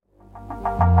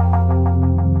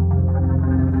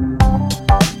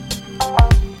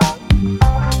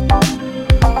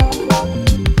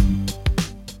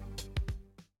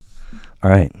All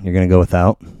right, you're going to go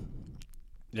without?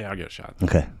 Yeah, I'll get a shot.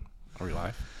 Okay. Are we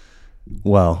live?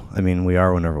 Well, I mean, we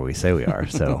are whenever we say we are,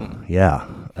 so yeah.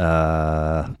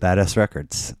 Badass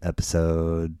Records,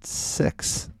 episode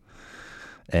 6.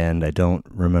 And I don't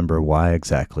remember why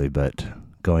exactly, but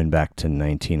going back to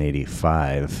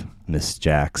 1985, Miss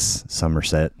Jack's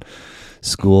Somerset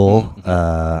School,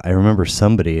 I remember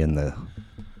somebody in the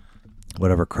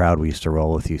whatever crowd we used to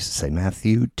roll with used to say,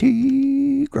 Matthew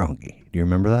T. Graunk. Do you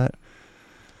remember that?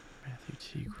 Matthew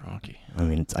T. Graunk. I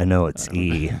mean, I know it's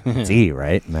E. It's E,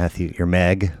 right? Matthew, you're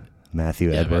Meg,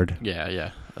 Matthew Edward.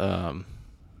 Yeah. I don't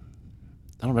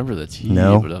remember the T,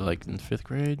 No? but like in 5th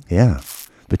grade. Yeah.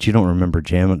 But you don't remember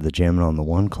the Jamming on the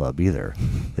One Club either.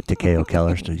 The Takeo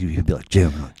Keller stuff. You'd be like,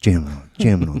 jamming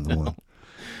on the One.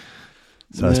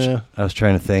 So I was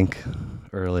trying to think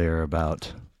earlier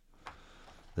about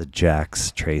the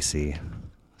Jax Tracy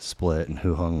split and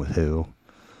who hung with who.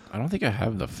 I don't think I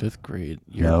have the 5th grade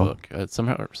yearbook. No?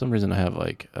 For some reason I have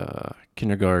like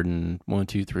kindergarten 1,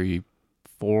 2, 3,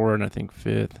 4, and I think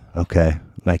 5th. Okay.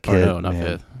 My kid. Oh, no, not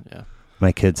 5th. Yeah.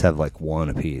 My kids have like one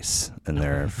apiece, and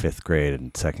they're 5th grade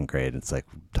and 2nd grade. It's like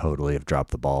totally have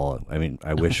dropped the ball. I mean,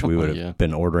 I wish we would have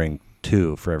been ordering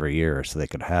 2 for every year so they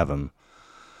could have them.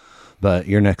 But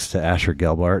you're next to Asher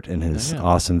Gelbart in his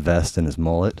awesome vest and his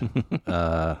mullet.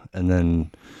 And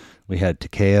then we had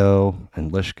Takeo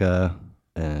and Lishka.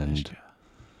 And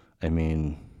I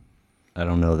mean, I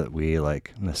don't know that we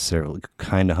like necessarily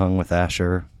kind of hung with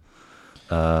Asher.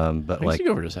 But I used to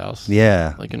go over to his house.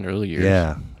 Yeah. Like in early years.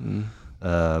 Yeah. Mm.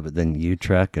 But then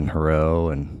Utrecht and Hero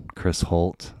and Chris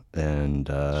Holt and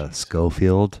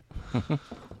Schofield. I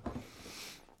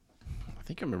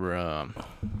think I remember,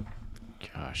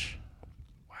 gosh.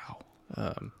 Wow.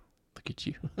 Look at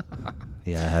you.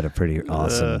 Yeah, I had a pretty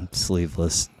awesome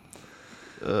sleeveless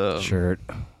shirt.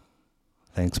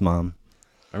 Thanks, Mom.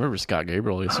 I remember Scott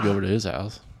Gabriel. I used to go over to his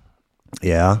house.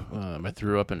 Yeah? I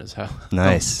threw up in his house.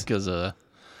 Nice. Because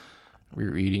we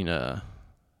were eating, it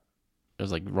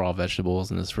was like raw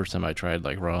vegetables, and this is the first time I tried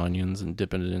like raw onions and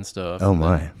dipping it in stuff. Oh,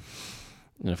 my.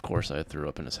 And of course, I threw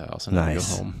up in his house and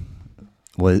Nice. had to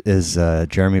go home. Is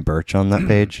Jeremy Birch on that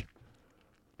page?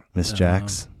 Miss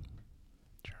Jax?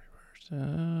 Jeremy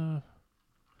Birch.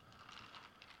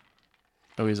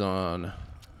 Oh, he's on.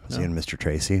 Is he in Mr.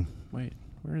 Tracy? Wait,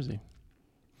 where is he?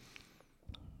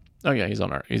 Oh yeah, he's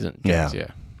in Yeah.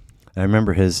 yeah. I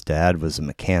remember his dad was a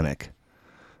mechanic,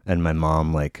 and my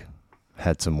mom like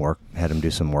had him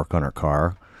do some work on her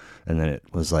car, and then it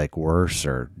was like worse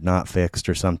or not fixed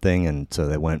or something, and so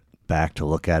they went back to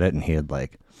look at it, and he had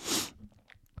like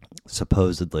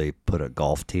supposedly put a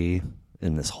golf tee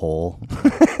in this hole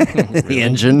in the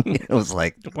engine. It was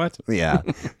like, what? Yeah.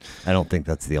 I don't think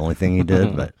that's the only thing he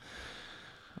did, but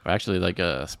actually, like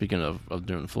speaking of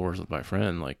doing floors with my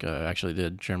friend, like I actually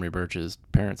did Jeremy Birch's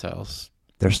parents' house.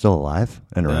 They're still alive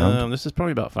and around? This is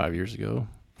probably about 5 years ago.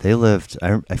 They lived,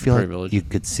 I feel Prairie like Village. You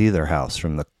could see their house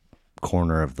from the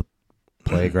corner of the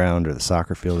playground or the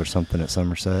soccer field or something at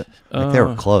Somerset. Like they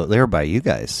were close. They were by you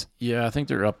guys. Yeah, I think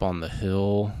they're up on the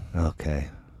hill. Okay.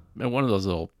 And one of those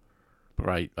little,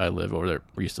 right, I live over there.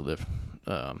 We used to live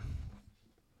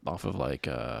off of like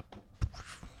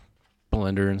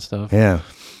Blender and stuff. Yeah.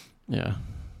 Yeah.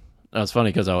 It's funny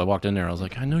because I walked in there. I was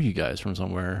like, I know you guys from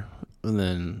somewhere. And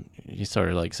then he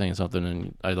started like saying something,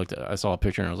 and I saw a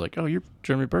picture, and I was like, oh, you're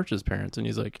Jeremy Birch's parents. And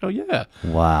he's like, oh, yeah.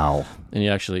 Wow. And he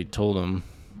actually told him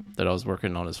that I was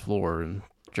working on his floor, and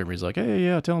Jeremy's like, hey,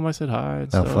 yeah, tell him I said hi.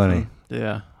 And Oh, stuff. funny. And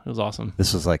yeah, it was awesome.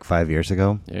 This was like 5 years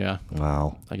ago? Yeah.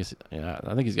 Wow. I guess, yeah,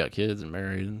 I think he's got kids and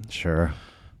married, and Sure.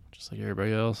 just like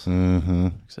everybody else, Mm-hmm.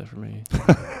 except for me.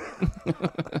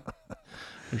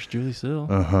 There's Julie Sill.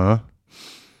 Uh-huh.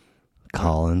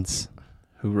 Collins.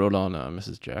 Who wrote on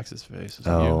Mrs. Jacks's face? Was it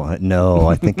Oh, you? no.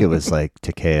 I think it was like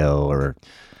Takeo or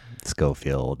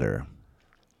Schofield or...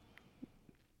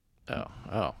 Oh.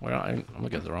 Well, I'm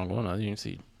looking at the wrong one. I didn't even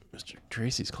see Mr.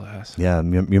 Tracy's class. Yeah,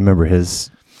 you remember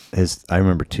his I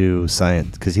remember too,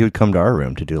 science, because he would come to our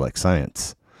room to do like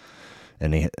science.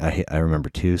 And I remember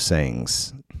 2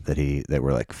 sayings that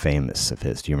were like famous of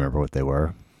his. Do you remember what they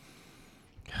were?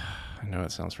 I know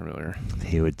it sounds familiar.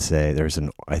 He would say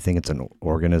I think it's an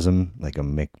organism, like a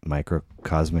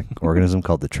microcosmic organism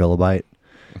called the trilobite.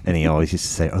 And he always used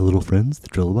to say, our little friends, the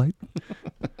trilobite.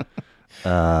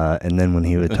 And then when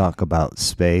he would talk about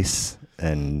space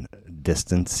and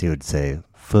distance, he would say,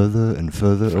 further and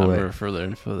further away. Further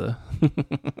and further.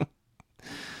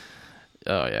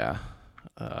 Oh, yeah.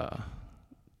 Oh,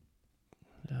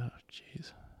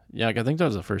 jeez. Yeah, I think that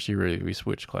was the first year we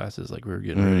switched classes. Like we were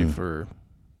getting ready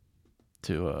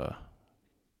to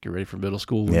get ready for middle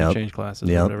school when we changed classes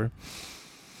or whatever.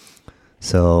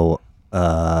 So,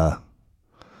 my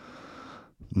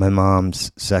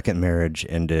mom's second marriage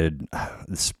ended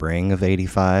the spring of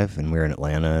 '85, and we were in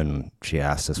Atlanta, and she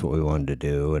asked us what we wanted to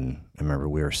do. And I remember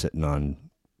we were sitting on,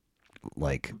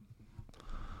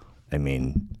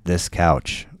 this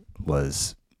couch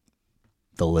was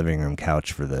the living room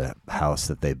couch for the house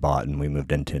that they bought, and we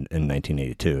moved into in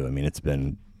 1982. I mean, it's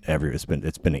been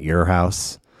at your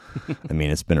house. I mean,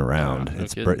 it's been around. No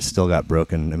It's still got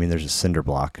broken. I mean, there's a cinder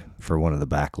block for one of the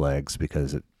back legs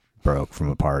because it broke from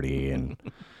a party, and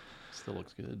still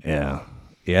looks good. Yeah.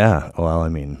 Well, I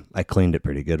mean, I cleaned it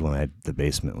pretty good when the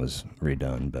basement was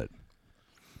redone, but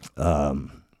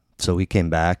so we came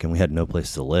back and we had no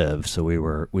place to live, so we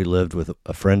lived with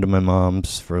a friend of my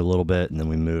mom's for a little bit, and then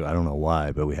we moved. I don't know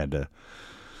why, but we had to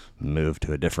move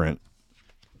to a different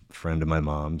friend of my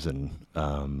mom's, and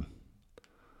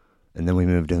then we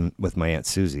moved in with my Aunt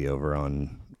Susie over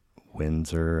on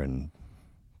Windsor and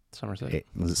Somerset.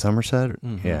 Was it Somerset?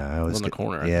 Mm-hmm. Yeah, I was on the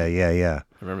corner. Yeah. I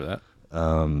remember that.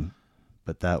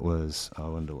 But that was, I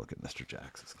wanted to look at Mr.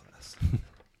 Jackson's class.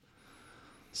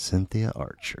 Cynthia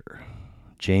Archer,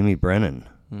 Jamie Brennan,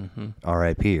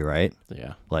 R.I.P. Right?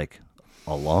 Yeah, like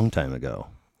a long time ago.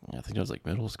 Yeah, I think it was like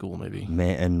middle school, maybe.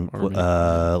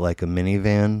 Like a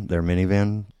minivan. Their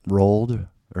minivan rolled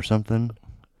or something.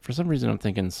 For some reason, I'm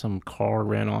thinking some car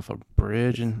ran off a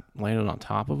bridge and landed on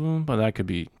top of them, but that could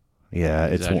be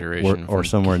exaggeration. Or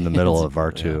somewhere in the middle of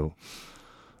our two.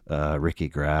 Ricky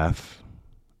Graff,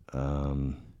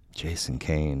 Jason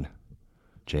Kane,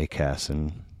 Jay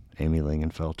Casson, Amy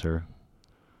Lingenfelter,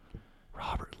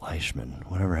 Robert Leishman.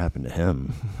 Whatever happened to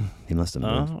him? He must have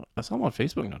moved. I saw him on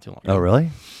Facebook not too long ago. Oh,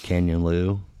 really? Canyon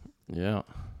Lou. Yeah.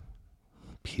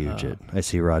 Puget. I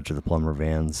see Roger the Plumber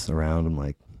Vans around. I'm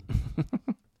like...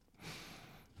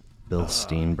 Bill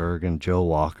Steenbergen, Joe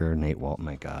Walker, Nate Walton.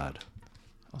 My God.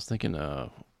 I was thinking,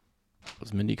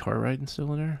 was Mindy Cartwright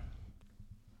still in there?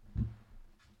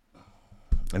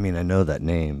 I mean, I know that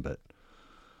name, but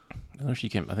I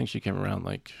think she came around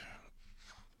like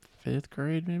 5th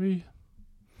grade, maybe.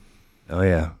 Oh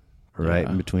yeah, right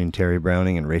in between Terry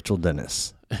Browning and Rachel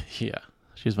Dennis. Yeah,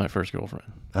 she's my first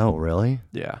girlfriend. Oh really?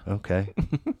 Yeah. Okay.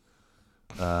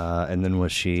 And then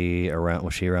was she around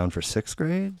for 6th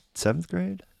grade, 7th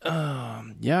grade?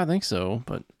 Yeah, I think so.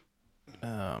 But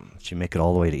did she make it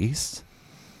all the way to East?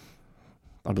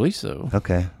 I believe so.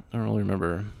 Okay. I don't really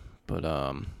remember, but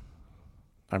I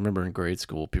remember in grade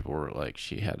school, people were like,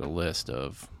 she had a list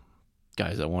of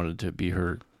guys that wanted to be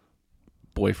her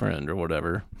boyfriend or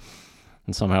whatever,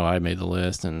 and somehow I made the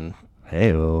list, and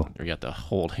we got to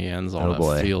hold hands on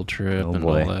a field trip all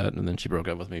that, and then she broke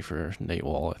up with me for Nate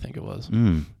Wall, I think it was.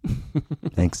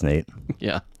 Thanks, Nate.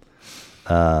 Yeah.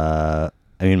 I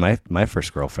mean, my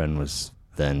first girlfriend was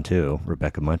then too,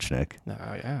 Rebecca Munchnick.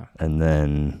 Oh yeah. And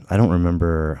then I don't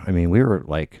remember. I mean, we were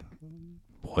like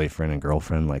boyfriend and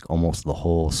girlfriend like almost the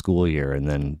whole school year, and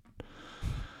then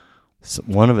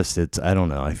one of us did. I don't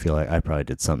know. I feel like I probably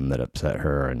did something that upset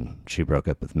her, and she broke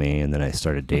up with me. And then I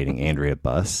started dating Andrea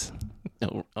Buss.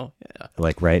 Oh yeah.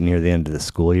 Like right near the end of the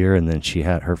school year, and then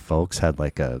her folks had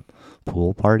like a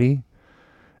pool party,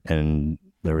 and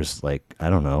there was like, I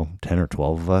don't know, 10 or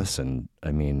 12 of us, and I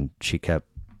mean, she kept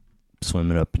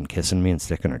swimming up and kissing me and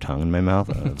sticking her tongue in my mouth.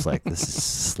 And I was like, this is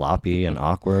sloppy and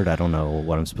awkward. I don't know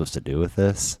what I'm supposed to do with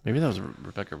this. Maybe that was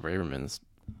Rebecca Braverman's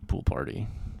pool party.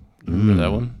 Remember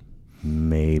that one?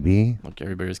 Maybe. Like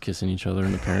everybody was kissing each other,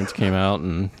 and the parents came out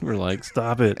and were like,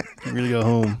 stop it. You're going to go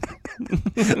home.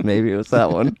 Maybe it was that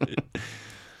one.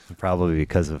 Probably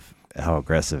because of how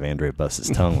aggressive Andrea Buss's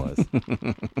tongue was.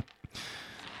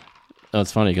 Oh,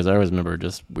 it's funny because I always remember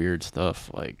just weird stuff.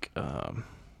 Like, I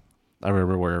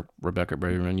remember where Rebecca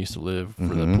Braverman used to live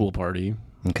for the pool party.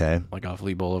 Okay. Like off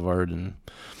Lee Boulevard and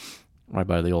right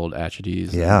by the old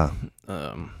Atchides. Yeah.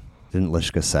 Didn't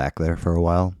Lishka sack there for a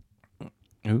while?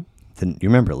 Who? You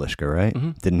remember Lishka, right?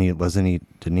 Mm-hmm.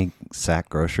 Didn't he sack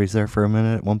groceries there for a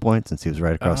minute at one point since he was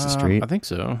right across the street? I think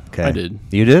so. Okay. I did.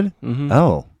 You did? Mm-hmm.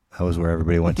 Oh, that was where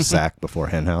everybody went to sack before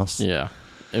Hen House. Yeah.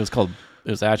 It was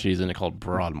Atchides and it called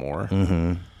Broadmoor. Mm-hmm.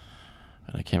 And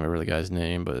I can't remember the guy's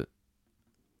name, but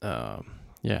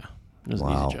yeah, it was an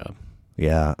easy job.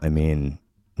 Yeah, I mean,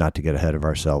 not to get ahead of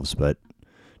ourselves, but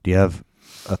do you have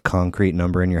a concrete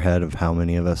number in your head of how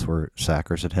many of us were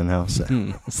sackers at Hen House?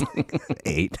 It's like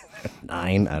 8,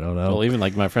 9, I don't know. Well, even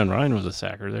like my friend Ryan was a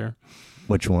sacker there.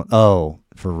 Which one? Oh,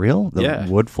 for real? The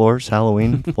wood floors,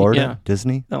 Halloween, Florida,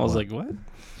 Disney? I was like, what?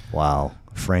 Wow.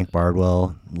 Frank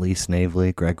Bardwell, Lee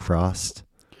Snavely, Greg Frost.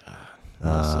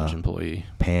 God, such employee.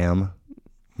 Pam.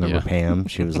 Remember Pam?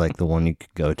 She was like the one you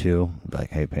could go to.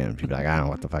 Like, hey, Pam. She'd be like, I don't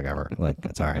know what the fuck ever. Like,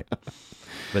 that's all right.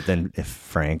 But then if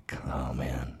Frank, oh,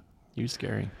 man. He was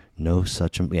scary. No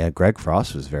such, yeah, Greg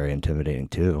Frost was very intimidating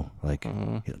too. Like,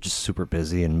 just super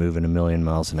busy and moving 1,000,000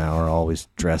 miles an hour, always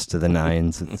dressed to the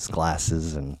nines with his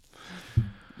glasses. And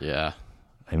yeah.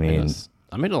 I mean,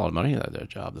 I made a lot of money at that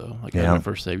job though. Like, I had my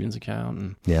first savings account.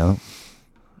 And, yeah.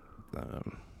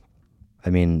 I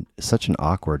mean, such an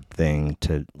awkward thing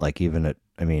to, like, even at,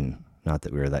 I mean, not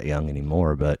that we were that young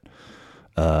anymore, but,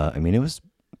 I mean, it was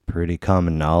pretty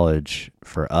common knowledge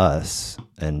for us,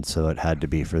 and so it had to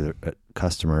be for the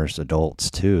customers,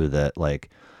 adults too, that, like,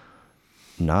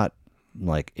 not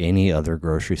like any other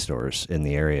grocery stores in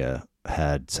the area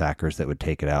had sackers that would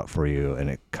take it out for you, and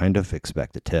it kind of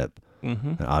expect a tip.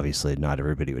 And obviously not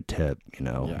everybody would tip, you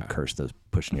know, curse those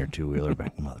pushing your two-wheeler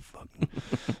back, motherfucker.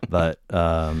 But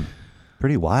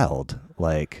pretty wild.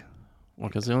 Like, well,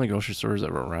 because the only grocery stores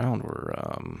that were around were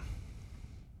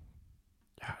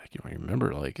I can't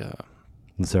remember, like,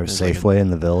 is there a Safeway in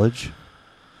the village?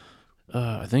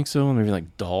 I think so. Maybe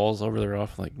like Dolls over there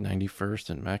off like 91st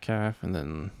and Metcalf, and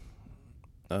then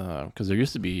because there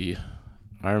used to be,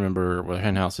 I remember where the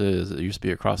hen house is. It used to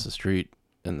be across the street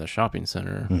in the shopping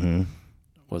center.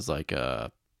 Was like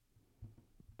that's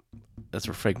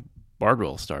where Frank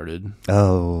Bardwell started.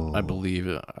 Oh, I believe.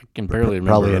 I can barely remember.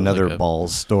 Probably another like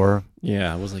Balls store.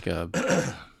 Yeah, it was like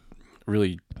a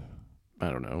really, I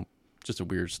don't know, just a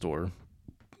weird store.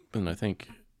 And I think,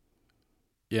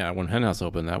 yeah, when Hen House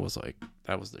opened, that was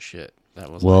the shit. That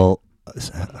was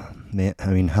man. I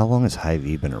mean, how long has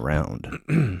Hy-Vee been around?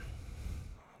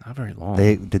 Not very long.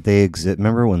 Did they exist?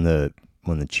 Remember when the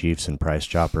Chiefs and Price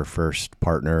Chopper first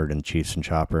partnered, and Chiefs and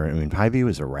Chopper? I mean, Hy-Vee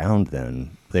was around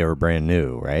then. They were brand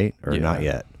new, right? Or not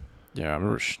yet? Yeah, I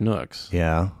remember Schnucks.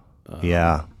 Yeah,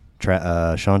 yeah.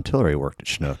 Sean Tillery worked at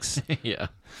Schnucks. Yeah.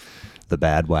 The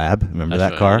Bad Wab. Remember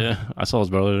that car? Yeah. I saw his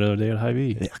brother the other day at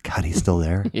Hy-Vee. Yeah, God, he's still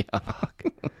there? Yeah. Fuck.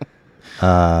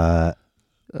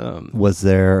 Was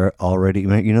there already,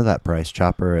 you know, that Price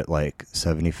Chopper at like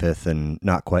 75th and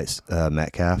not quite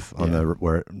Metcalf on the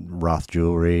where Roth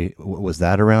Jewelry? Was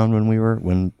that around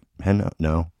when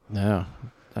No. No.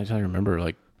 I remember,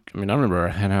 like, I remember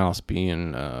a hen house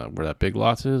being where that Big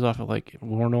Lots is off of like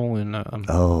Warnell and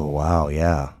oh wow,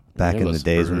 yeah. Back in the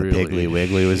days when the Piggly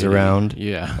Wiggly was around,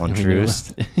 on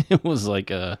Troost. It was like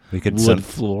a wood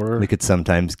floor. We could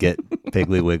sometimes get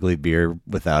Piggly Wiggly beer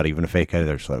without even a fake head.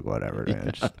 They're just like, whatever,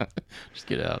 man. Just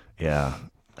get out. Yeah.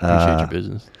 Appreciate your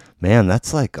business. Man,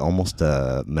 that's like almost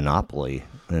a monopoly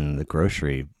in the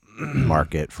grocery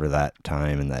market for that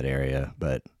time in that area.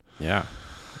 But yeah,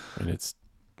 and it's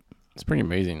pretty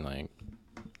amazing, like,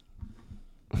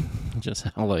 just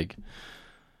how I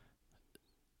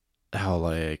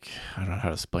don't know how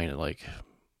to explain it, like,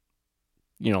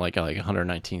 you know, like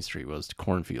 119th Street was to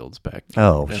cornfields back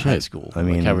in high school. I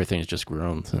mean, like, everything's just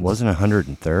grown since. Wasn't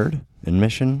 103rd in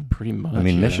Mission? Pretty much. I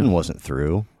mean, Mission wasn't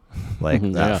through like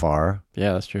that far.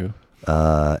 Yeah, that's true.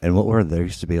 And there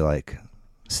used to be like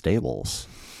stables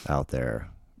out there.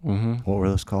 What were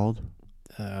those called?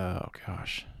 Oh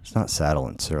gosh, it's not Saddle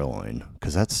and Sirloin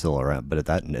because that's still around, but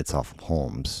it's off of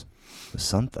Holmes. It was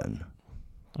something.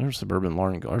 There's Suburban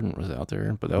Lawn and Garden was out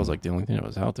there, but that was like the only thing that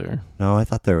was out there. No, I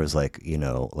thought there was like, you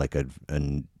know, like a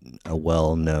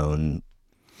well-known,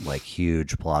 like,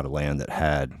 huge plot of land that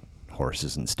had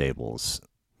horses and stables.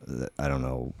 I don't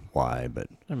know why, but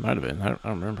it might have been. I don't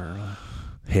remember.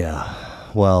 Yeah.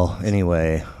 Well,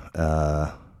 anyway,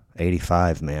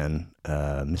 85, man.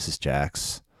 Mrs.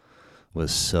 Jax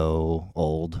was so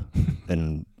old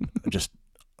and just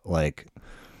like,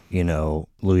 you know,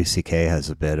 Louis C.K. has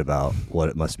a bit about what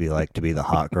it must be like to be the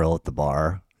hot girl at the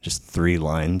bar. Just 3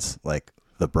 lines, like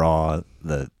the bra,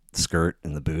 the skirt,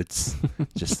 and the boots.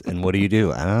 Just, and what do you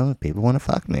do? I don't know. People want to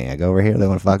fuck me. I go over here. They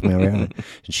want to fuck me over here. And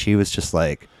she was just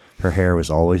like, her hair was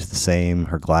always the same.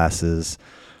 Her glasses,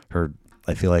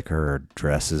 I feel like her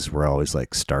dresses were always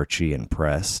like starchy and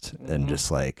pressed, and just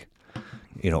like,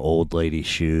 you know, old lady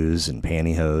shoes and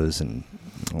pantyhose and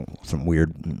some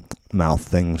weird mouth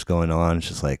things going on. It's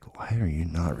just like, why are you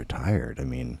not retired? I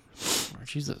mean, I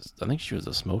think she was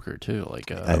a smoker too.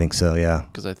 Like, I think so, yeah.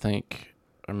 Because I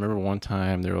remember one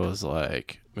time there was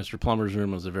like Mr. Plumber's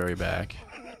room was the very back,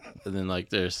 and then like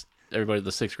there's everybody,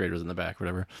 the 6th grade was in the back,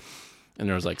 whatever, and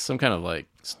there was like some kind of like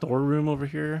storeroom over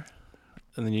here,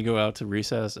 and then you go out to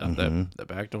recess out that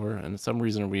back door, and for some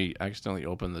reason we accidentally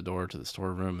opened the door to the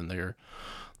storeroom, and they're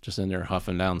just in there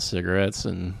huffing down cigarettes,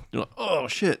 and you're like, oh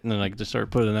shit, and then like just start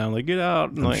putting down, like, get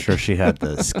out. And I'm sure she had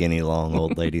the skinny long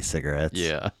old lady cigarettes.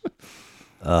 Yeah.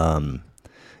 I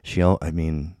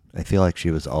mean, I feel like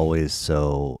she was always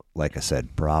so, like I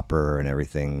said, proper and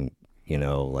everything. You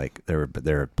know, like there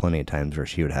were plenty of times where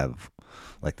she would have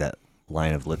like that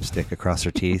line of lipstick across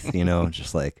her teeth. You know,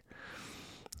 just like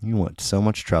you want so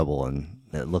much trouble, and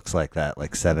it looks like that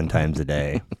like 7 times a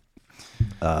day.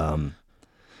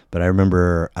 But I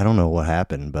remember, I don't know what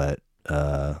happened, but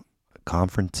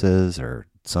conferences or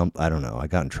I don't know. I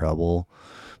got in trouble.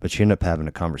 But she ended up having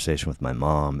a conversation with my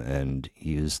mom and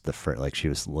used like she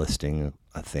was listing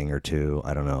a thing or two.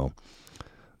 I don't know.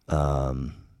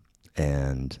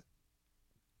 And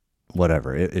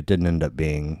whatever. It didn't end up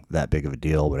being that big of a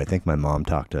deal, but I think my mom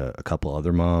talked to a couple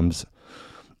other moms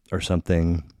or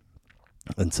something.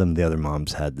 And some of the other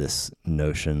moms had this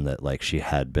notion that like she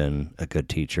had been a good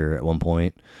teacher at one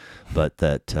point, but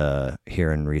that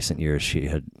here in recent years she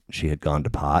had gone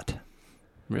to pot.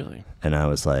 Really? And I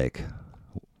was like,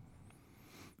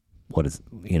 what is,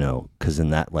 you know, because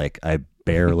in that, like, I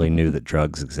barely knew that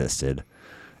drugs existed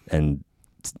and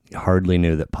hardly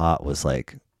knew that pot was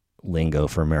like lingo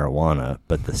for marijuana,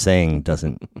 but the saying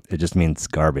doesn't, it just means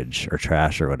garbage or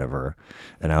trash or whatever.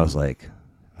 And I was like,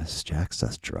 Mrs. Jax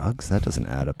does drugs? That doesn't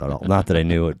add up at all. Not that I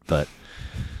knew it, but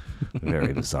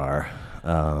very bizarre.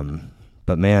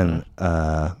 But man,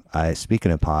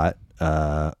 speaking of pot,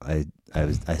 I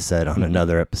said on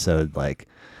another episode, like,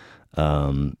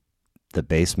 the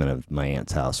basement of my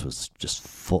aunt's house was just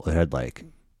full. It had like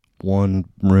one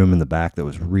room in the back that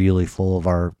was really full of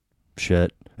our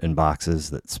shit and boxes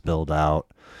that spilled out,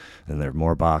 and there were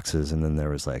more boxes, and then there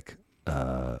was like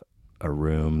a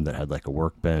room that had like a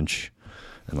workbench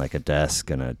and like a desk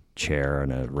and a chair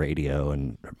and a radio,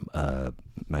 and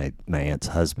my aunt's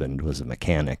husband was a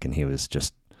mechanic, and he was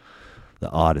just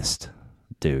the oddest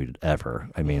dude ever.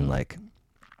 I mean, like,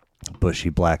 bushy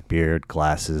black beard,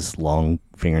 glasses, long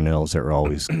fingernails that were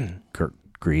always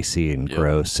greasy and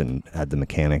gross, and had the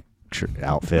mechanic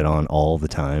outfit on all the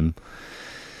time.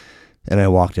 And I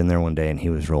walked in there one day and he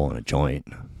was rolling a joint,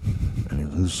 and he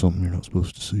was, "This is something you're not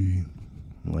supposed to see."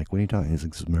 I'm like, "What are you talking?" He's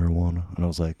like, "This is marijuana." And I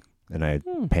was like, and I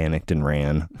panicked and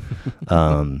ran.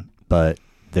 But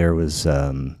there was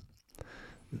I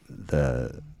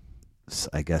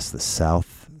guess the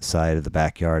south side of the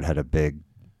backyard had a big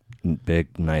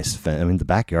nice fence. I mean, the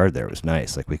backyard there was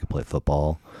nice, like we could play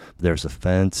football. There was a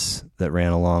fence that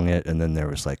ran along it, and then there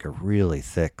was like a really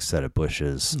thick set of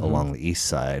bushes along the east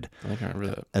side. I can't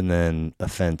remember that. And then the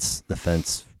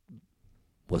fence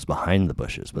was behind the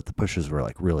bushes, but the bushes were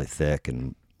like really thick,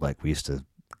 and like we used to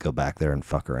go back there and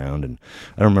fuck around. And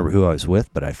I don't remember who I was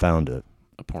with, but I found a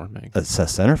porn mag. A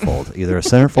centerfold, either a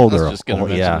centerfold or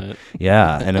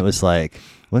yeah. And it was like,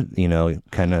 what, you know,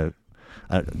 kind of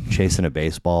chasing a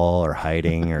baseball or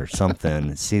hiding or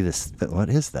something. See this? What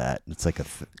is that? It's like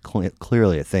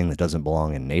clearly a thing that doesn't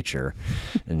belong in nature,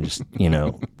 and just, you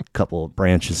know, a couple of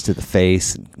branches to the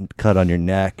face, and cut on your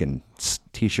neck, and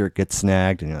t-shirt gets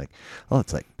snagged, and you're like, oh,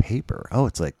 it's like paper. Oh,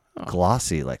 it's like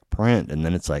glossy, like print, and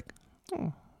then it's like,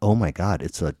 oh my God,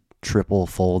 it's a triple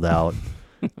fold out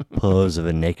pose of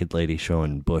a naked lady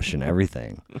showing bush and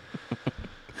everything.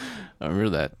 I remember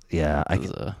that. Yeah,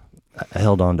 I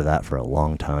held on to that for a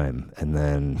long time, and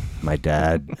then my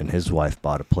dad and his wife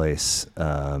bought a place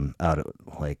out at,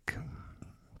 like,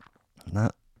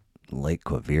 not Lake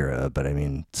Quivira, but I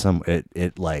mean,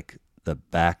 it like the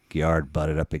backyard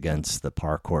butted up against the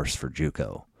park course for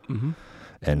JUCO. Mm-hmm.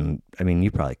 And I mean, you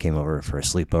probably came over for a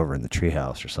sleepover in the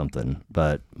treehouse or something,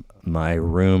 but my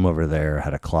room over there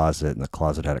had a closet, and the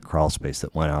closet had a crawl space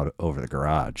that went out over the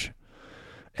garage.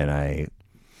 And I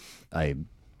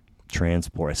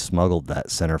smuggled that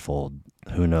centerfold,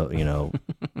 who knows, you know,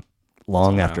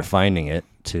 long after finding it,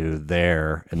 to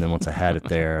there. And then once I had it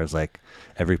there, I was like,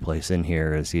 every place in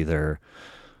here is either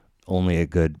only a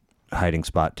good hiding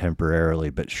spot temporarily,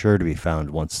 but sure to be found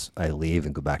once I leave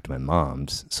and go back to my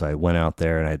mom's. So I went out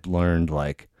there, and I'd learned,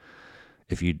 like,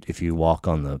 if you walk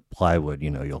on the plywood, you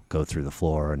know, you'll go through the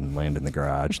floor and land in the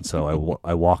garage. And so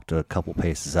I walked a couple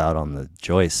paces out on the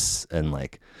joists, and,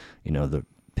 like, you know, the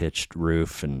pitched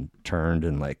roof, and turned,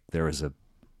 and like there was a,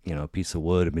 you know, piece of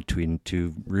wood in between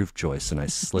two roof joists, and I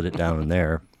slid it down in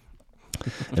there,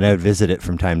 and I would visit it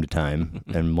from time to time.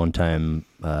 And one time,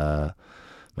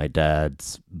 my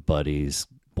dad's buddies'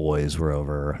 boys were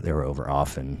over. They were over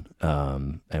often,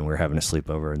 and we were having a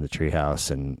sleepover in the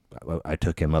treehouse, and I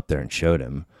took him up there and showed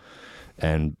him.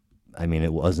 And I mean,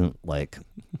 it wasn't like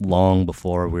long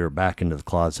before we were back into the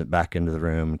closet, back into the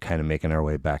room, kind of making our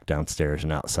way back downstairs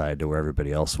and outside to where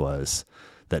everybody else was,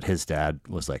 that his dad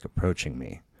was like approaching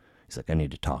me. He's like, "I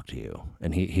need to talk to you."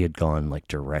 And he had gone like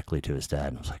directly to his dad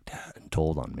and was like, "Dad," and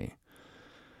told on me.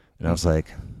 And I was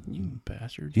like, you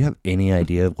bastard. Do you have any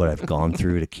idea of what I've gone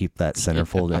through to keep that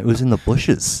centerfold? It was in the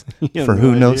bushes for no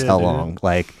who knows idea, how dude. long.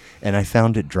 Like, and I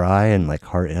found it dry and like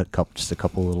hard, it had just a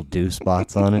couple little dew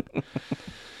spots on it.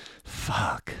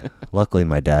 Fuck. Luckily,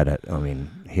 my dad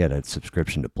he had a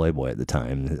subscription to Playboy at the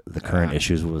time. The current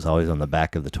issues was always on the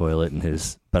back of the toilet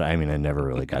and but I never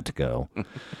really got to go.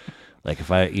 Like,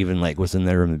 if I even like was in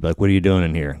their room, they'd be like, what are you doing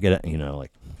in here? Get it,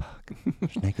 like, fuck,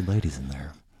 there's naked ladies in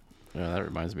there. Yeah, that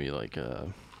reminds me, like, I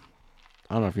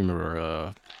don't know if you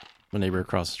remember my neighbor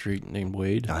across the street named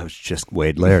Wade.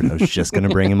 Wade Laird. I was just going to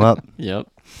bring him up. Yep.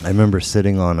 I remember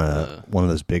sitting on one of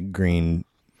those big green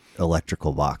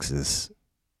electrical boxes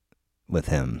with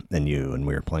him and you, and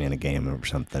we were playing a game or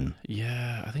something.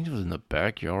 Yeah, I think it was in the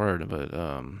backyard, but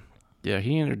yeah,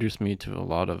 he introduced me to a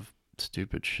lot of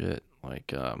stupid shit.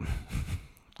 Like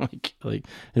like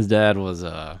his dad was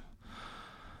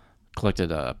collected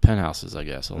penthouses, I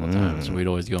guess, all the time. So we'd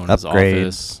always go in his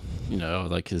office,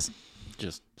 like his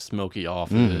just smoky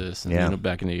office. And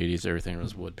back in the 80s, everything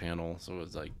was wood panel, so it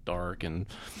was like dark and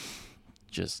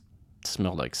just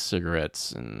smelled like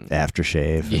cigarettes and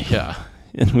aftershave. Yeah.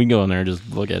 And we go in there and just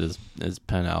look at his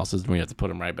penthouses, and we have to put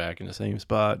them right back in the same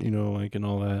spot, like, and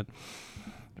all that.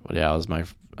 But yeah,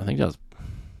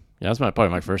 that's probably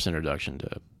my first introduction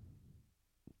to.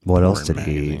 What else did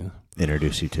he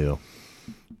introduce you to?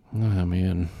 Oh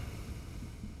man.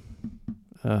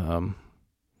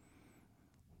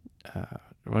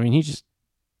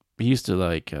 He used to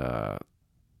like.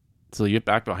 So you get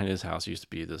back behind his house used to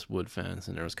be this wood fence,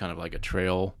 and there was kind of like a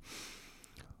trail.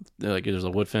 Like, there's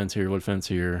a wood fence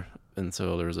here, and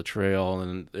so there was a trail,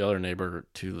 and the other neighbor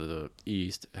to the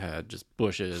east had just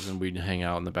bushes, and we'd hang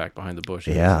out in the back behind the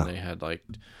bushes. Yeah. And they had like,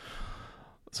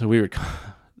 so we were.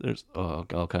 There's all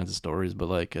kinds of stories, but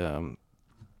like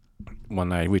one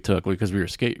night because we were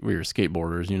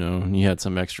skateboarders, and he had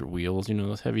some extra wheels,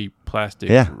 those heavy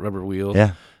plastic rubber wheels.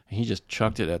 Yeah. And he just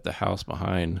chucked it at the house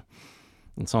behind,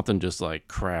 and something just like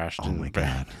crashed. Oh my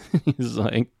God. He's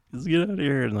like, let's get out of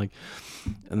here.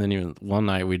 And then even one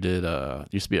night we did,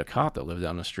 used to be a cop that lived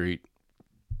down the street.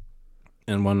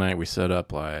 And one night we set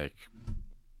up like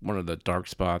one of the dark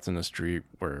spots in the street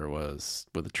where it was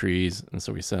with the trees. And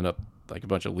so we set up like a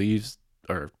bunch of leaves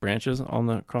or branches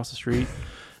across the street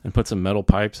and put some metal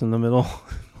pipes in the middle.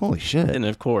 Holy shit. And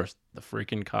of course, the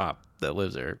freaking cop that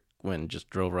lives there went and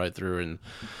just drove right through and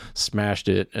smashed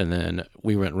it. And then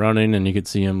we went running, and you could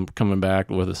see him coming back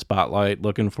with a spotlight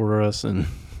looking for us. And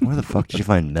where the fuck did you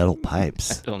find metal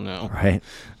pipes? I don't know. Right?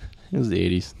 It was the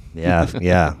 80s.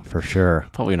 Yeah, for sure.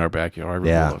 Probably in our backyard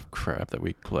with all the crap that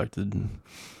we collected.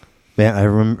 Man, I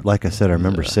remember, like I said, I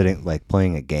remember sitting, like,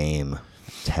 playing a game,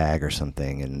 tag or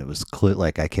something, and it was clear,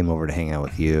 like, I came over to hang out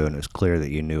with you, and it was clear that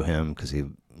you knew him because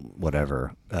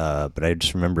whatever. But I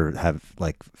just remember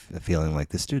feeling like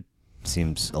this dude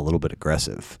seems a little bit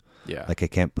aggressive. Yeah. Like, I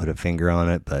can't put a finger on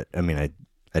it, but I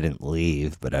didn't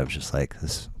leave, but I was just like,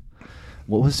 this.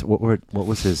 What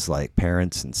was his like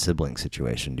parents and sibling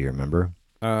situation? Do you remember?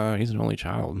 He's an only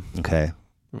child. Okay.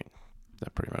 I mean,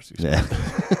 that pretty much explains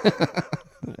it.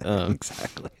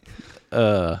 Exactly.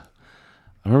 I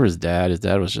remember his dad. His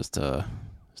dad was just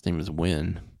his name was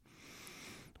Win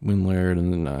Laird,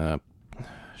 and then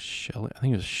Shelly. I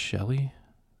think it was Shelly,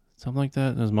 something like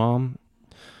that. And his mom.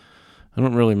 I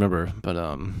don't really remember, but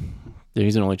yeah,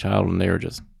 he's an only child, and they were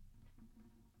just,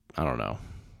 I don't know.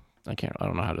 I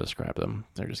don't know how to describe them.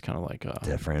 They're just kind of like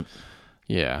different.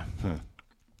 Yeah.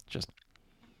 Just,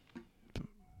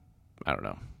 I don't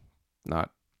know. Not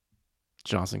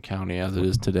Johnson County as it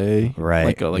is today. Right.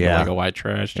 Like a white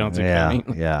trash Johnson County.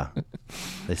 Yeah.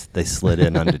 They slid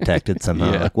in undetected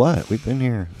somehow. Yeah. Like, what? We've been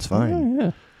here. It's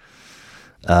fine.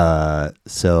 Yeah.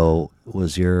 So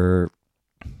was your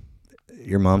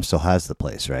mom still has the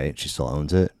place, right? She still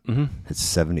owns it? Mm-hmm. It's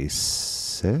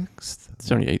 76th?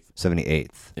 78th.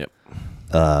 78th. Yep.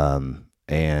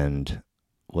 And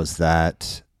was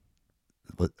that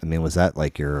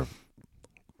like your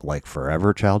like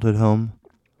forever childhood home?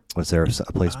 Was there a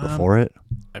place before it?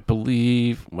 I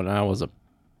believe when I was a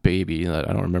baby, I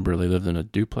don't remember, they lived in a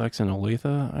duplex in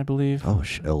Olathe, I believe. Oh,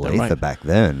 Olathe back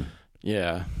then.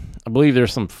 Yeah. I believe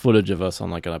there's some footage of us on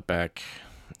like a back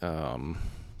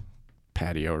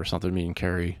patio or something, me and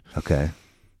Carrie. Okay.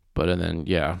 But then,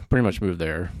 yeah, pretty much moved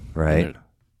there. Right.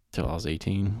 Till I was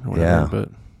 18 or whatever. Yeah.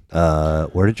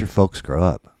 But where did your folks grow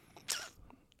up?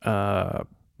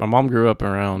 My mom grew up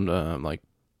around like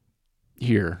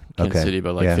here, Kansas City,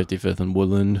 but like 55th and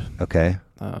Woodland. Okay.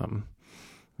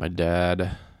 My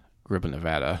dad grew up in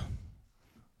Nevada.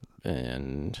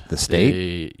 And the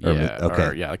state?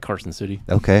 Like Carson City.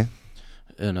 Okay.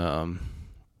 And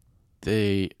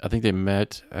I think they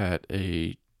met at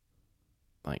a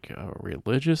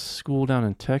religious school down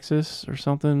in Texas or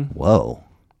something. Whoa.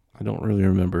 I don't really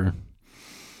remember.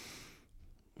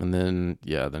 And then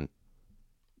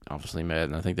obviously met,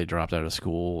 and I think they dropped out of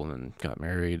school and then got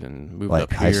married and moved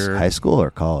up here. High school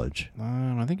or college?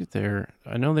 I think it's there.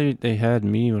 I know they had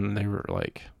me when they were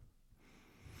like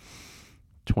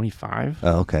 25.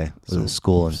 Oh, okay. Was it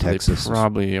school in Texas?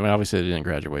 Probably. I mean, obviously they didn't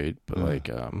graduate, but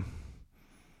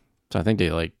so I think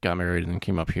they got married and then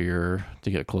came up here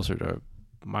to get closer to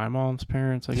my mom's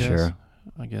parents, I guess. Sure.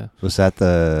 I guess. Was that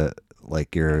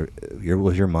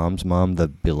was your mom's mom the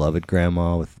beloved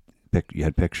grandma with you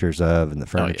had pictures of and the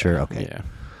furniture? Oh, yeah. Okay. Yeah.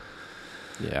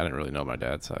 Yeah, I didn't really know my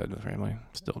dad's side of the family.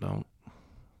 Still don't.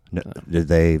 No,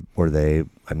 were they,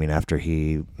 I mean, after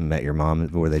he met your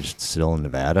mom, were they just still in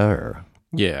Nevada or?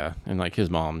 Yeah. And his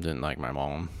mom didn't like my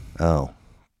mom. Oh.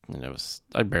 And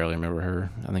I barely remember her.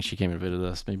 I think she came and visited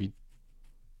us maybe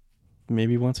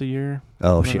once a year.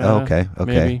 Oh, okay.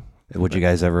 Maybe. Would you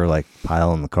guys ever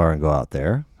pile in the car and go out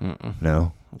there? Mm-mm.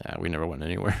 No. Yeah, we never went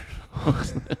anywhere.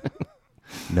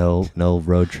 No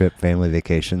road trip, family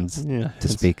vacations to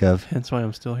speak of. Hence why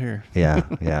I'm still here.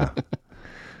 Yeah.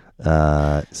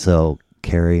 So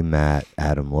Carrie, Matt,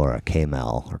 Adam, Laura,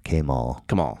 Kamal. Kamal.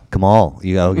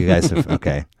 You guys have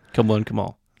okay.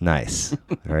 Kamal. Nice,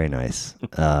 very nice.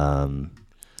 And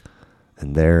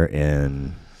they're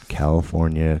in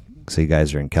California. So you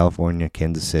guys are in California,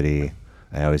 Kansas City.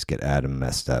 I always get Adam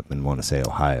messed up and want to say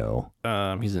Ohio.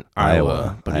 He's in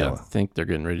Iowa, but I think they're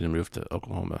getting ready to move to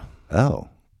Oklahoma. Oh,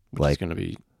 which is going to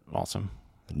be awesome.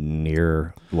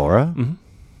 Near Laura? Mm-hmm.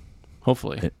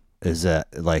 Hopefully. Is that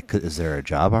is there a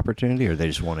job opportunity, or they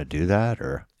just want to do that,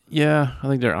 or? Yeah, I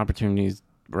think there are opportunities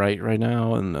right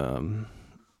now, and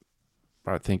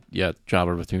I think job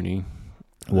opportunity.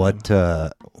 What do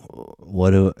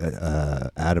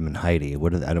Adam and Heidi?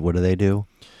 What do they do?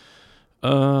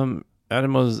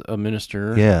 Adam was a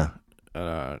minister. Yeah.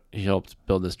 He helped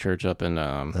build this church up in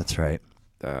that's right.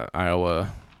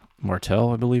 Iowa,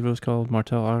 Martell, I believe it was called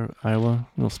Martell, Iowa,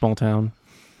 little small town.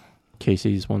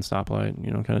 Casey's one stoplight,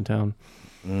 kind of town.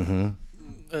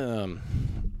 Mm-hmm.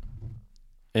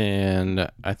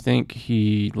 And I think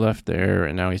he left there,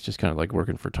 and now he's just kind of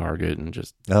working for Target and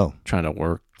just trying to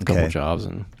work a couple jobs.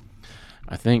 And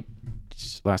I think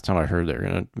last time I heard they're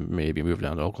gonna maybe move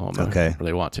down to Oklahoma. Okay, or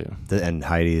they want to. And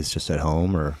Heidi is just at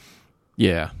home, or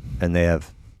yeah. And they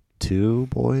have 2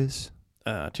 boys.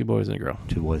 2 boys and a girl.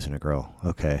 2 boys and a girl.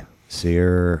 Okay, so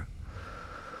you're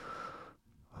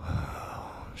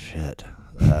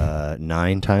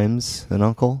 9 times an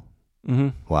uncle. Mm-hmm.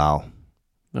 Wow.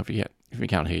 If you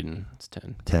count Hayden, it's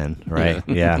 10. 10, right?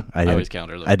 Yeah. I always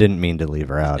count her. I didn't mean to leave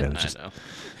her out. Yeah, it was just, I know.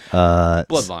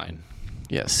 Bloodline.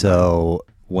 Yes. So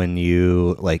when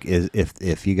you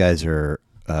if you guys are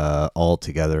all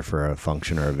together for a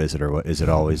function or a visit, or what, is it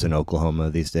always in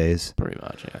Oklahoma these days? Pretty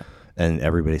much, yeah. And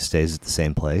everybody stays at the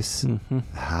same place? Mm-hmm.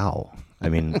 How? I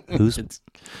mean, who's... It's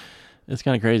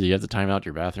kind of crazy. You have to time out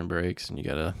your bathroom breaks, and you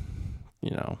got to,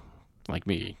 like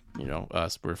me,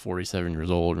 us, we're 47 years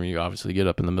old, and you obviously get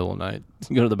up in the middle of the night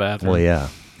to go to the bathroom. Well,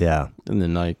 yeah. And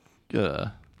then,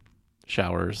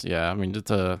 showers. Yeah, I mean,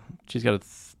 she's got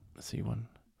let's see,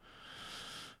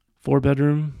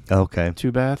 4-bedroom. Okay.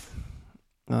 2-bath.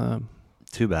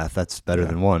 2-bath, that's better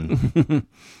than 1.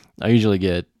 I usually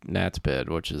get Nat's bed,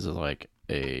 which is a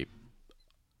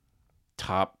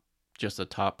top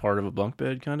part of a bunk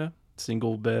bed, kind of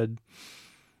single bed,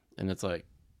 and it's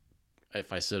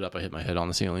if I sit up, I hit my head on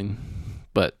the ceiling,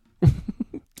 but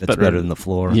it's better than the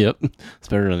floor. Yep, it's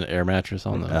better than the air mattress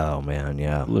on the oh man,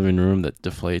 yeah, living room that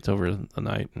deflates over the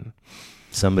night. And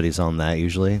somebody's on that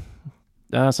usually.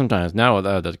 Sometimes now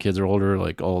that the kids are older,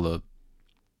 all the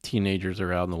teenagers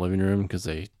are out in the living room because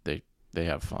they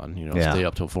have fun, stay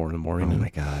up till 4 a.m. Oh my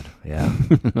god, yeah.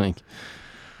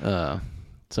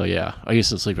 So yeah, I used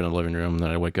to sleep in the living room, and then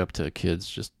I wake up to kids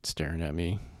just staring at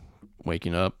me,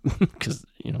 waking up because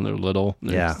they're little.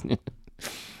 They're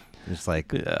just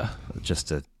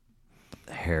just a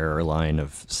hairline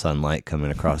of sunlight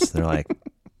coming across. They're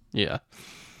yeah,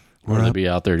 or they'd be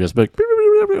out there just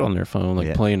on their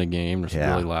phone, playing a game, just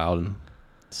really loud, and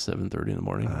 7:30 in the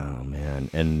morning. Oh man!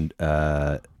 And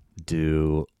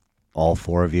do all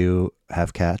 4 of you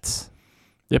have cats?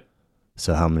 Yep.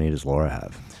 So how many does Laura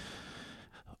have?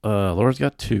 Laura's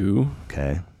got 2.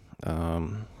 Okay.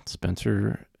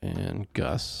 Spencer and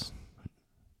Gus.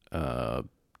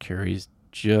 Carrie's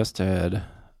just had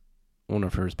one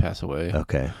of hers pass away.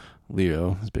 Okay.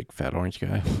 Leo, this big fat orange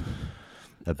guy.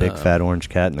 A big fat orange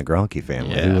cat in the Graunk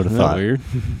family. Yeah, who would have thought? Weird.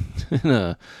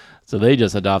 So they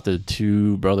just adopted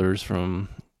 2 brothers from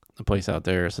a place out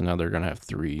there, so now they're gonna have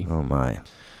 3. Oh my!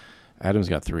 Adam's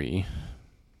got 3.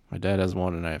 My dad has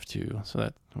 1, and I have 2.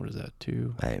 So what is that?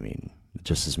 2. I mean,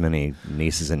 just as many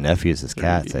nieces and nephews as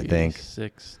cats, I think.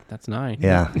 6. That's 9.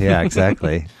 Yeah,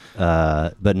 exactly.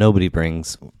 But nobody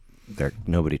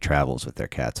travels with their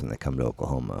cats when they come to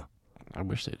Oklahoma. I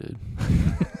wish they did.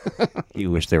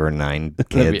 You wish there were 9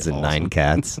 kids and awesome. 9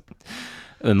 cats.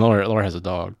 And Laura has a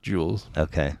dog, Jules.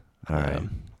 Okay, all right.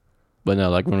 But no,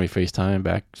 like when we FaceTime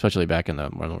back, especially back when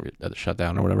we had the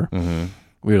shutdown or whatever, mm-hmm.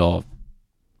 we would all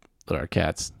let our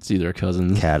cats see their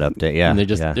cousins. Cat update, yeah. And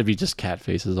it'd be just cat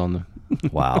faces on them.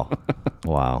 Wow.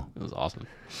 It was awesome.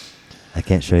 I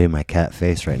can't show you my cat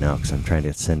face right now because I'm trying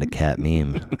to send a cat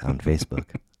meme on Facebook.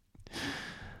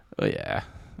 Oh, yeah.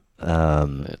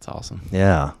 It's awesome.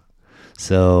 Yeah.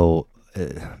 So,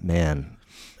 man,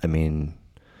 I mean,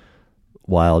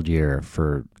 wild year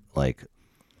for like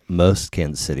most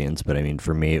Kansas Cityans, but I mean,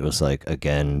 for me, it was like,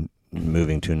 again,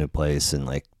 moving to a new place and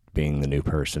like being the new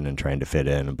person and trying to fit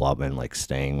in and blah, blah, and like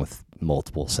staying with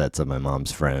multiple sets of my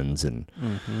mom's friends and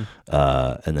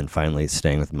then finally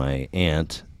staying with my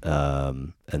aunt.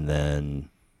 And then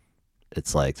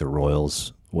it's like the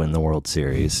Royals win the World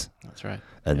Series. That's right.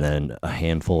 And then a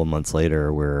handful of months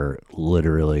later, we're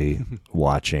literally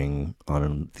watching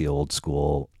on the old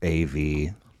school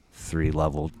AV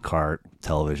 3-level cart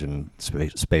television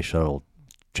space shuttle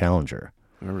Challenger.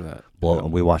 Remember that?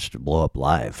 We watched it blow up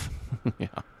live. Yeah.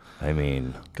 I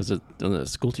mean, because the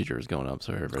school teacher is going up,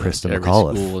 so every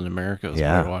McAuliffe. school in America is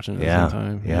watching it at the same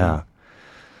time. Yeah.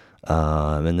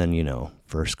 And then,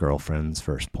 first girlfriends,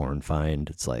 first porn find.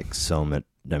 It's like so much.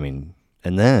 I mean,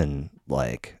 and then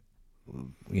like,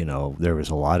 there was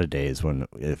a lot of days when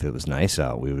if it was nice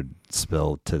out, we would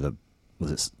spill to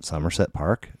was it Somerset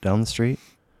Park down the street?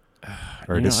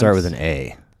 Or did it start with an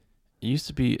A? It used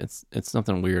to be, it's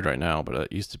something weird right now, but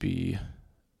it used to be,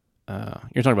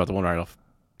 you're talking about the one right off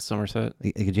Somerset?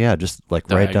 Yeah, just like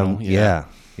Diagonal, right down.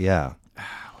 Yeah.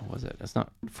 What was it? It's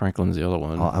not Franklin's the other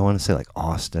one. I want to say like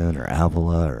Austin or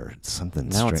Avila or something.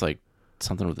 Now it's like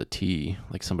something with a T,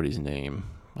 like somebody's name,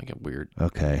 like a weird.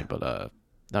 Okay. Name, but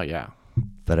no, yeah.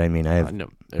 But I mean, I know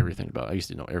everything about. I used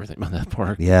to know everything about that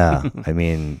park. Yeah, I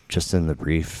mean, just in the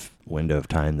brief window of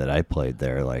time that I played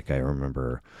there, like I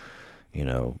remember,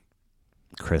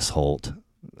 Chris Holt,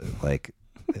 like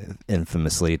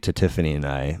infamously to Tiffany and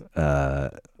I,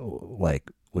 like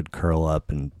would curl up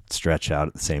and stretch out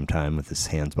at the same time with his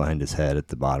hands behind his head at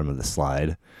the bottom of the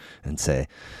slide and say,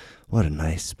 "What a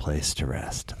nice place to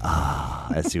rest."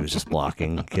 As he was just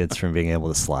blocking kids from being able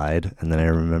to slide. And then I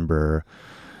remember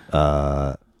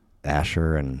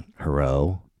Asher and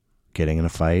Hero getting in a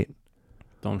fight.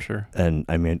 I'm sure. And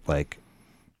I mean, like,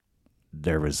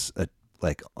 there was a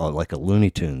Looney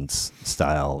Tunes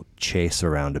style chase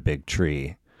around a big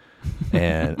tree.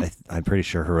 And I'm pretty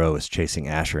sure Hero was chasing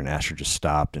Asher, and Asher just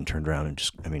stopped and turned around and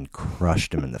just,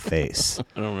 crushed him in the face.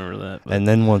 I don't remember that. But. And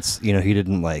then once, he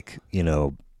didn't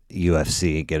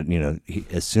UFC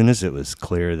get, as soon as it was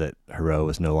clear that Hero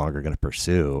was no longer going to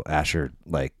pursue, Asher,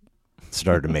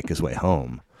 started to make his way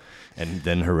home. And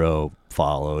then Hero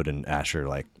followed, and Asher,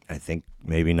 I think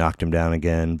maybe knocked him down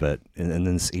again, but, and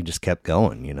then he just kept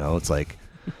going, It's like,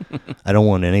 I don't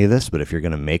want any of this, but if you're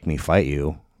going to make me fight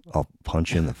you, I'll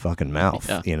punch you in the fucking mouth,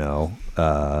 Then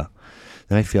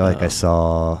I feel like I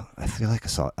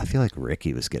feel like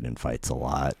Ricky was getting in fights a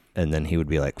lot, and then he would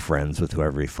be friends with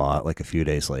whoever he fought a few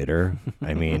days later.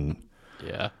 I mean,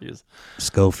 yeah, he was.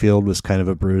 Schofield was kind of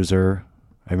a bruiser.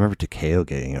 I remember Takeo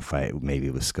getting in a fight maybe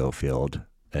with Schofield,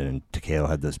 and Takeo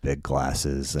had those big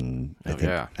glasses, and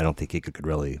I don't think he could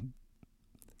really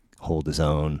hold his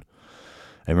own.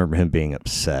 I remember him being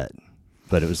upset,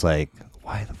 but it was like,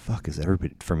 why the fuck is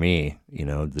everybody, for me,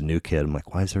 the new kid, I'm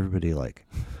like, why is everybody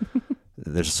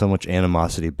there's so much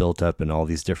animosity built up in all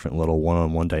these different little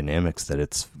one-on-one dynamics that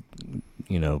it's,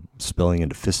 spilling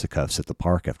into fisticuffs at the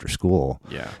park after school.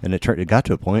 Yeah. And it got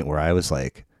to a point where I was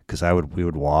like, because we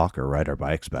would walk or ride our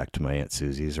bikes back to my Aunt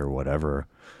Susie's or whatever,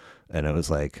 and it was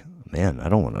like, man, I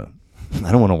don't want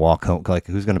to walk home.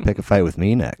 Who's going to pick a fight with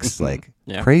me next?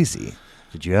 Crazy.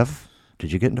 Did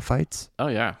you get into fights? Oh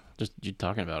yeah. Just you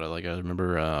talking about it, I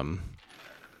remember.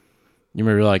 You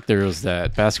remember, there was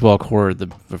that basketball court at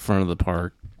the front of the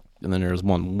park, and then there was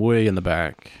one way in the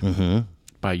back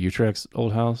by Utrecht's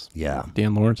old house. Yeah,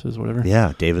 Dan Lawrence's, whatever.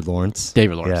 Yeah, David Lawrence.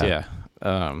 Yeah.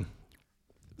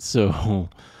 So,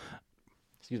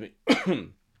 excuse me.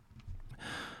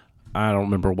 I don't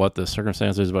remember what the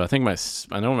circumstances, but I think my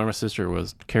sister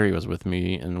Carrie was with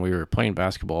me, and we were playing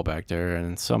basketball back there,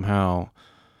 and somehow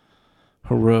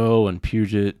Hero and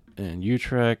Puget and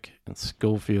Utrecht and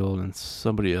Schofield and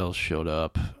somebody else showed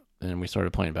up, and we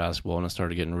started playing basketball, and I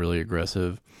started getting really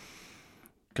aggressive.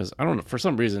 Because I don't know, for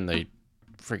some reason they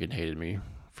freaking hated me.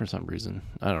 For some reason,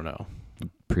 I don't know.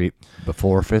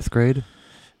 Before 5th grade?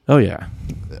 Oh yeah.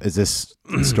 Is this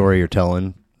the story you're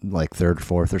telling, like 3rd,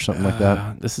 4th, or something like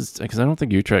that? This is because I don't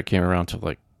think Utrecht came around till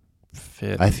like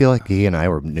 5th. I feel like he and I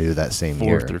were new that same 4th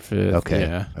year. 4th or 5th. Okay.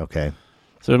 Yeah. Okay.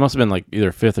 So it must have been like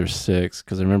either 5th or 6th,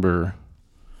 because I remember.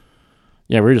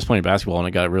 Yeah, we were just playing basketball, and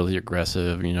it got really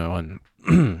aggressive, and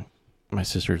my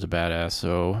sister's a badass,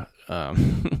 so I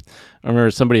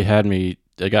remember somebody had me.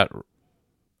 I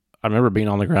remember being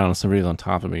on the ground, and somebody was on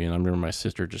top of me, and I remember my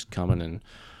sister just coming in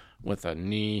with a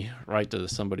knee right to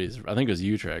somebody's. I think it was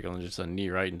Utrecht, and just a knee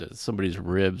right into somebody's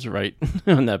ribs, right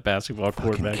on that basketball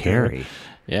court Fucking back Carrie. there.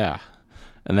 Yeah,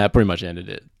 and that pretty much ended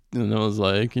it. And it was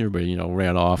like everybody,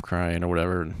 ran off crying or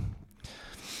whatever.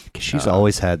 She's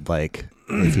always had like,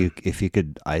 if you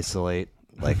could isolate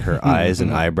like her eyes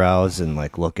and eyebrows and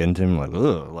like look into him, like,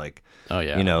 ugh, like, oh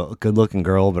yeah, good looking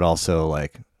girl, but also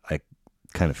like I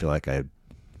kind of feel like I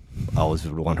always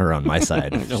would want her on my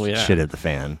side. Oh yeah, shit at the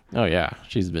fan. Oh yeah,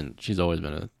 she's always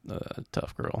been a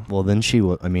tough girl. Well, then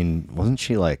wasn't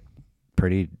she like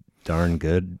pretty darn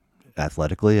good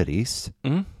athletically at East?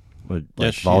 Mm-hmm.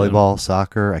 Like volleyball,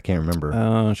 soccer? I can't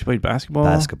remember. She played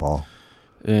basketball.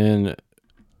 And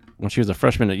when she was a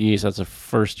freshman at East, that's the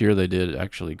first year they did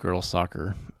actually girls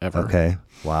soccer ever. Okay.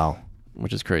 Wow.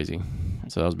 Which is crazy.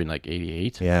 So that was being like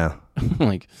 88. Yeah.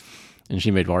 And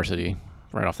she made varsity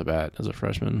right off the bat as a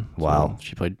freshman. Wow. So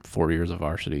she played 4 years of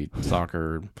varsity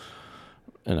soccer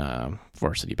and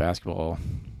varsity basketball.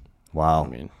 Wow. I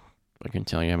mean, I can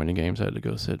tell you how many games I had to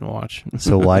go sit and watch.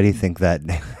 So why do you think that?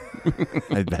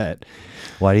 I bet.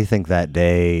 Why do you think that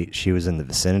day she was in the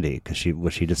vicinity? Because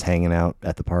was she just hanging out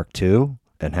at the park too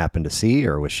and happened to see,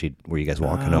 or were you guys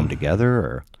walking home together?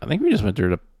 Or I think we just went there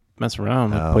to mess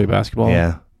around, play basketball.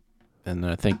 Yeah. And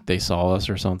I think they saw us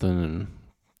or something, and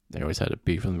they always had a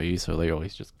beef with me, so they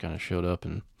always just kind of showed up,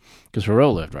 and because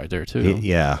Hero lived right there too.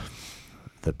 Yeah.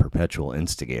 The perpetual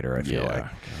instigator. I feel like.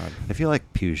 God. I feel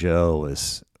like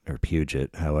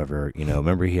Puget, however,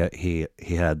 remember he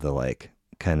had the like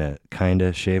kind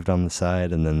of shaved on the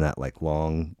side, and then that like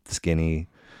long skinny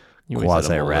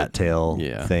quasi rat tail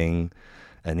thing,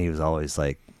 and he was always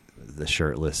like the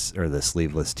shirtless or the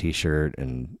sleeveless t-shirt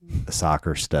and a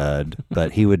soccer stud,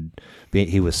 but he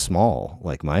was small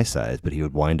like my size, but he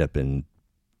would wind up in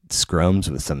scrums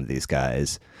with some of these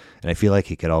guys, and I feel like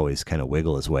he could always kind of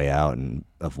wiggle his way out and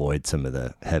avoid some of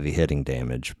the heavy hitting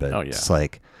damage, but it's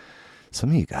like some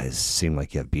of you guys seem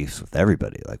like you have beefs with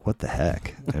everybody. Like, what the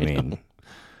heck? I mean,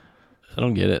 I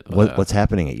don't get it. What's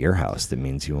happening at your house that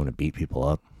means you want to beat people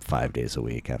up 5 days a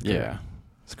week after? Yeah.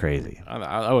 It's crazy.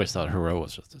 I always thought Hero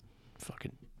was just a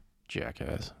fucking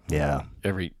jackass. Yeah.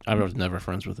 I was never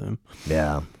friends with him.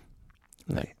 Yeah.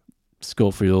 Like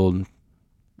Schofield,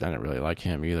 I didn't really like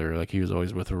him either. Like, he was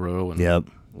always with Hero, and yep.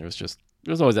 It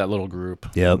was always that little group.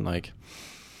 Yep. And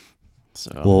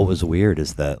so. Well, what was weird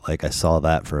is that like I saw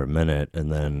that for a minute,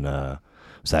 and then it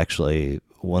was actually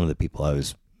one of the people I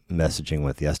was messaging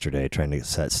with yesterday trying to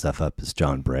set stuff up is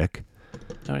John Brick.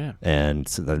 Oh yeah. And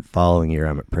so the following year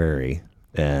I'm at Prairie,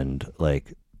 and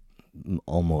like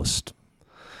almost,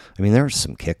 I mean, there was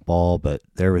some kickball, but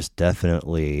there was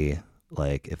definitely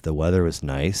like, if the weather was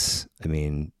nice, I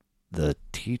mean, the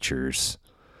teachers,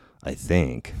 I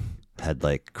think, had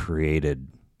like created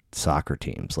soccer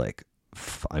teams, like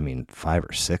 5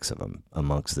 or 6 of them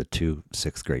amongst the 2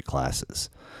 6th grade classes,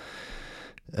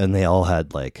 and they all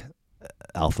had like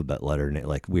alphabet letter,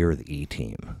 like we were the E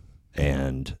team,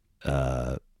 and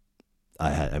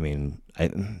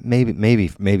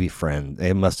maybe Friend.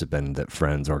 It must have been that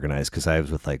Friends organized, because I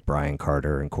was with like Brian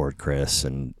Carter and Cord Chris,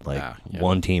 and like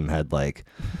one team had like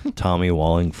Tommy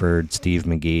Wallingford, Steve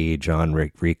McGee, John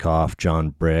Riekoff, John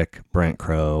Brick, Brent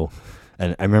Crow,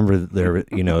 and I remember there,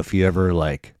 if you ever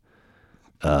like,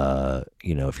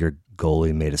 if your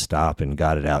goalie made a stop and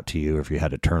got it out to you, or if you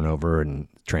had a turnover and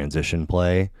transition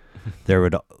play, there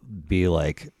would be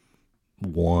like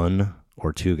 1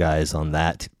 or 2 guys on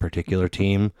that particular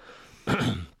team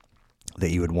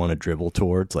that you would want to dribble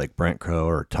towards, like Brent Crow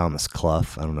or Thomas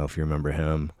Clough. I don't know if you remember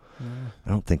him. I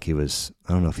don't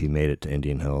know if he made it to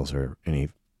Indian Hills or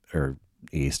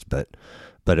East, but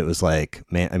it was like,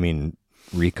 man, I mean,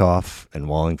 Riekoff and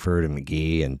Wallingford and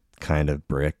McGee and kind of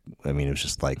Brick. I mean, it was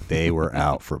just like they were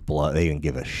out for blood. They didn't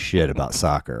give a shit about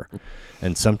soccer.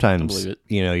 And sometimes,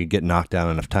 you get knocked down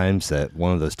enough times that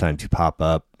one of those times you pop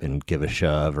up and give a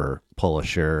shove or pull a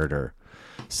shirt or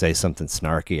say something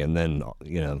snarky, and then,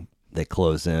 they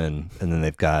close in, and then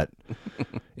they've got,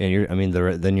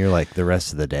 and then you're like the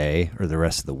rest of the day or the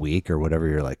rest of the week or whatever,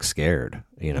 you're like scared.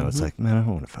 It's like, man, I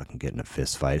don't want to fucking get in a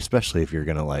fist fight, especially if you're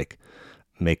gonna like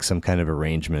make some kind of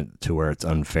arrangement to where it's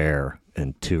unfair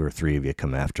and 2 or 3 of you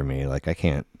come after me. Like I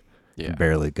can't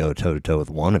barely go toe to toe with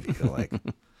one of you. Like,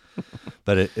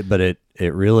 but it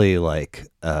really like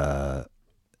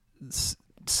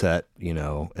set,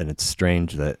 and it's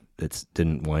strange that it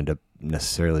didn't wind up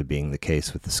necessarily being the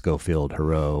case with the Schofield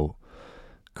Hero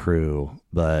crew,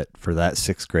 but for that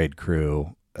 6th grade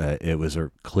crew, it was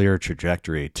a clear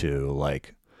trajectory to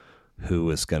like who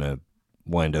was going to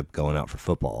wind up going out for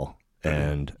football.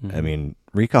 And I mean,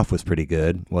 Riekoff was pretty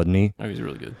good, wasn't he? Oh, he was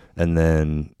really good. And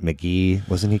then McGee,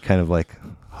 wasn't he kind of like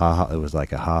it was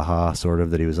like a ha sort of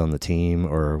that he was on the team,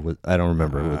 or I don't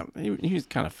remember. He was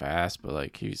kind of fast, but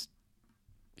like he's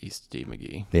Steve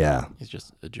McGee. Yeah, he's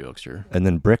just a jokester. And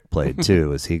then Brick played too.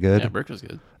 Was he good? Yeah, Brick was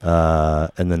good.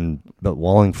 And then but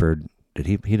Wallingford,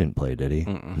 he didn't play, did he?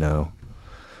 No.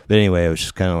 But anyway, it was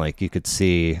just kind of like you could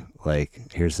see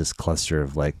like here's this cluster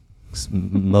of like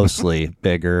mostly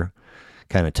bigger,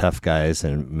 kind of tough guys,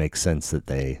 and it makes sense that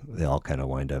they all kind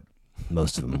of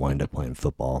most of them wind up playing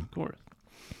football. Of course.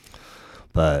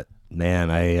 But man,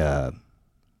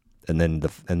 and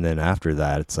then after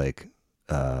that, it's like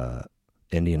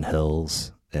Indian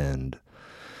Hills, and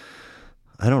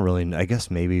I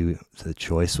guess maybe the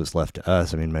choice was left to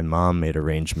us. I mean, my mom made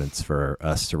arrangements for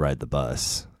us to ride the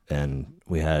bus, and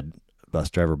we had bus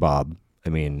driver Bob. I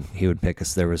mean, he would pick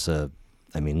us.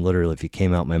 Literally, if you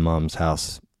came out my mom's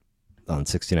house on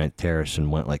 69th Terrace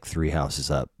and went like 3 houses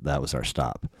up, that was our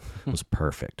stop. It was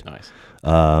perfect. Nice.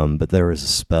 But there was a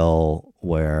spell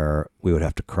where we would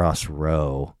have to cross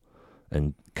row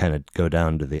and kind of go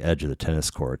down to the edge of the tennis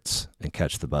courts and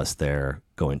catch the bus there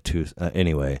going to,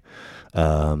 anyway.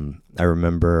 I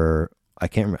remember, I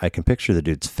can picture the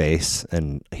dude's face,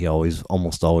 and he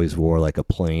almost always wore like a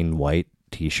plain white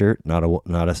t-shirt, not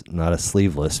a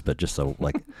sleeveless, but just a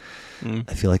like,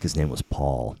 I feel like his name was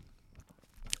Paul.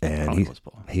 And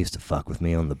he used to fuck with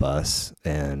me on the bus,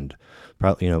 and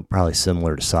probably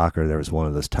similar to soccer. There was one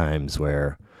of those times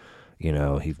where, he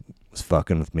was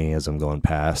fucking with me as I'm going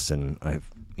past, and I've,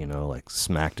 like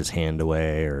smacked his hand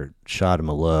away or shot him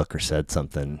a look or said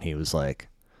something. He was like,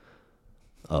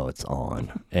 "Oh, it's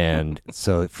on." And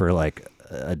so for like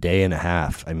a day and a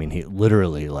half, I mean, he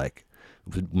literally like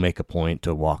would make a point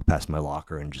to walk past my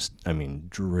locker and just,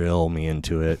 drill me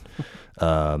into it.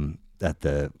 At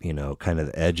the, kind of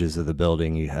the edges of the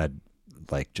building, you had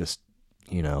like just,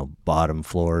 bottom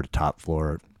floor to top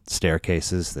floor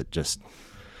staircases that just,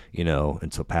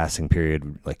 and so passing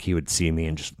period, like he would see me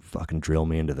and just fucking drill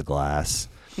me into the glass.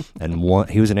 And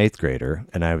he was an 8th grader,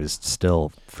 and I was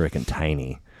still freaking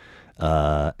tiny.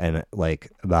 And like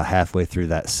about halfway through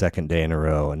that second day in a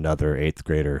row, another 8th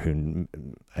grader who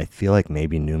I feel like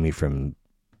maybe knew me from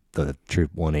the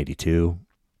Troop 182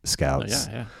 Scouts.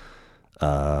 Oh,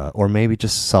 yeah. Or maybe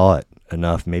just saw it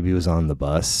enough. Maybe he was on the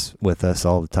bus with us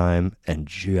all the time and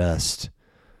just,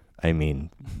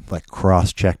 like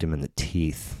cross-checked him in the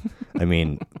teeth.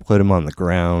 Put him on the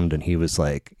ground, and he was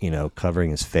like, covering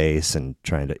his face and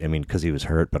trying to, because he was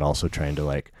hurt, but also trying to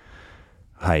like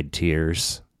hide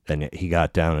tears. And he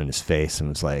got down on his face and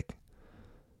was like,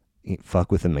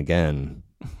 "Fuck with him again.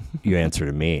 You answer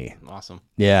to me." Awesome.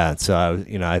 Yeah. So I was,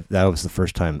 that was the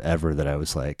first time ever that I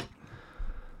was like,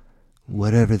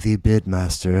 "Whatever thee bid,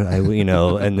 master."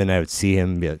 And then I would see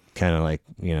him be kind of like,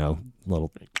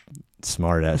 little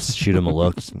smart ass, shoot him a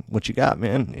look. "What you got,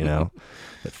 man?"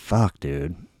 But fuck,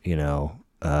 dude,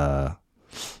 and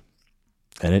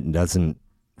it doesn't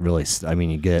really,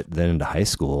 you get then into high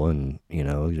school, and,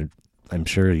 I'm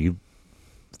sure you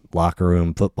locker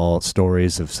room football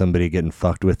stories of somebody getting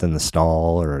fucked with in the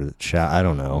stall or I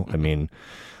don't know.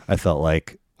 I felt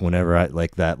like whenever I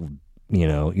like that, you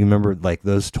remember like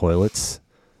those toilets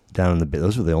down in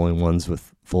those were the only ones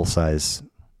with full size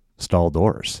stall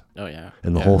doors. Oh yeah.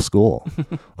 In the whole school.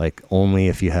 Like only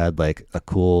if you had like a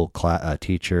cool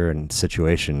teacher and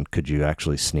situation could you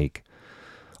actually sneak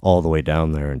all the way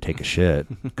down there and take a shit,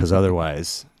 because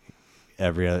otherwise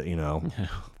every other,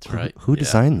 that's right. Who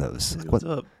designed those? Like, what's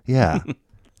up? Yeah.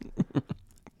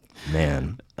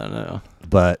 Man. I don't know.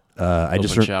 But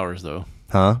Open showers though.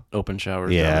 Huh? Open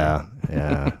showers. Yeah.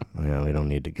 Yeah. We don't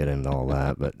need to get into all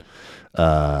that, but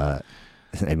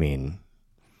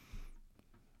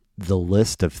the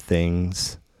list of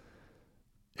things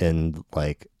in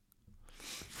like,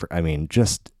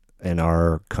 just in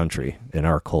our country, in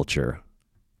our culture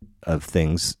of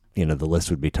things, the list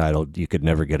would be titled, "You could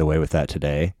never get away with that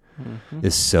today,"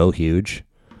 is so huge.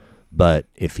 But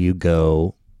if you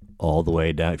go all the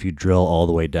way down, if you drill all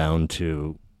the way down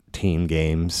to teen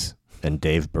games and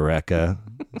Dave Barreca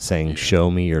saying,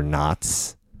 "Show me your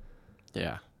knots."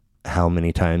 Yeah. How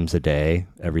many times a day?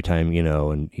 Every time,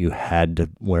 and you had to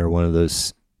wear one of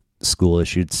those school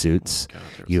issued suits. God,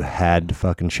 you had to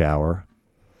fucking shower.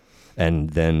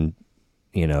 And then,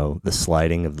 the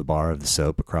sliding of the bar of the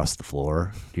soap across the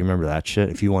floor. Do you remember that shit?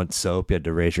 If you want soap, you had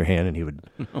to raise your hand and he would.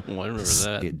 Oh, I remember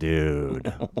that.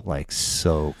 Dude, like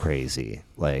so crazy.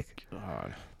 Like,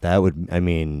 God. that would,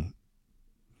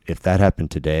 if that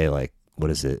happened today, like,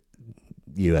 what is it?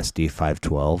 USD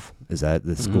 512? Is that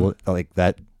the school? Like,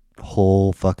 that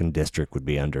whole fucking district would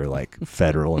be under like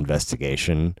federal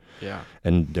investigation. Yeah.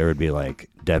 And there would be like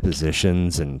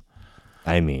depositions and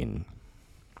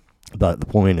but the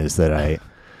point is that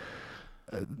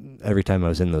every time I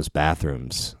was in those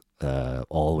bathrooms,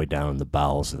 all the way down in the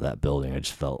bowels of that building, I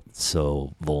just felt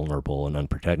so vulnerable and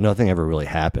unprotected. Nothing ever really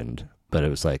happened, but it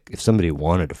was like if somebody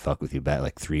wanted to fuck with you back,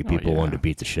 like 3 people wanted to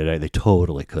beat the shit out of you, they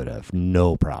totally could have,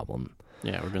 no problem.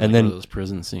 Yeah, we've been like one of those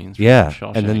prison scenes. Yeah,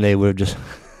 and then they would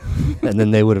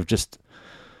have just,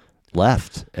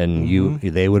 left, and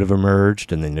they would have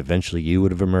emerged, and then eventually you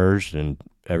would have emerged, and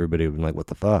everybody would be like, "What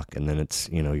the fuck?" And then it's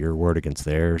your word against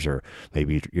theirs, or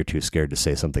maybe you're too scared to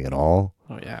say something at all.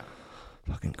 Oh yeah,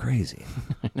 fucking crazy.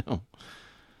 I know.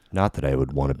 Not that I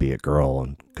would want to be a girl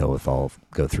and go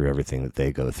through everything that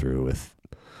they go through with,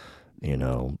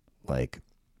 like,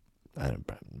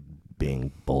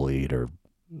 being bullied or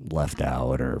left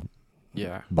out or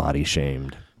body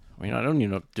shamed. I mean, I don't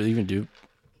even know. Do they even do?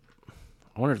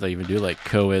 I wonder if they even do like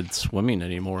co-ed swimming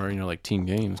anymore. Like team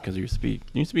games, because there used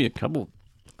to be a couple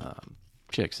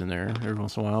chicks in there every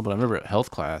once in a while. But I remember at health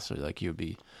class, like you'd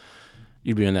be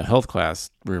in that health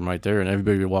class room right there, and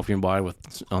everybody would be walking by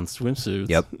on swimsuits.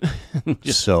 Yep.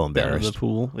 Just so embarrassed. In the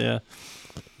pool, yeah.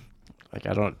 Like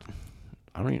I don't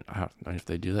even know if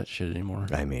they do that shit anymore.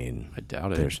 I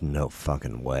doubt it. There's no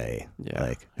fucking way. Yeah,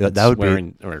 like that would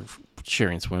be or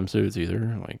sharing swimsuits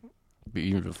either. Like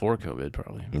even before COVID,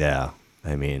 probably. Yeah,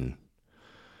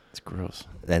 it's gross.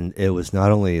 And it was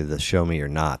not only the show me your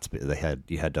knots, but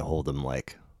you had to hold them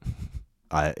like.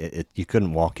 You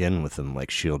couldn't walk in with them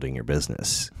like shielding your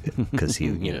business because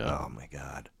you know, oh my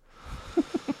God,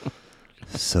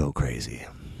 so crazy.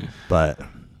 But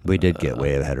we did get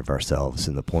way ahead of ourselves,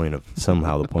 and the point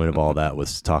of all that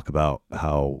was to talk about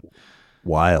how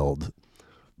wild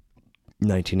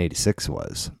 1986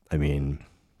 was.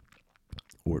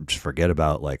 Just forget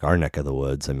about like our neck of the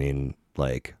woods.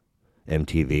 Like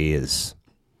MTV is.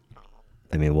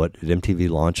 What did MTV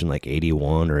launch in like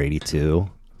 81 or 82?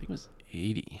 I think it was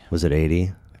 80. Was it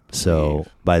 80? So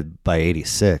by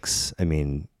 86,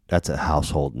 that's a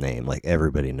household name. Like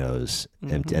everybody knows,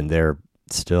 and they're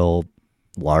still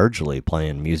largely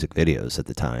playing music videos at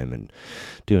the time and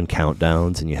doing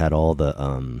countdowns. And you had all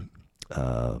the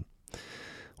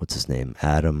what's his name?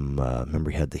 Adam.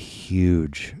 Remember he had the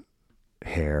huge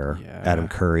hair. Yeah. Adam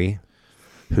Curry,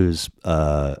 who's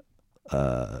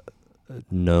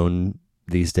known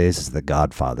these days as the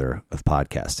godfather of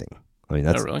podcasting.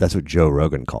 That's what Joe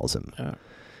Rogan calls him. Yeah.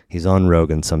 He's on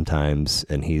Rogan sometimes,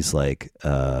 and he's like,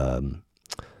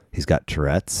 he's got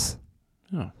Tourette's.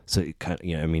 Oh. So he kind of,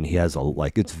 he has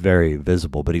it's very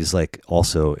visible, but he's like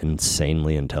also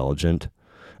insanely intelligent,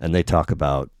 and they talk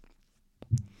about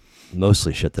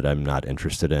mostly shit that I'm not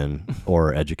interested in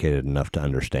or educated enough to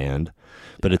understand.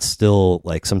 But it's still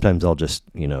like sometimes I'll just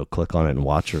click on it and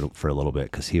watch it for a little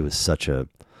bit because he was such a.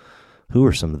 Who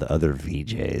are some of the other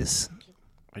VJs?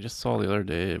 I just saw the other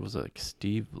day, it was like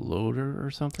Steve Loader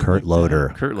or something. Kurt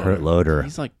Loader. Kurt Loader.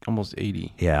 He's like almost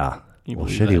 80. Yeah. Well,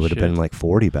 shit, he would have been like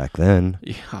 40 back then.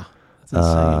 Yeah. That's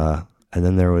insane. And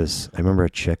then there was, I remember a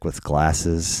chick with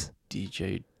glasses.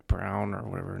 DJ Brown or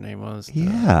whatever her name was.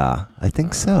 Yeah, I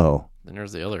think so. Then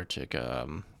there's the other chick,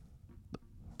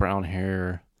 brown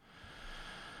hair.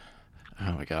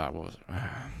 Oh my God, what was it? I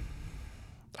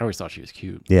always thought she was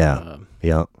cute. Yeah.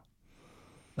 Yeah.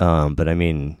 But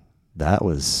that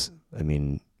was,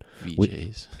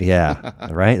 VJs. Yeah,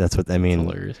 right? That's what,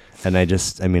 hilarious. And I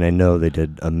know they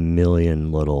did a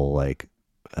million little, like,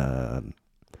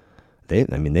 they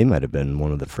might have been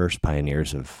one of the first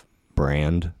pioneers of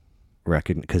brand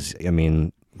recognition, because,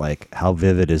 like, how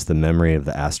vivid is the memory of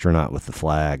the astronaut with the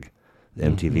flag, the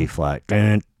MTV flag?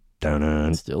 Dun, dun,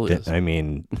 dun, it still is.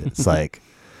 It's like,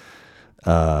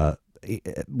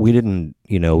 we didn't,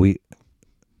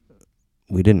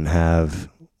 we didn't have,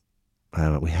 I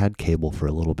don't know, we had cable for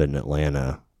a little bit in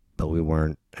Atlanta, but we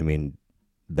weren't,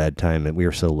 bedtime, and we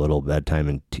were so little, bedtime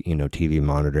and TV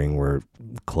monitoring were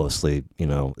closely,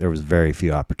 there was very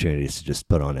few opportunities to just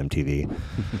put on MTV.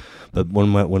 But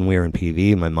when we were in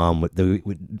PV, my mom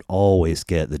would always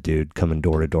get the dude coming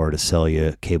door to door to sell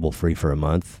you cable free for a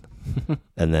month.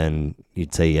 And then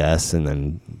you'd say yes, and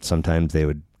then sometimes they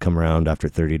would come around after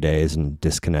 30 days and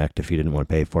disconnect if you didn't want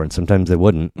to pay for it, and sometimes they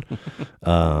wouldn't.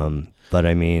 But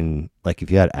I mean, like, if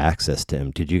you had access to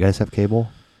him, did you guys have cable?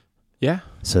 Yeah.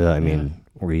 So I mean,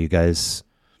 were you guys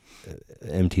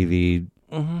MTV?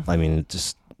 I mean,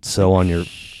 just so on your.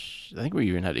 I think we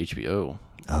even had HBO.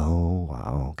 Oh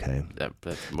wow! Okay. That's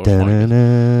most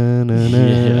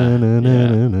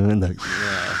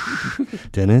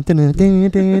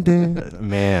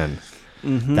Man,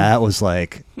 that was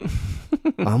like,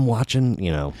 I'm watching.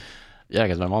 Yeah,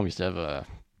 because my mom used to have a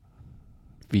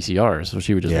VCR, so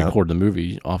she would just record the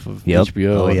movie off of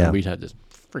HBO. And we'd had this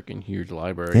freaking huge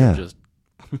library. Yeah. Of just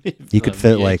you could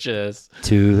fit VHS. like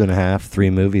 2.5, 3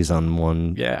 movies on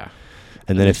one. Yeah.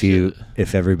 And then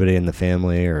if everybody in the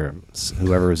family or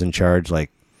whoever was in charge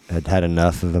had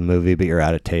enough of a movie, but you're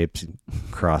out of tapes, you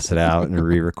cross it out and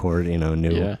re-record.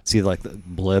 See like the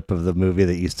blip of the movie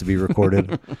that used to be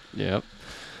recorded. Yep.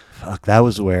 Fuck, that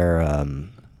was where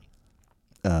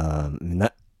that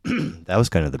was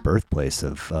kind of the birthplace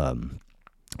of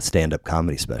stand-up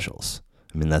comedy specials.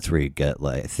 I mean, that's where you get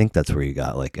I think that's where you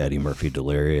got like Eddie Murphy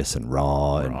Delirious and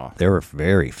Raw. And there were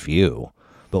very few.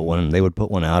 But when they would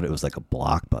put one out, it was like a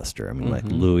blockbuster. I mean, like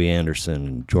Louis Anderson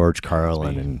and George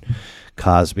Carlin and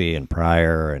Cosby and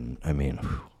Pryor. And I mean,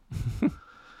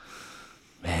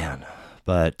 man.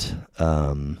 But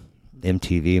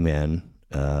MTV, man,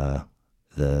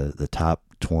 the top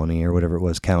 20 or whatever it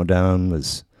was, countdown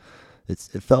was, it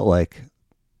felt like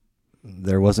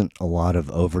there wasn't a lot of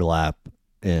overlap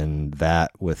in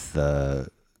that with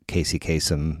Casey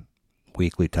Kasem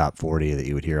weekly top 40 that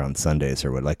you would hear on Sundays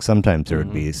or what. Like sometimes there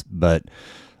would be, but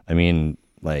I mean,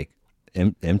 like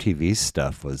MTV's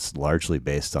stuff was largely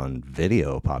based on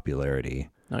video popularity.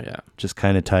 Oh yeah, just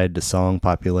kind of tied to song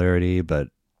popularity. But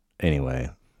anyway,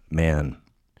 man,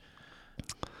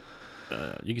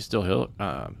 you can still hear.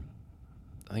 I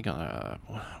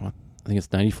think it's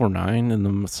 94.9 in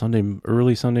the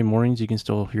early Sunday mornings. You can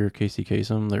still hear Casey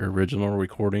Kasem, their original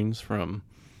recordings from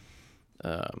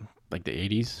like the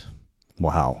 80s.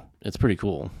 Wow. It's pretty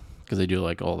cool because they do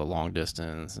like all the long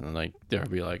distance and like there'll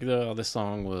be like, oh, this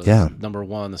song was number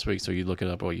 1 this week. So you look it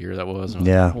up what year that was. And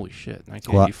like, holy shit,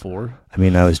 1984. Well, I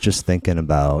mean, I was just thinking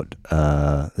about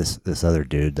this other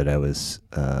dude that I was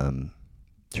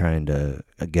trying to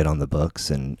get on the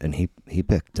books, and he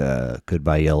picked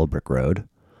Goodbye Yellow Brick Road.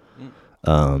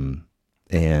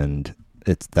 And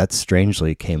that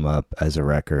strangely came up as a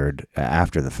record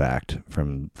after the fact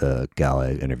from the gal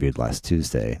I interviewed last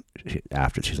Tuesday.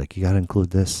 She's like, you got to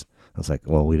include this. I was like,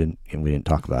 well, we didn't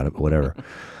talk about it, but whatever.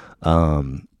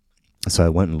 So I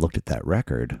went and looked at that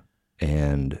record,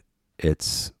 and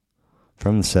it's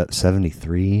from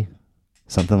 73,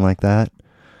 something like that.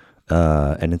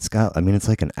 And it's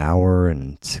like an hour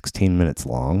and 16 minutes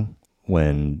long,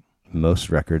 when most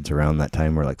records around that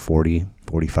time were like 40,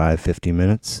 45, 50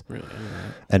 minutes. Really?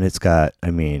 And it's got,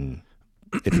 I mean,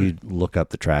 if you look up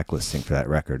the track listing for that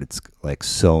record, it's like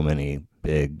so many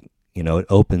big, it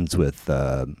opens with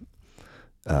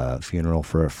Funeral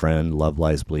for a Friend, Love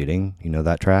Lies Bleeding. You know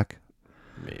that track?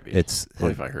 Maybe.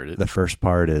 If I heard it. The first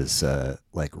part is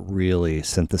like really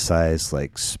synthesized,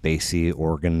 like spacey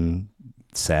organ,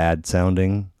 sad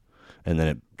sounding. And then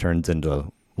it turns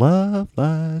into Love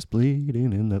Lies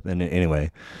Bleeding in the... And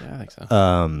anyway. Yeah, I think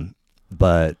so.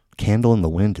 But Candle in the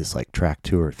Wind is like track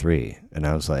 2 or 3. And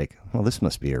I was like, well, this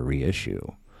must be a reissue.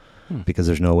 Because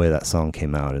there's no way that song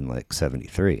came out in like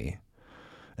 73.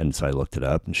 And so I looked it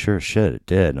up, and sure as shit, it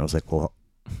did. And I was like, well,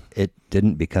 it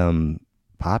didn't become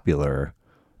popular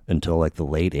until like the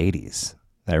late 80s.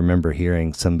 I remember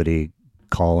hearing somebody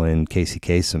call in Casey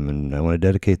Kasem, and I want to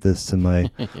dedicate this to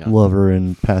my lover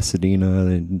in Pasadena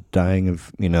and dying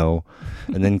of, and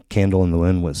then Candle in the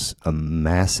Wind was a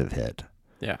massive hit.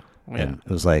 Yeah. And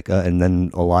it was like, and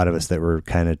then a lot of us that were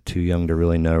kind of too young to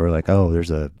really know were like, oh,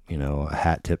 there's a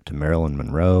hat tip to Marilyn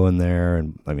Monroe in there.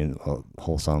 And I mean, the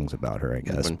whole song's about her, I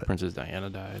guess. When Princess Diana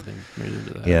died, they made it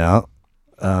into that. Yeah.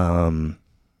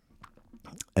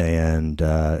 And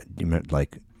you meant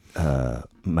like,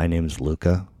 My Name's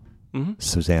Luca. Mm-hmm.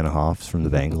 Susanna Hoffs from the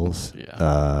Bangles.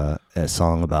 A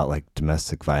song about like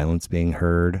domestic violence being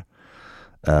heard.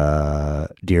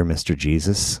 Dear Mr.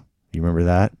 Jesus. You remember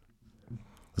that?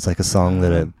 It's like a song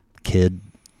that a kid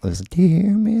It was, Dear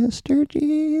Mr.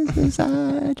 Jesus,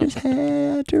 I just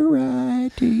had to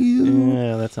write to you.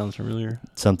 Yeah, that sounds familiar.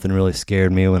 Something really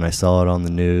scared me when I saw it on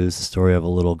the news. The story of a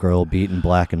little girl beaten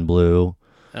black and blue.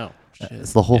 Oh, shit.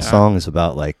 The whole song is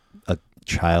about like a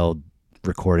child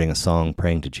recording a song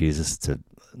praying to Jesus to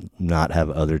not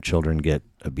have other children get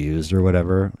abused or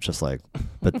whatever. Just like,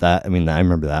 but that, I mean, I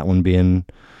remember that one being,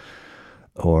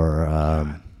 or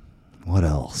what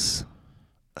else?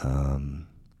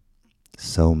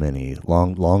 So many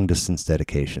long distance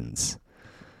dedications.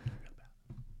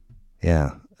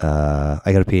 Yeah. I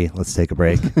gotta pee. Let's take a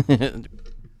break.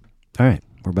 All right,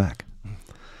 we're back.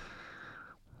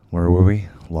 Where were we?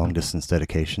 Long distance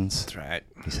dedications. That's right.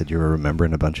 You said you were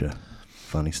remembering a bunch of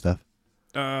funny stuff.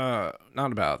 Not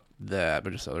about that,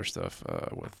 but just other stuff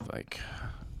with like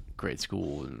grade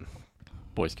school and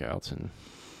Boy Scouts and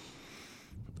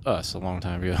us a long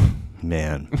time ago.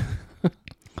 Man.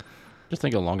 Just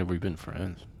think how long have we been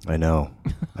friends? I know.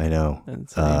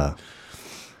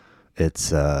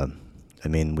 It's I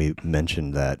mean, we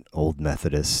mentioned that Old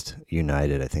Methodist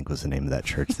United, I think was the name of that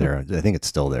church there. I think it's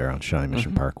still there on Shawnee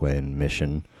Mission Parkway in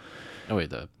Mission. Oh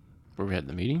wait, where we had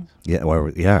the meetings? Yeah,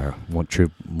 one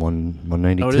troop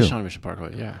 192. Oh, it is Shawnee Mission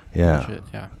Parkway. Yeah. Yeah. Shit,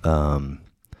 yeah.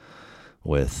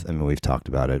 We've talked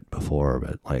about it before,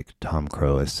 but like Tom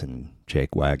Croas and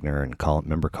Jake Wagner and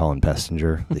remember Colin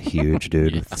Pestinger, the huge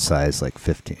dude with the size like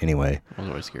 50. Anyway, I was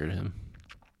always scared of him.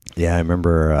 Yeah, I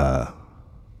remember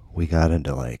we got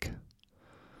into like,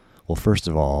 well, first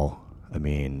of all, I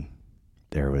mean,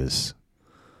 there was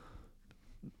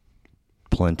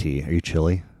plenty. Are you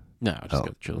chilly? No, I just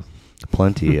got chill.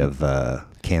 Plenty of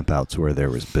campouts where there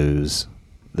was booze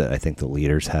that I think the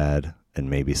leaders had, and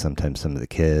maybe sometimes some of the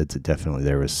kids. Definitely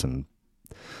there was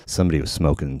somebody was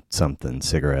smoking something,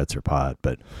 cigarettes or pot,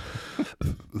 but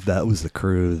that was the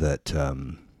crew that,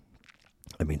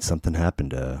 I mean, something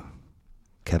happened to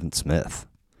Kevin Smith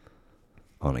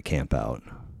on a camp out.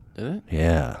 Did it?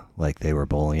 Yeah, like they were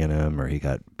bullying him or he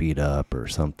got beat up or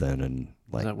something. And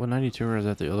like, is that 192 or is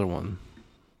that the other one?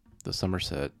 The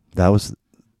Somerset that was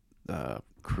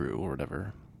crew or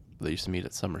whatever. They used to meet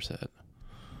at Somerset.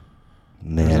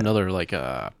 Man. There's another like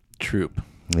troop.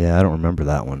 Yeah, I don't remember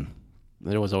that one.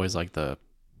 There was always like the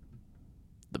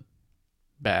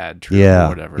bad troop Yeah, or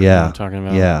whatever. yeah, You know what I'm talking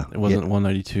about? yeah. It wasn't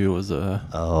 192. It was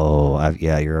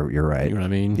yeah, you're right. You know what I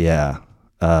mean? Yeah.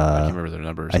 I can't remember their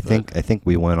numbers. I think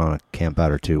we went on a camp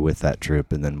out or two with that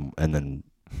troop and then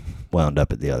wound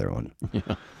up at the other one.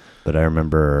 Yeah. But I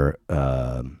remember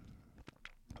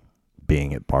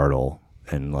being at Bartle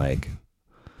and like,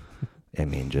 I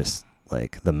mean, just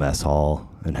like the mess hall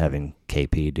and having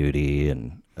KP duty,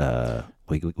 and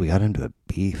we got into a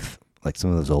beef. Like some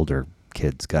of those older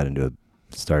kids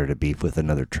started a beef with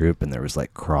another troop, and there was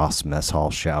like cross mess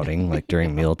hall shouting like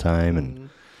during mealtime, and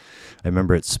I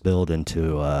remember it spilled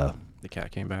into the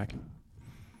cat came back.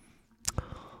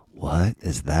 What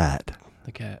is that?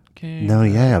 The cat came No,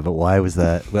 back. yeah, but why was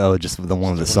that? Well, just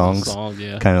one of the songs,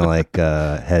 yeah. kind of like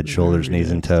head, shoulders,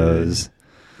 knees, and toes,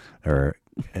 or.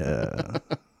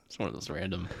 It's one of those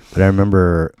random. But I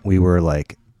remember we were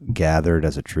like gathered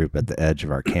as a troop at the edge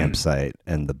of our campsite,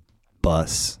 and the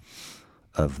bus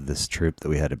of this troop that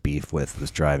we had a beef with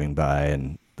was driving by,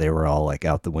 and they were all like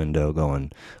out the window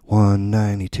going,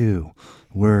 192,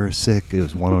 we're sick. It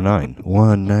was 109,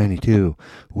 192,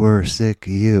 we're sick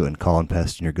of you. And Colin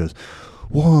Pestinger goes,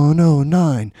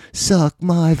 109, suck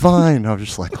my vine. I was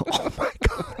just like, oh my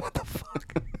God, what the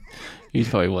fuck? He's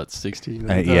probably what, 60?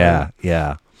 Yeah.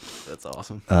 That's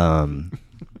awesome.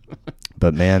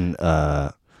 But man,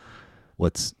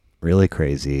 what's really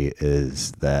crazy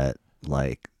is that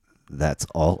like that's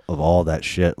all that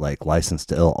shit. Like License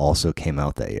to Ill also came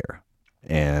out that year,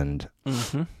 and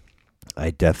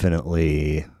I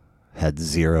definitely had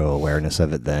zero awareness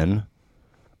of it then,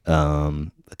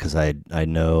 because I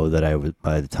know that I was,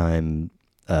 by the time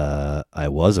I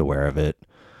was aware of it,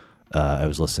 I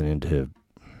was listening to,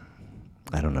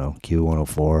 I don't know,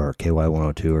 Q104 or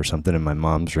KY102 or something in my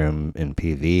mom's room in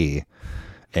PV.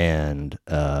 And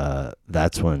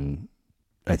that's when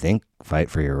I think Fight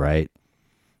for Your Right.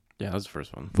 Yeah, that was the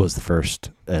first one. Was the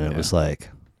first. And it was like,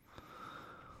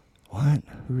 what?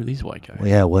 Who are these white guys? Well,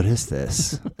 yeah, what is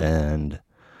this? And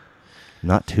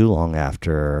not too long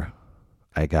after,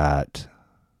 I got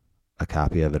a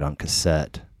copy of it on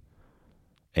cassette.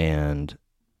 And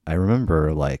I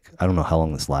remember, like, I don't know how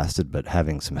long this lasted, but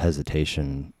having some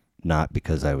hesitation, not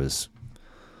because I was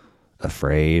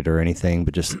afraid or anything,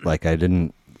 but just like I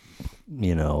didn't,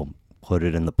 put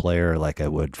it in the player like I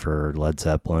would for Led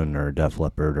Zeppelin or Def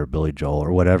Leppard or Billy Joel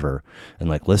or whatever, and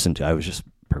like listen to. I was just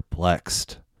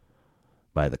perplexed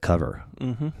by the cover.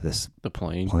 Mm-hmm. The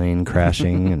plane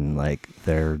crashing and like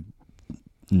their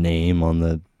name on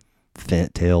the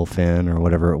tail fin or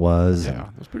whatever it was. Yeah,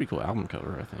 it was a pretty cool album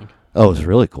cover, I think. Oh, it was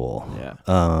really cool. Yeah.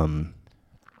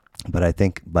 But I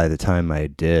think by the time I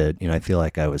did, I feel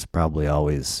like I was probably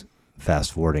always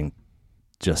fast forwarding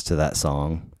just to that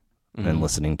song and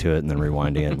listening to it and then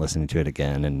rewinding it and listening to it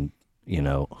again. And,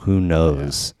 who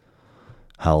knows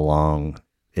how long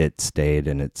it stayed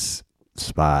in its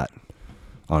spot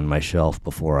on my shelf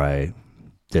before I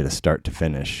did a start to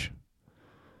finish.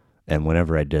 And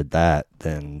whenever I did that,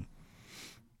 then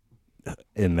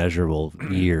immeasurable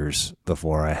years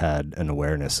before I had an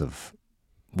awareness of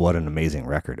what an amazing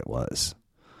record it was.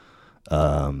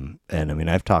 And I mean,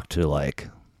 I've talked to like,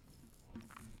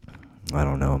 I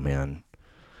don't know, man,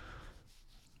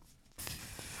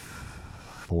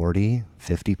 40,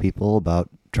 50 people about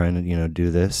trying to,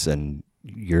 do this. And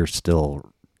you're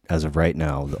still, as of right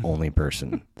now, the only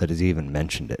person that has even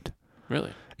mentioned it.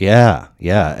 Really? Yeah.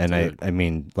 And I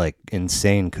mean, like,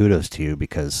 insane kudos to you,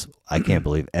 because I can't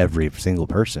believe every single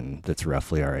person that's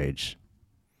roughly our age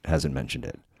hasn't mentioned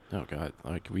it. Oh God!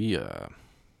 Like I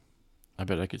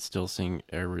bet I could still sing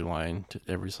every line to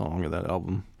every song of that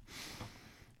album,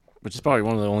 which is probably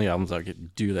one of the only albums I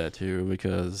could do that to,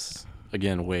 because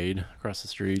again, Wade across the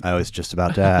street. I was just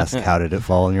about to ask, how did it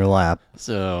fall in your lap?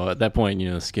 So at that point,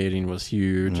 skating was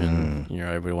huge, and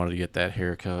everybody wanted to get that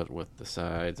haircut with the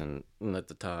sides and let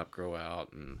the top grow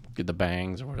out and get the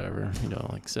bangs or whatever,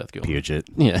 like Seth Gilman. Puget.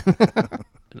 Yeah.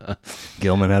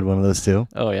 Gilman had one of those too?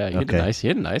 Oh yeah, he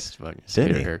had a nice fucking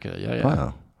skater haircut. Yeah.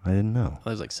 Wow, I didn't know. I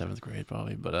was like 7th grade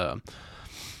probably, but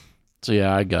so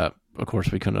yeah, of course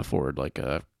we couldn't afford like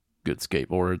a good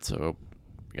skateboard, so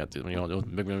we got those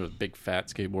big fat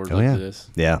skateboards this.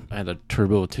 Yeah. I had a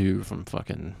Turbo 2 from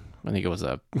fucking, I think it was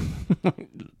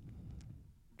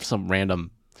some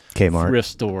random Kmart thrift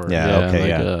store.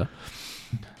 Yeah.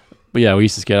 But yeah, we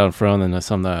used to skate out in front, and then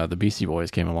the Beastie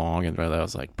Boys came along, and that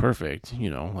was like perfect,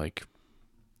 and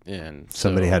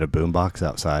somebody had a boombox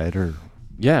outside, or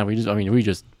yeah, we would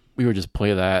just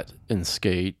play that and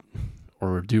skate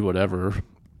or do whatever.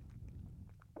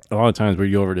 A lot of times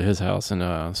we'd go over to his house,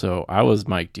 and so I was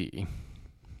Mike D.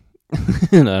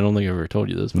 And I don't think I ever told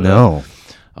you this, but no,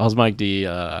 I was Mike D.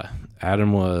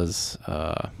 Adam was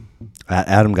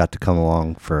Adam got to come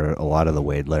along for a lot of the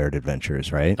Wade Laird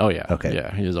adventures, right? Oh yeah. Okay.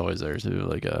 Yeah, he was always there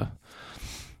too.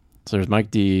 So there's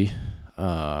Mike D.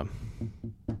 MCA.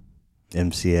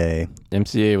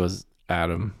 MCA was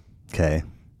Adam. Okay.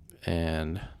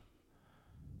 And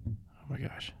oh my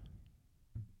gosh,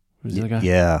 who's the other guy?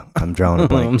 Yeah, I'm drawing a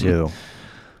blank too.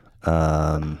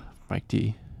 Mike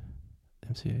D.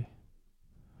 MCA.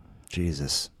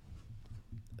 Jesus.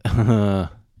 I'm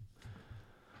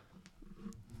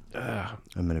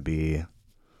gonna be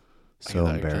so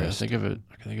embarrassed. I can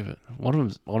think of it. One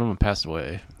of them passed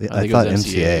away. I thought it was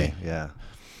MCA. Yeah.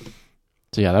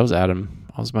 So yeah, that was Adam.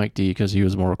 I was Mike D because he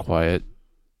was more quiet,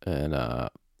 and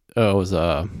it was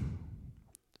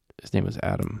his name was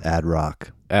Adam. Ad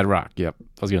Rock. Yep.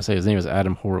 I was gonna say his name was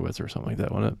Adam Horowitz or something like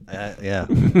that, wasn't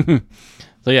it?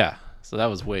 Yeah. So that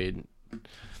was Wade.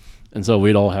 And so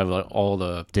we'd all have all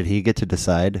the... Did he get to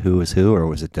decide who was who, or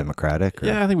was it democratic? Or?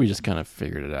 Yeah, I think we just kind of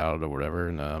figured it out or whatever.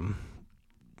 And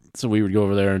so we would go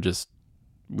over there and just,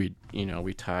 we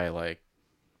tie like,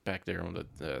 back there when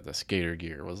the skater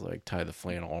gear was like, tie the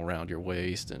flannel around your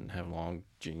waist and have long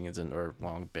jeans or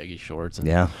long baggy shorts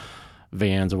and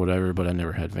Vans or whatever, but I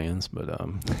never had Vans. But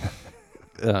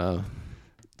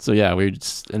so yeah, we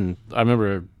just, and I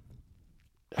remember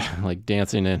like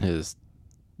dancing in his...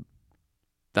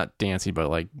 Not dancing, but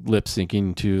like lip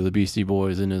syncing to the Beastie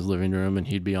Boys in his living room, and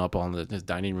he'd be up on his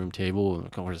dining room table, and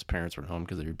of course his parents were home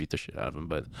because they would beat the shit out of him.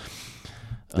 But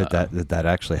did that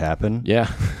actually happen?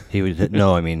 Yeah, he would.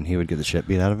 No, I mean he would get the shit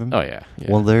beat out of him. Oh yeah.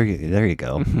 Well, there you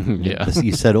go. Yeah,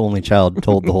 you said only child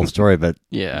told the whole story, but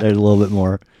yeah, there's a little bit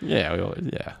more. Yeah,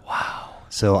 Wow.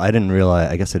 So I didn't realize.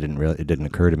 I guess it didn't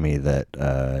occur to me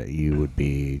that you would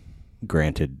be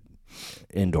granted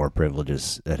indoor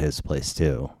privileges at his place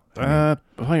too. I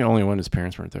think only when his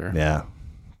parents weren't there. Yeah,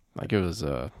 like it was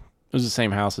the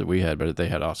same house that we had, but they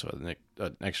had also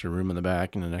an extra room in the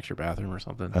back and an extra bathroom or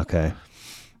something. Okay,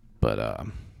 but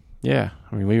yeah,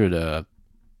 I mean we would. I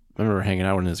remember hanging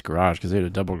out in his garage because they had a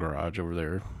double garage over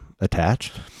there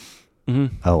attached.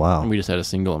 Mm-hmm. Oh wow! And we just had a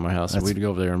single in my house, so we'd go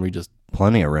over there and we just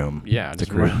plenty of room. Yeah,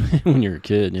 just when you're a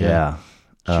kid. Yeah.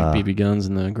 Shoot BB guns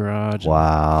in the garage.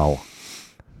 Wow.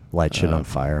 Light shit on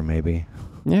fire, maybe.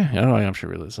 Yeah, I'm sure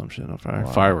we lit some shit on fire.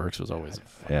 Wow. Fireworks was always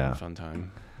a fun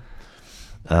time.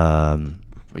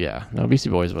 Yeah, no, Beastie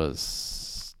Boys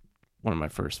was one of my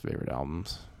first favorite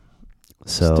albums.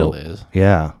 So still is.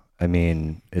 Yeah, I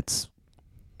mean, it's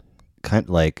kind of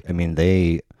like, I mean,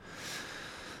 I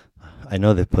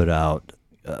know they put out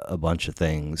a bunch of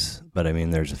things, but I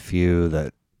mean, there's a few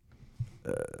that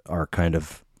are kind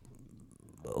of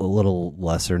a little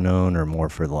lesser known or more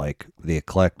for like the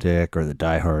eclectic or the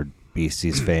diehard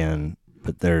Beasties fan.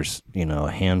 But there's,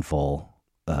 a handful.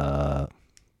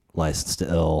 Licensed to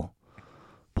Ill,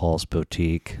 Paul's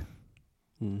Boutique.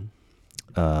 What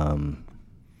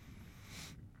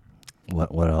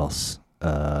else?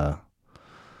 I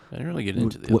didn't really get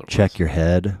into the other Check ones. Your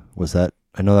Head. Was that?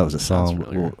 I know that was a song.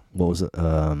 What was it?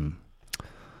 And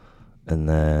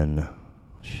then,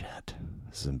 shit,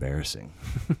 this is embarrassing.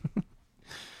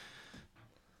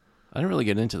 I didn't really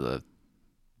get into the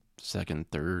second,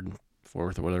 third,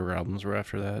 fourth, or whatever albums were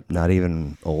after that. Not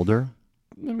even older?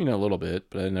 I mean, a little bit,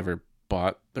 but I never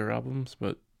bought their albums.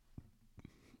 But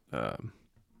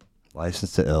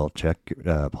Licensed to Ill,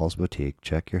 Paul's Boutique,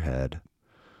 Check Your Head,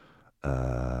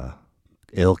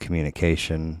 Ill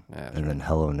Communication, and then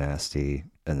Hello Nasty,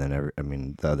 and then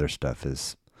the other stuff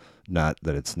is not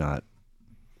that it's not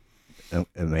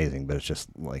amazing, but it's just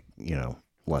like,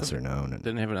 lesser known. And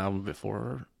didn't they have an album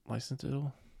before Licensed to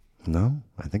Ill? No,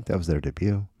 I think that was their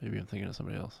debut. Maybe I'm thinking of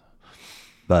somebody else.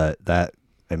 But that,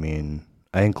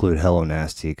 I include Hello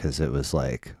Nasty because it was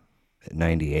like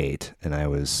 98, and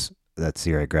that's the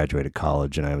year I graduated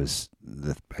college, and I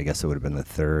guess it would have been the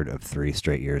third of 3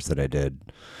 straight years that I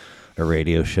did a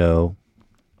radio show.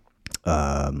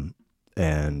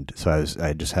 And so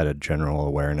I just had a general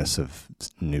awareness of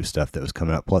new stuff that was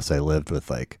coming out. Plus I lived with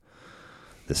like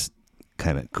this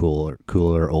kind of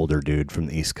cooler, older dude from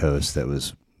the East Coast that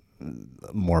was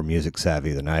more music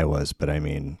savvy than I was. But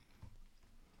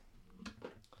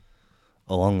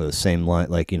along those same lines,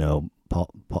 like,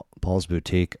 Paul's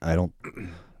Boutique, I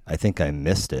think I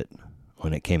missed it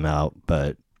when it came out,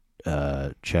 but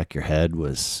Check Your Head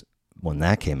was, when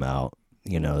that came out,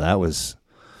 that was,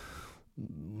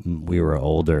 we were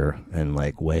older and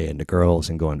like way into girls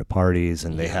and going to parties,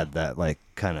 and they had that like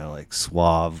kind of like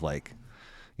suave, like,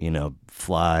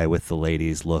 fly with the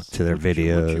ladies look to their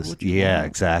videos. What you yeah, want.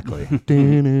 exactly. But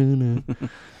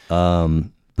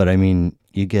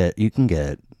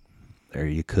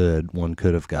one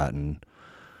could have gotten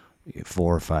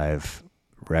 4 or 5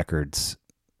 records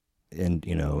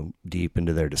deep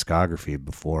into their discography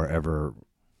before ever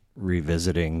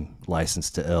revisiting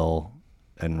Licensed to Ill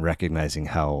and recognizing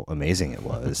how amazing it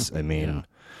was.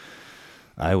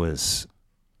 I was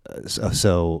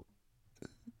so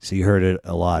you heard it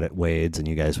a lot at Wade's, and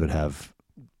you guys would have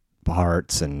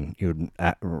parts and you would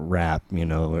rap,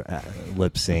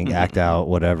 lip sync, act out,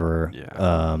 whatever.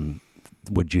 Yeah.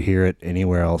 Would you hear it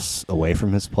anywhere else away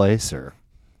from his place, or?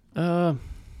 Well,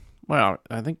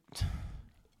 I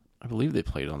believe they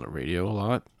played on the radio a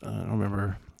lot. I don't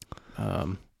remember.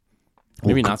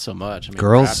 Maybe not so much.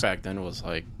 Girls rap back then was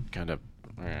like kind of.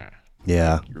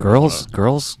 Yeah, Girls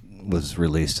was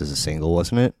released as a single,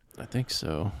 wasn't it? I think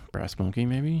so. Brass Monkey,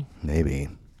 maybe. Maybe.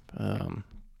 No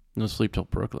Sleep Till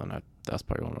Brooklyn. That's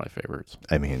probably one of my favorites.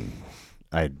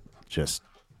 I just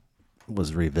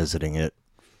was revisiting it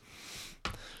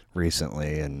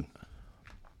recently, and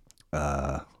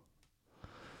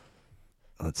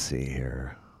let's see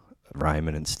here,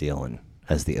 Rhymin' and Stealin'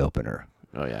 as the opener.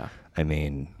 Oh yeah.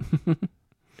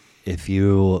 If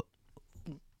you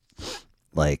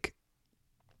like,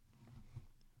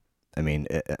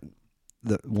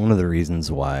 one of the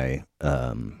reasons why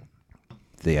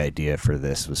the idea for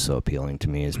this was so appealing to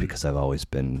me is because I've always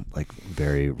been like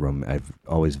I've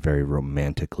always very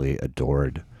romantically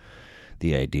adored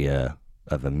the idea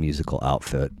of a musical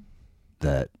outfit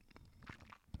that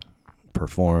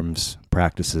performs,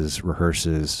 practices,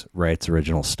 rehearses, writes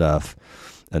original stuff,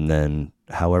 and then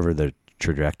however the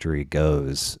trajectory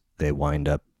goes, they wind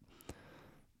up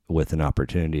with an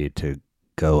opportunity to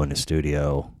go in a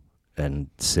studio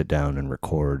and sit down and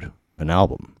record an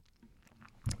album.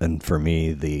 And for me,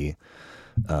 it's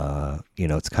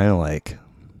kind of like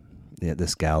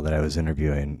this gal that I was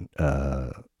interviewing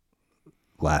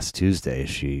last Tuesday.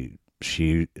 She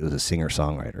was a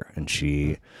singer-songwriter, and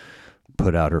she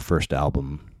put out her first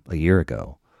album a year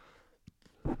ago,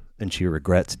 and she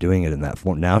regrets doing it in that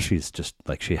form. Now she's just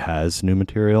like, she has new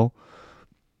material,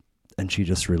 and she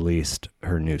just released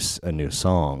a new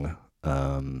song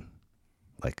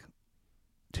like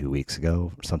 2 weeks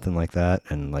ago or something like that,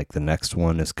 and like the next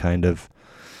one is kind of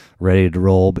ready to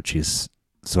roll, but she's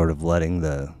sort of letting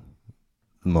the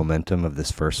momentum of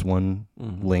this first one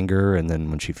linger, and then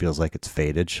when she feels like it's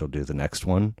faded, she'll do the next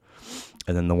one,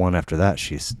 and then the one after that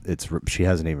she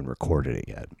hasn't even recorded it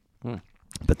yet.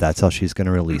 But that's how she's going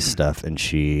to release stuff, and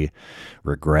she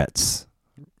regrets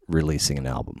releasing an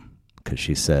album, because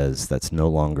she says that's no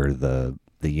longer the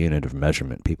unit of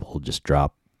measurement. People just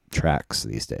drop tracks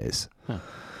these days,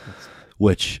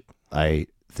 which I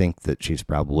think that she's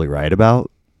probably right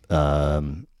about.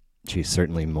 She's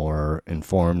certainly more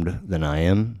informed than I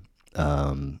am.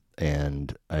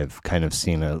 And I've kind of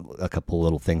seen a couple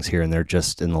little things here and there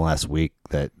just in the last week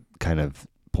that kind of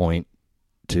point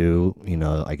to,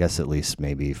 I guess at least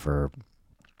maybe for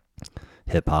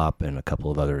hip hop and a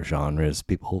couple of other genres,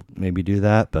 people maybe do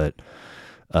that. But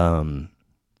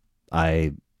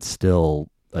I still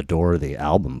adore the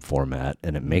album format,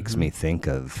 and it makes me think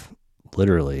of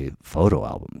literally photo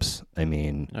albums. I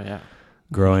mean,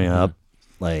 growing up,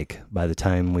 like by the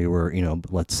time we were,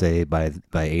 let's say by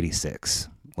 86,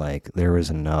 like there was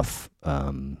enough,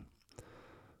 there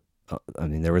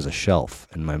was a shelf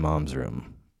in my mom's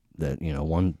room that,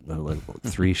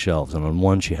 three shelves, and on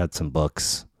one she had some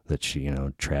books that she,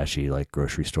 trashy, like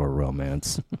grocery store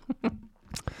romance.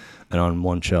 And on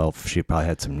one shelf she probably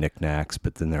had some knickknacks,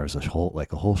 but then there was a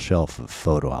whole shelf of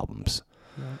photo albums.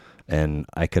 Yeah. And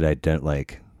I could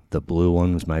like the blue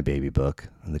one was my baby book,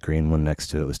 and the green one next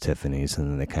to it was Tiffany's, and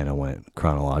then they kind of went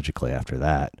chronologically after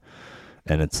that.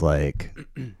 And it's like,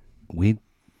 we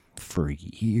for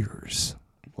years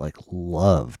like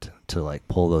loved to like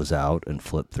pull those out and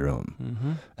flip through them.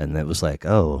 Mm-hmm. And it was like,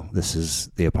 oh, this is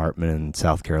the apartment in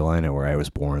South Carolina where I was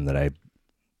born that I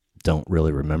don't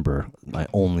really remember. My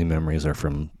only memories are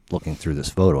from looking through this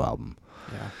photo album.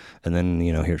 Yeah. And then,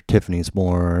 here's Tiffany's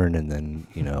born, and then,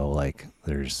 like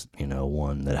there's,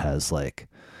 one that has like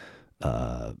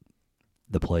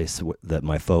the place that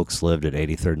my folks lived at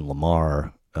 83rd and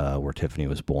Lamar, where Tiffany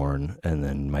was born. And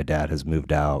then my dad has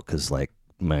moved out because like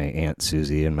my Aunt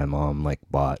Susie and my mom like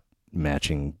bought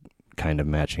matching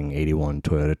 81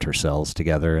 Toyota Tercels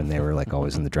together, and they were like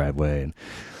always in the driveway. And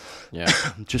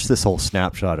just this whole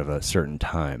snapshot of a certain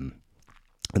time.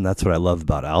 And that's what I love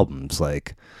about albums.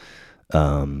 Like,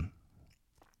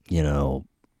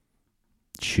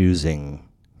 choosing,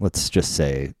 let's just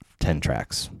say 10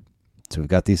 tracks. So we've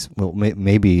got these, well,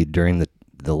 maybe during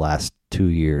the last 2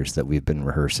 years that we've been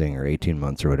rehearsing, or 18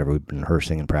 months or whatever, we've been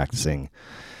rehearsing and practicing.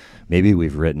 Maybe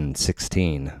we've written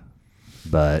 16,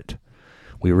 but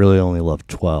we really only love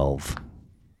 12,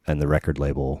 and the record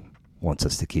label wants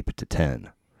us to keep it to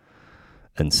 10.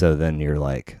 And so then you're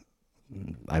like,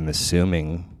 I'm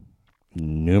assuming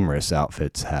numerous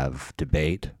outfits have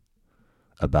debate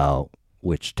about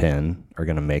which 10 are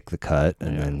going to make the cut.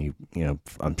 And then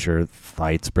I'm sure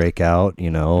fights break out,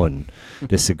 and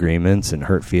disagreements and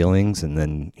hurt feelings. And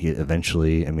then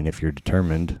eventually, if you're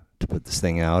determined to put this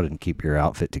thing out and keep your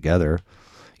outfit together,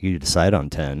 you decide on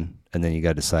 10, and then you got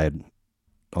to decide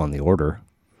on the order.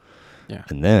 Yeah.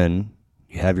 And then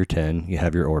you have your 10, you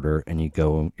have your order, and you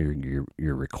go,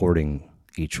 you're recording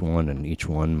each one, and each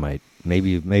one might,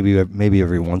 maybe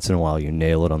every once in a while you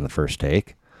nail it on the first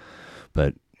take,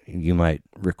 but you might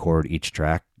record each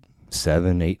track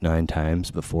 7, 8, 9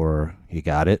 times before you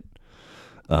got it.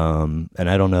 And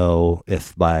I don't know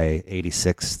if by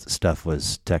 86 stuff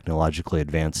was technologically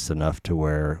advanced enough to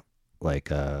where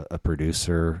like a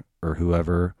producer or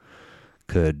whoever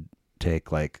could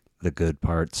take like the good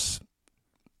parts,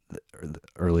 the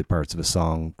early parts of a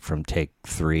song from take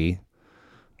 3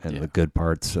 and the good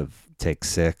parts of take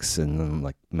 6, and then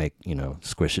like make,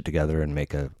 squish it together and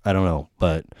make I don't know,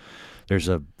 but there's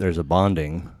a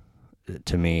bonding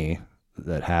to me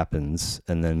that happens.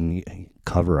 And then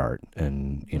cover art,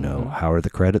 and how are the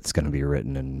credits going to be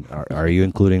written, and are you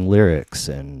including lyrics,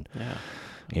 and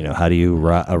how do you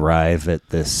arrive at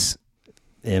this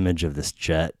image of this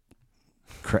jet?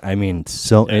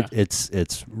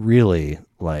 It's really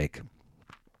like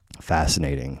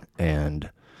fascinating, and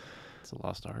it's a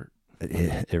lost art.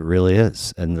 It really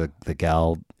is. And the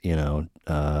gal,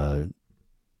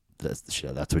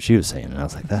 that's what she was saying, and I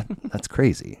was like, that's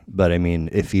crazy. But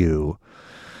if you,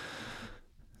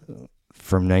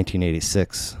 from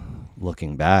 1986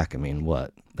 looking back,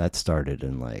 that started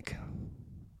in like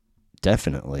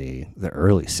definitely the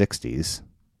early 60s,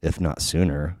 if not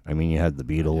sooner. You had the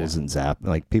Beatles and Zapp,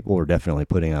 like people were definitely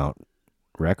putting out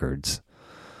records.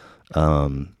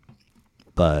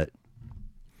 But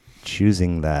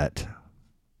choosing that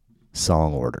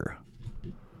song order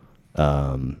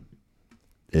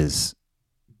has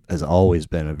always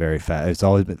been it's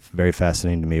always been very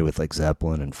fascinating to me, with like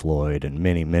Zeppelin and Floyd and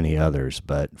many, many others.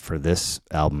 But for this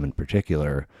album in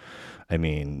particular,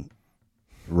 Rhymin'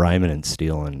 and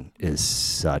Stealin' is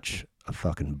such a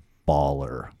fucking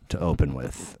baller to open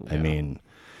with. Yeah.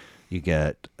 You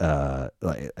get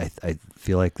like I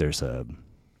feel like I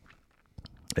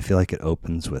feel like it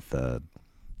opens with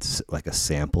like a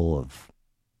sample of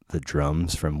the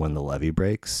drums from When the Levee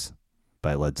Breaks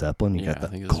by Led Zeppelin. You got that,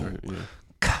 I think that's right. Yeah.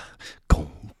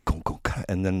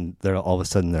 and then they're all of a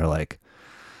sudden they're like,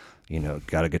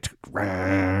 got to get to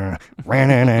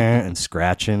and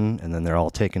scratching, and then they're all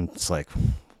taking. It's like,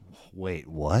 wait,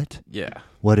 what? Yeah.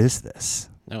 What is this?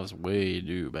 That was way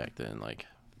new back then. Like,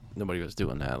 nobody was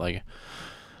doing that. Like,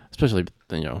 especially,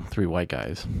 three white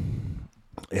guys.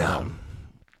 Yeah.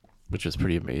 Which was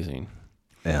pretty amazing.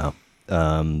 Yeah.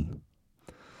 And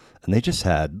they just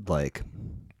had, like,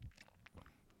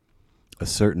 a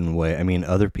certain way. I mean,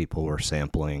 other people were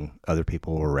sampling, other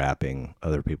people were rapping,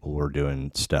 other people were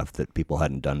doing stuff that people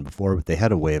hadn't done before, but they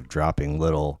had a way of dropping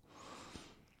little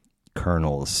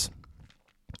kernels,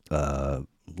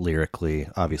 lyrically,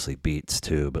 obviously beats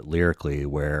too, but lyrically,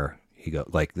 where you go,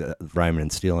 like the Rhymin'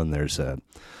 and Stealin', there's a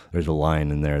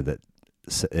line in there that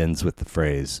ends with the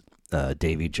phrase,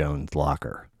 Davy Jones'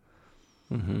 locker.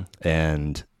 Mm-hmm.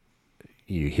 And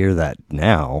you hear that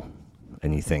now,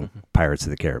 and you think Pirates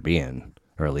of the Caribbean,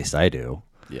 or at least I do.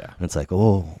 Yeah. And it's like,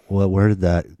 oh, well,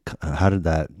 how did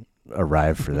that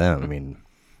arrive for them? I mean,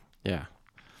 yeah.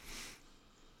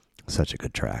 Such a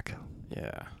good track.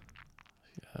 Yeah.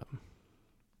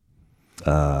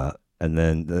 And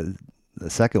then the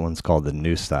second one's called The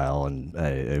New Style, and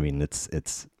I mean, it's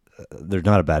there's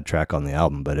not a bad track on the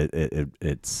album, but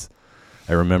it's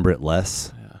I remember it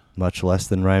much less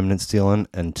than Rhymin' and Stealin',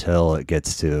 until it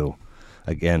gets to,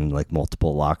 again, like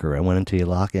multiple locker. I went into your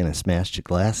locker and I smashed your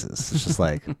glasses. It's just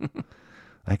like,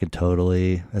 I could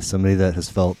totally, as somebody that has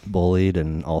felt bullied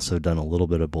and also done a little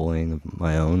bit of bullying of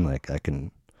my own, like I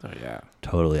can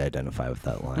totally identify with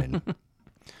that line.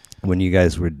 When you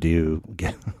guys would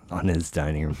get on his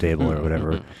dining room table or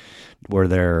whatever, were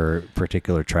there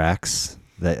particular tracks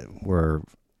that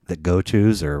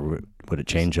go-tos, or would it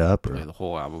change up? Or play the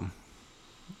whole album?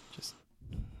 Just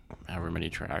however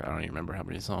many tracks. I don't even remember how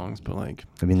many songs, but like,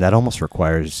 I mean, that almost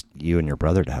requires you and your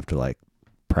brother to have to like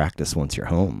practice once you're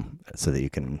home so that you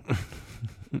can,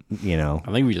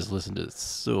 I think we just listened to it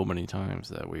so many times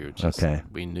that we were just,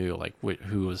 we knew like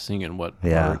who was singing what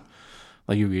part.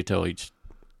 Like you could tell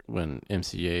when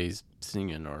MCA's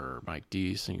singing or Mike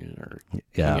D's singing or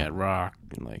King at Rock,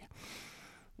 and like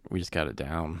we just got it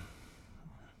down.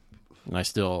 And I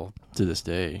still, to this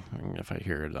day, if I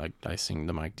hear it, I sing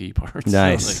the Mike D parts.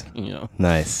 Nice. So like,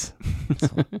 Nice.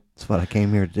 That's what I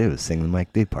came here to do, is sing the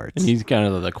Mike D parts. And he's kind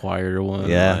of the quieter one.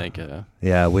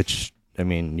 Yeah. Which, I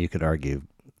mean, you could argue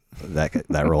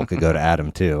that role could go to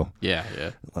Adam too. Yeah.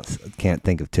 Can't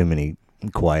think of too many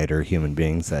quieter human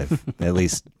beings. At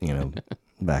least,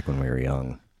 back when we were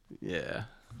young. Yeah.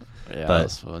 But that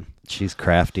was fun. She's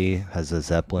Crafty has a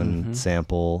Zeppelin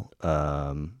sample.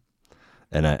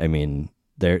 And I mean,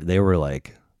 they were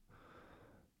like,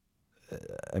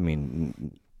 I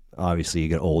mean, obviously you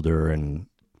get older and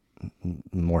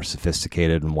more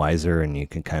sophisticated and wiser, and you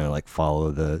can kind of like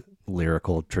follow the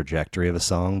lyrical trajectory of a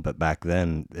song. But back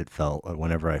then it felt,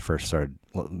 whenever I first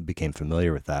became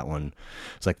familiar with that one,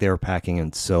 it's like they were packing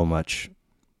in so much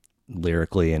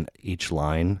lyrically in each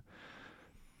line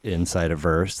inside a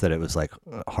verse that it was like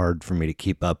hard for me to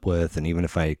keep up with. And even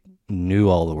if I knew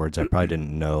all the words, I probably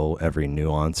didn't know every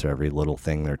nuance or every little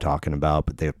thing they're talking about,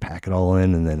 but they would pack it all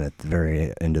in, and then at the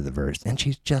very end of the verse, and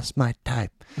she's just my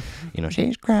type,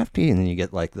 she's crafty, and then you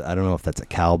get like, I don't know if that's a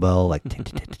cowbell, like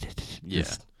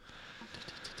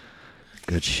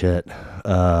good shit.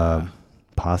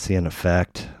 Posse and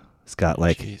Effect, it's got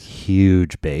like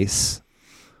huge bass,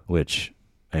 which,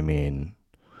 I mean,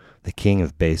 the king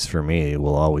of bass for me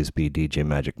will always be DJ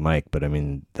Magic Mike, but I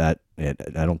mean, I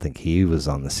don't think he was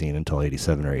on the scene until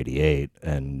 87 or 88,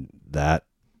 and that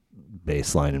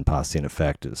bass line in Posse and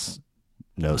Effect is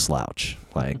no slouch,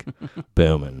 like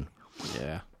booming.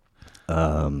 Yeah.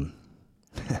 And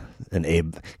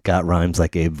Abe got rhymes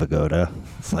like Abe Vigoda.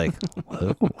 It's like,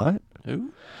 what?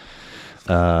 Who?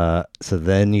 So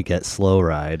then you get Slow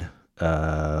Ride,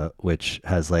 which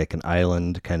has like an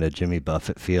island kind of Jimmy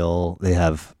Buffett feel. They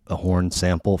have a horn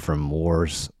sample from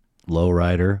War's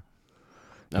Lowrider.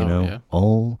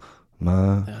 Oh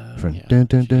my friend. Yeah. Dun,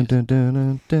 dun, dun, dun, dun,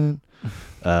 dun, dun.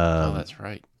 That's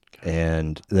right.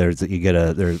 And there's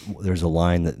a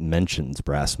line that mentions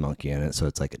Brass Monkey in it, so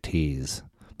it's like a tease.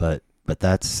 But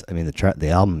that's, I mean, the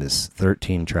album is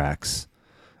 13 tracks,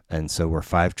 and so we're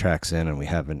 5 tracks in,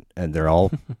 and they're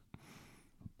all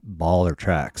baller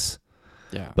tracks.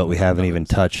 Yeah. But we haven't even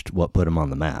touched what put them on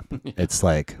the map. It's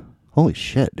like, holy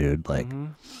shit, dude. Like,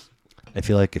 I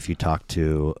feel like if you talk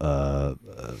to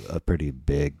a pretty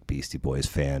big Beastie Boys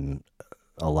fan,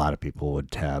 a lot of people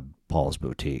would tab Paul's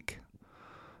Boutique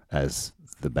as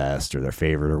the best or their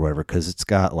favorite or whatever, because it's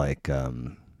got like,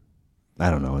 I I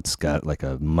don't know, it's got like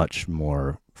a much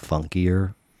more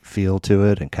funkier feel to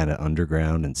it and kind of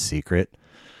underground and secret.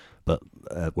 But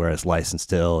whereas License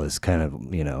Still is kind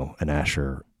of, you know, an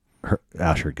Asher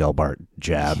Gelbart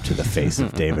jab to the face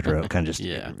of David Rowe, kind of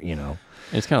just, you know.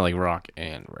 It's kind of like rock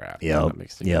and rap. Yep.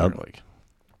 Mixed together, like.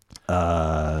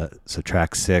 So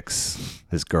track 6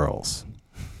 is Girls.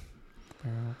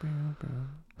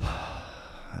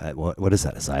 What is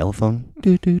that? A xylophone?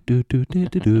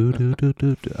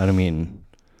 I mean,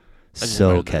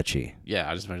 so catchy.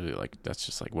 I just imagine like that's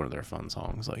just like one of their fun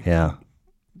songs. Like, yeah,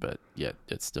 but yet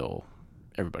it's still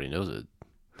everybody knows it.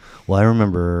 Well, I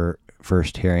remember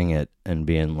first hearing it and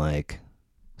being like,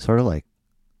 sort of like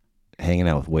hanging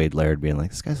out with Wade Laird, being like,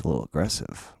 this guy's a little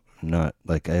aggressive. Not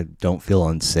like I don't feel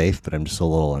unsafe, but I'm just a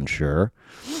little unsure.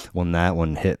 When that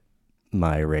one hit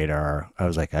my radar, I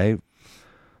was like, I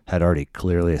had already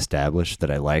clearly established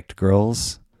that I liked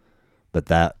Girls, but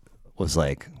that was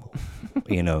like,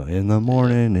 you know, in the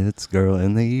morning it's girl,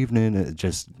 in the evening it's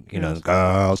just, you know,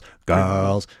 girls.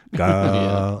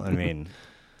 I mean,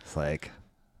 it's like,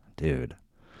 dude.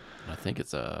 I think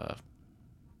it's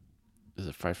is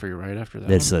it Fight for Your Right after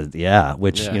that? It's one?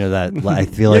 Which you know that I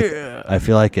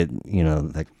feel like it, you know,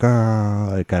 that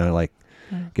girl, it kind of like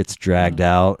gets dragged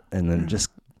out and then just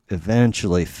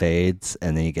eventually fades,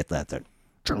 and then you get that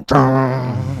or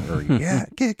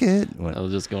kick it. I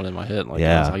was just going in my head, like,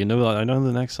 yeah, I know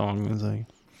the next song. It's like,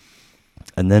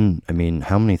 and then I mean,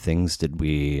 how many things did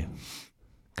we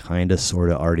kind of sort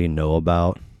of already know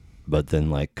about, but then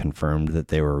like confirmed that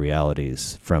they were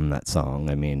realities from that song?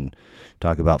 I mean,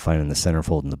 talk about finding the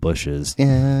centerfold in the bushes.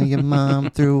 Yeah, your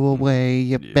mom threw away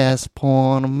your best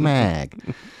porn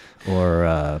mag.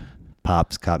 Or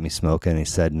Pops caught me smoking. He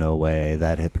said, no way.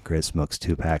 That hypocrite smokes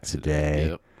 2 packs a day.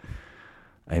 Yep.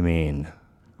 I mean,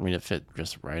 it fit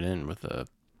just right in with the.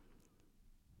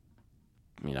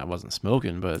 I mean, I wasn't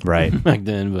smoking, but right back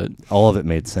then, but all of it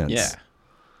made sense.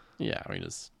 Yeah. I mean,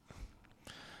 it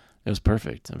was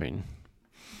perfect. I mean,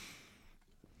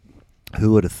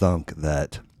 who would have thunk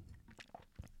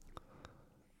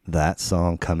that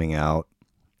song coming out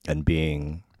and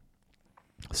being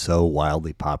so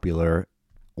wildly popular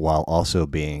while also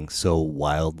being so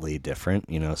wildly different,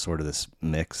 you know, sort of this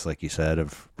mix, like you said,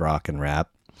 of rock and rap.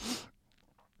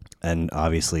 And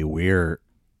obviously we're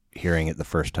hearing it the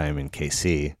first time in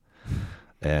KC,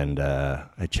 and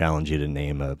I challenge you to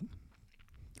name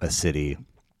a city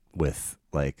with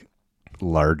like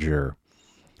larger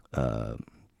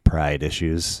pride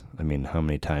issues. I mean, how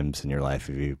many times in your life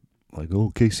have you like,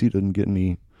 oh, KC doesn't get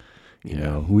any, you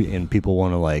know, and people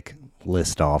want to like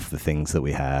list off the things that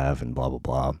we have and blah, blah,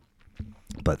 blah.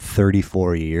 But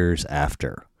 34 years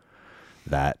after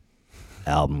that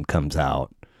album comes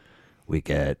out, we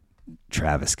get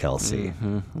Travis Kelce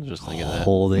just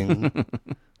holding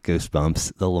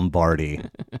Goosebumps, the Lombardi.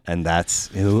 And that's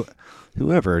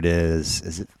whoever it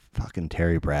is it fucking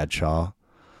Terry Bradshaw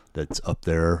that's up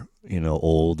there, you know,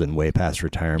 old and way past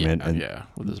retirement?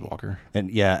 With his walker. And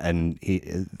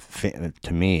he,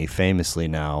 to me, famously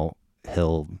now,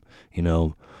 he'll, you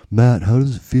know, Matt, how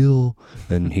does it feel?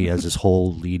 And he has this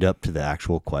whole lead up to the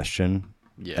actual question.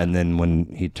 Yeah. And then when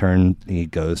he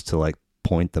goes to like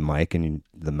point the mic in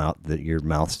your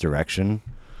mouth's direction.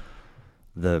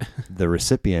 The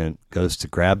recipient goes to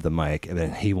grab the mic, and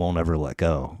then he won't ever let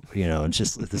go. You know, it's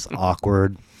just this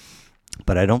awkward.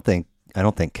 But I don't think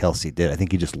Kelce did. I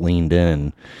think he just leaned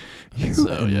in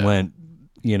and went,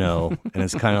 you know, and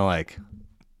it's kind of like,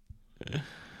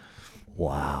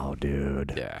 wow,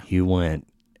 dude. Yeah. You went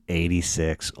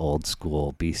 86 old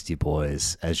school Beastie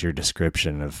Boys as your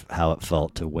description of how it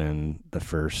felt to win the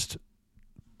first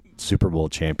Super Bowl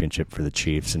championship for the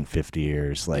Chiefs in 50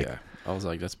 years. Like, yeah. I was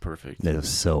like, that's perfect. It was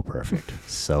so perfect.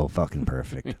 So fucking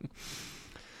perfect.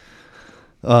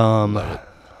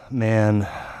 Man,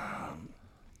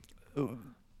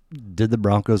 did the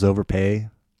Broncos overpay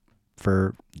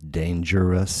for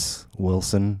Dangerous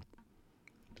Wilson?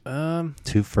 2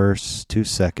 firsts, 2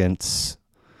 seconds,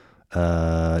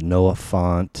 Noah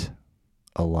Font,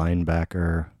 a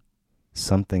linebacker,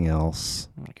 something else.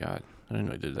 Oh my God. I didn't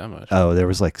know they did that much. Oh, there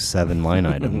was like 7 line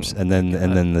items. And then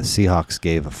the Seahawks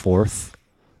gave a 4th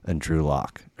and Drew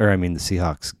Lock. Or I mean the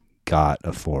Seahawks got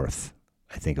a 4th.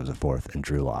 I think it was a 4th and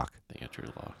Drew Lock. They got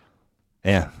Drew Lock.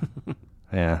 Yeah.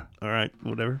 Yeah. All right,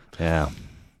 whatever. Yeah.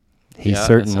 He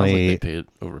certainly it sounds like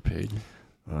they overpaid.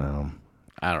 Well,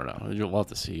 I don't know. You'll have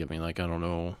to see. I mean, like, I don't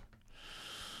know.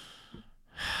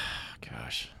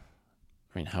 Gosh.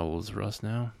 I mean, how old is Russ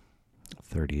now?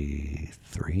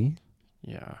 33?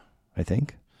 Yeah. I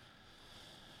think.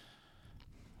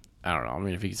 I don't know. I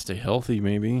mean, if he could stay healthy,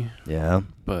 maybe. Yeah.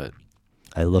 But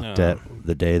I looked at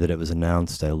the day that it was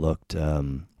announced. I looked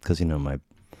because my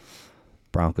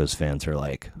Broncos fans are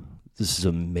like, this is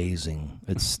amazing.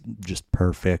 It's just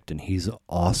perfect, and he's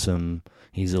awesome.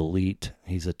 He's elite.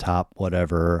 He's a top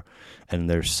whatever. And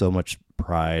there's so much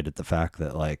pride at the fact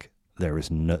that like there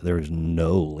was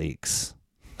no leaks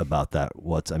about that. It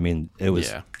was,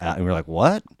 and we're like,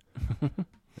 what?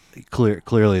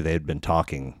 Clearly they'd been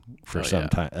talking for some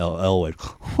time. Elwood,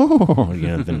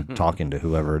 been talking to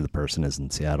whoever the person is in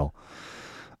Seattle.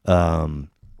 But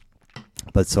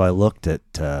so I looked at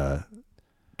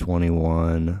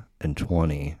 21 and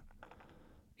 20,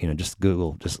 just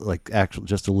Google, just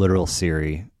a literal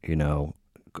Siri,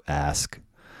 ask.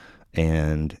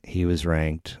 And he was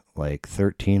ranked like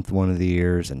 13th one of the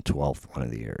years and 12th one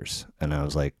of the years. And I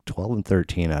was like, 12 and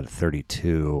 13 out of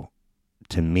 32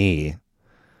 to me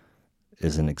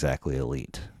isn't exactly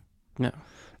elite. No.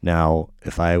 Now,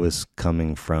 if I was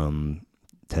coming from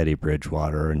Teddy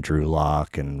Bridgewater and Drew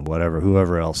Lock and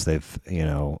whoever else they've,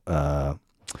 who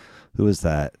was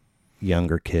that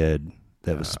younger kid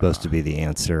that was supposed to be the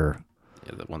answer?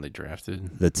 Yeah, the one they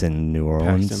drafted. That's in New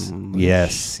Orleans.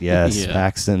 Yes, Yeah.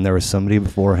 Paxton. There was somebody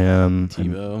before him.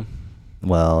 Tebow.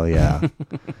 Well, yeah.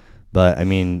 But,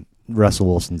 Russell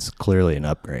Wilson's clearly an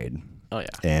upgrade. Oh, yeah.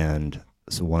 And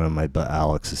so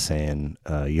Alex is saying,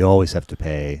 you always have to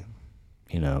pay,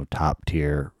 top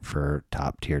tier for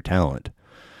top tier talent.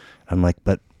 I'm like,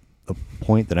 but the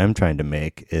point that I'm trying to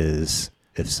make is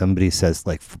if somebody says,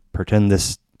 like, pretend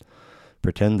this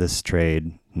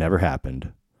trade never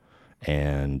happened,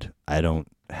 and I don't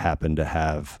happen to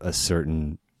have a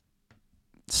certain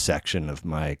section of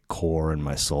my core and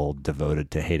my soul devoted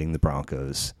to hating the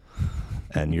Broncos,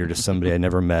 and you're just somebody I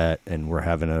never met, and we're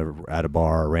having at a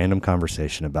bar a random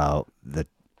conversation about the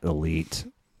elite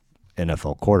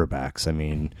NFL quarterbacks.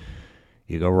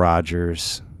 You go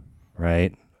Rodgers,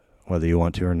 right? Whether you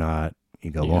want to or not.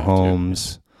 You go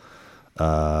Mahomes.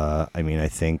 I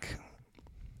think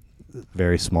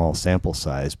very small sample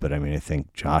size, but I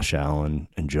think Josh Allen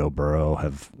and Joe Burrow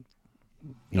have,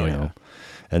 you know,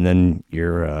 and then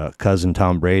your cousin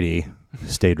Tom Brady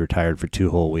stayed retired for 2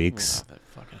 whole weeks. That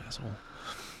fucking asshole.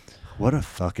 What a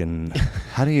fucking,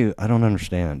 I don't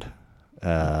understand.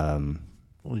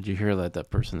 Well, did you hear that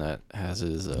person that has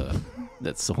his,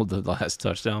 that sold the last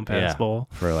touchdown pass ball?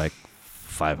 For like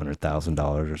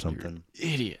 $500,000 or something.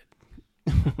 Idiot.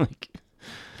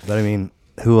 But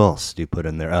who else do you put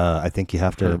in there? I think you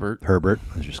have to Herbert.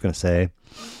 I was just gonna say.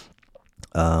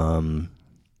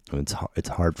 It's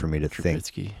hard for me to think.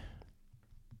 Trubisky.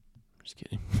 Just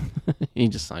kidding. He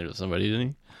just signed with somebody, didn't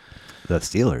he? The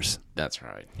Steelers. That's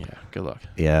right. Yeah. Good luck.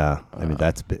 Yeah.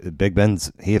 That's Big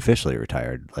Ben's. He officially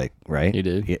retired. Like, right? He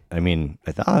did. I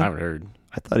thought. I've heard.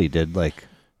 I thought he did. Like,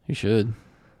 he should.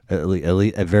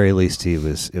 At very least, he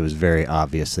was. It was very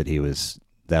obvious that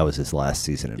that was his last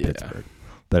season in Pittsburgh.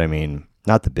 But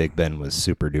not that Big Ben was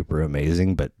super duper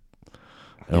amazing, but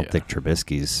I don't think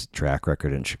Trubisky's track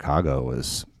record in Chicago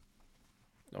was.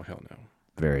 Oh, hell no.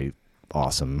 Very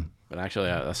awesome. But actually,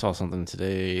 I saw something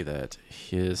today that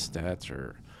his stats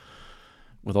are,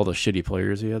 with all the shitty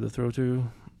players he had to throw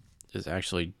to, is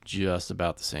actually just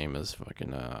about the same as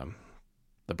fucking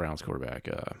the Browns quarterback.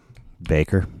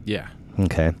 Baker? Yeah.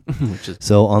 Okay.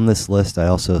 So on this list, I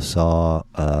also saw,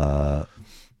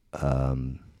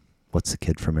 what's the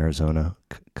kid from Arizona?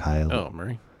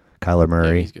 Murray. Kyler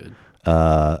Murray. Yeah, he's good.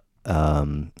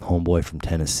 Homeboy from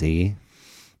Tennessee.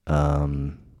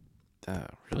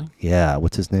 Really? Yeah.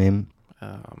 What's his name?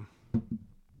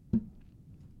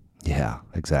 Yeah,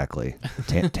 exactly.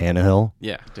 Tannehill.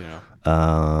 Yeah,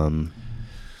 Tannehill.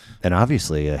 And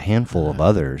obviously a handful of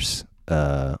others,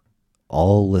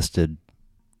 all listed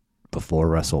before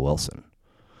Russell Wilson.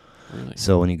 Really?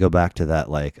 So when you go back to that,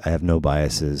 like, I have no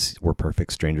biases, we're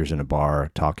perfect strangers in a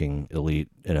bar talking elite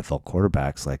NFL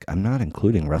quarterbacks, like, I'm not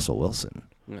including Russell Wilson.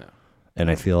 No. And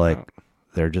I feel like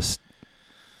they're just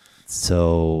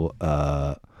so,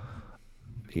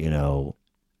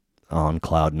 on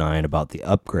cloud 9 about the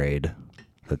upgrade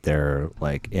that they're,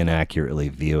 like, inaccurately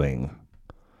viewing.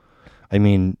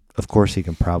 Of course, he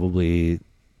can probably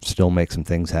still make some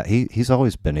things happen. He's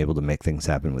always been able to make things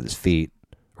happen with his feet,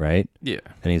 right? Yeah.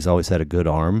 And he's always had a good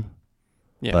arm.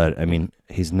 Yeah. But,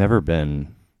 he's never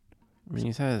been...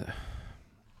 he's had...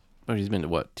 he's been to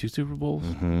what, 2 Super Bowls?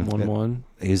 Mm-hmm. 1-1?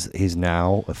 He's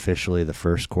now officially the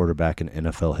first quarterback in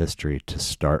NFL history to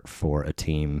start for a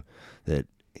team that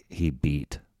he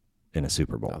beat in a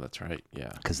Super Bowl. Oh, that's right,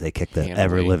 yeah. Because they kicked the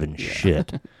ever-living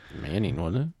shit. Manning,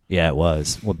 wasn't it? Yeah, it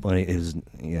was. Well,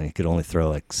 he could only throw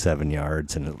like 7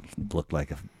 yards, and it looked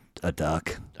like a a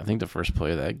duck. I think the first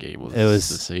play of that game was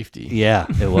the safety. Yeah,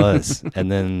 it was.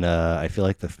 And then I feel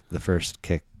like the first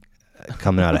kick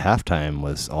coming out of halftime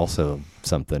was also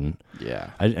something. Yeah.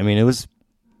 I mean, it was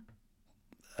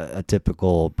a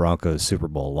typical Broncos Super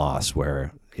Bowl loss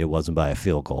where it wasn't by a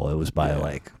field goal. It was by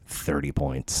like 30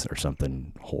 points or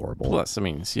something horrible. Plus, I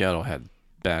mean, Seattle had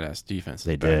badass defense.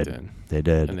 They did. Then. They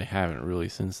did. And they haven't really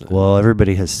since then. Well,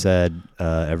 everybody has said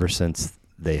ever since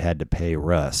they had to pay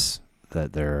Russ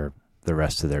that the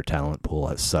rest of their talent pool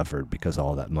has suffered because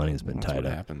all that money has been That's tied what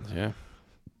up. happens, yeah.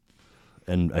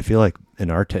 And I feel like in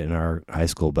our high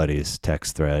school buddies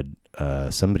text thread,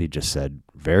 somebody just said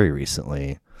very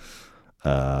recently,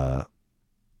 probably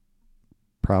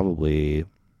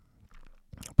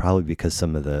because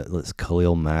some of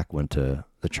Khalil Mack went to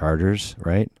the Chargers,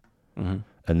 right? Mm-hmm.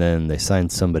 And then they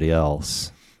signed somebody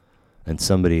else, and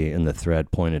somebody in the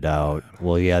thread pointed out,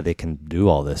 well, yeah, they can do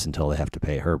all this until they have to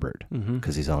pay Herbert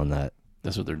because he's on that.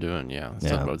 That's what they're doing, yeah.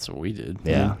 That's what we did.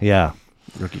 Yeah, yeah.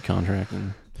 Rookie contract.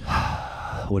 And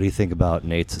what do you think about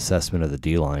Nate's assessment of the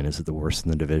D-line? Is it the worst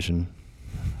in the division?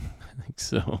 I think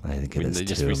so. I think it is they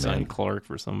just too, re-signed man. Clark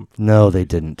for some... No, they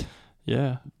didn't.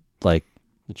 Yeah. Like...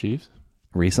 The Chiefs?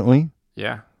 Recently?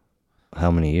 Yeah. How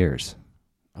many years?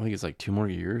 I think it's like 2 more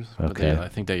years. Okay. But I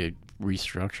think they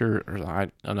restructure, or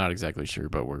I'm not exactly sure,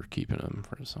 but we're keeping him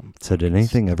for some... So did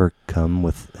anything ever come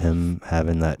with him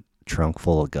having that trunk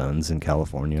full of guns in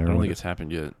California? I don't think it's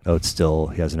happened yet. Oh, it's still...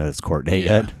 He hasn't had his court date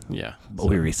yet? Yeah. But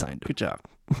we re-signed him. Good job.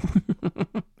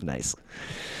 Nice.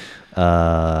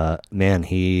 Man,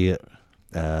 he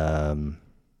looked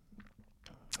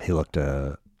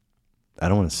I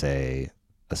don't want to say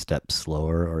a step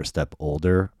slower or a step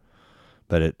older,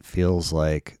 but it feels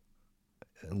like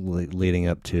leading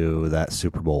up to that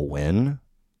Super Bowl win,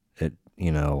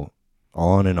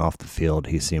 on and off the field,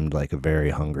 he seemed like a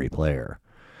very hungry player.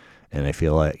 And I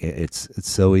feel like it's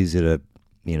so easy to,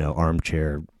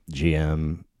 armchair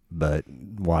GM, but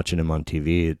watching him on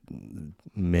TV,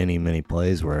 many, many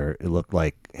plays where it looked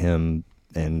like him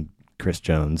and Chris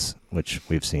Jones, which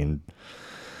we've seen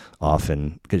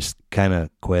often, just kind of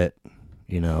quit,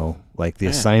 like the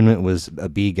assignment was a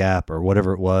B gap or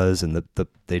whatever it was, and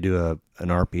they do an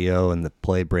RPO and the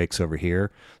play breaks over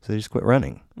here, so they just quit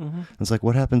running. Mm-hmm. It's like,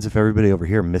 what happens if everybody over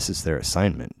here misses their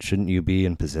assignment? Shouldn't you be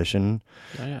in position?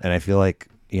 Yeah. And I feel like,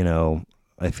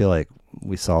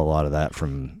 we saw a lot of that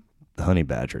from the Honey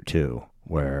Badger too,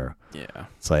 where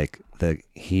it's like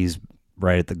he's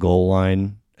right at the goal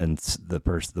line, and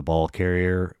the ball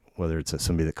carrier, whether it's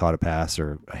somebody that caught a pass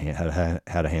or had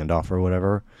a handoff or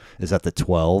whatever, is at the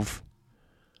 12,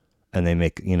 and they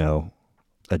make,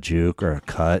 a juke or a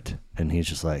cut, and he's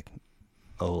just like,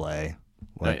 ole.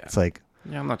 It's like...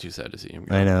 Yeah, I'm not too sad to see him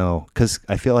go. I know, because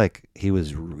I feel like he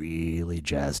was really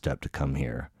jazzed up to come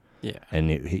here. Yeah. And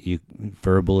you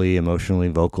verbally, emotionally,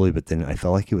 vocally, but then I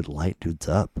felt like he would light dudes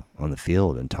up on the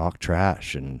field and talk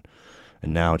trash, and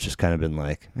now it's just kind of been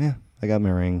like, I got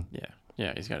my ring. Yeah.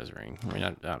 Yeah, he's got his ring. I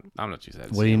mean, I'm not too sad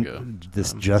to see him go.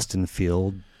 This Justin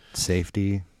Field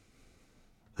safety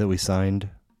that we signed?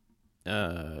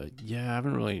 Yeah, I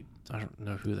don't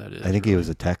know who that is. I think he was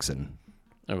a Texan.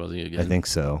 Oh, was he again? I think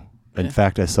so. In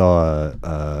fact, I saw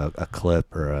a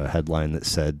clip or a headline that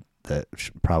said that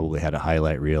probably had a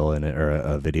highlight reel in it or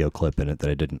a video clip in it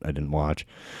that I didn't watch.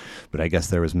 But I guess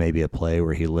there was maybe a play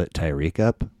where he lit Tyreek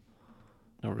up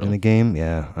in the game.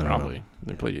 Yeah, I don't know.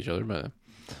 They played each other, but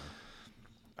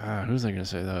who was I going to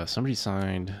say though? Somebody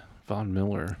signed Von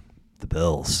Miller. The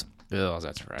Bills.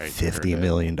 That's right. $50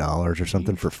 million or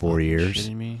something for 4 years.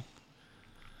 Kidding me?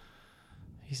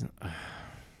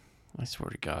 I swear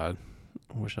to God,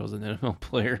 I wish I was an NFL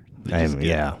player.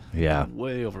 Yeah.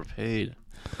 Way overpaid.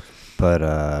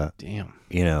 But damn.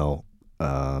 He's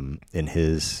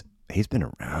been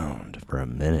around for a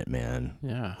minute, man.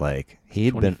 Yeah. Like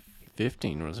he'd been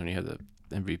 2015 was when he had the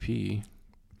MVP.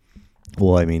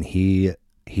 Well, I mean, he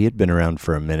had been around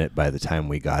for a minute by the time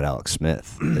we got Alex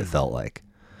Smith, it felt like.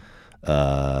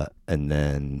 And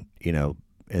then,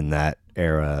 in that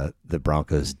era, the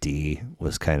Broncos D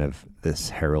was kind of this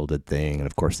heralded thing. And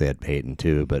of course they had Peyton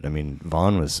too, but I mean,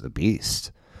 Vaughn was a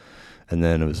beast. And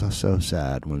then it was so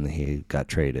sad when he got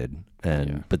traded.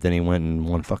 But then he went and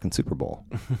won fucking Super Bowl.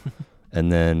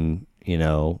 And then,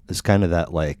 it's kind of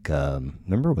that like,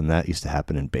 remember when that used to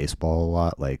happen in baseball a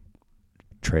lot? Like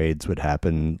trades would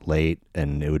happen late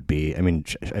and it would be,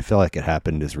 I feel like it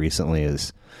happened as recently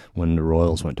as when the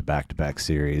Royals went to back-to-back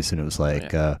series, and it was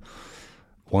like,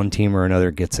 one team or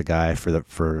another gets a guy for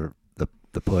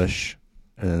the push,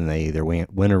 and then they either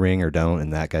win a ring or don't,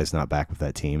 and that guy's not back with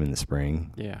that team in the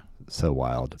spring. Yeah. So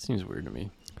wild. It seems weird to me.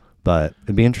 But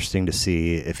it'd be interesting to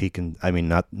see if he can. I mean,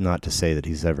 not to say that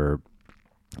he's ever,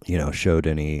 showed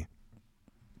any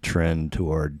trend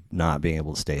toward not being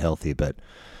able to stay healthy, but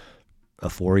a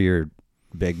 4-year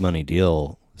big money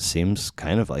deal seems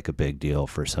kind of like a big deal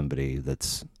for somebody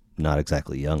that's not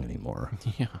exactly young anymore.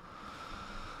 Yeah.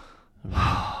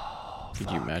 Could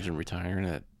you imagine retiring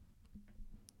at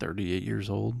 38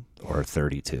 years old? Or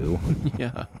 32?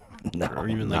 Yeah. No, or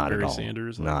even like Barry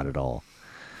Sanders? Not at all.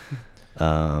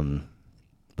 But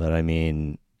I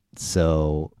mean,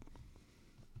 so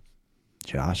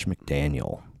Josh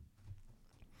McDaniel,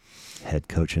 head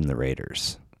coach in the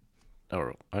Raiders.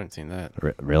 Oh, I haven't seen that.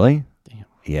 Really? Damn.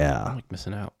 Yeah. I'm like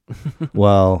missing out.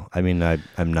 Well, I mean,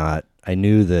 I'm not. I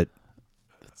knew that.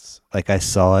 Like I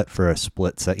saw it for a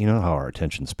split second. You know how our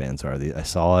attention spans are. I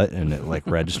saw it and it like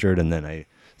registered, and then I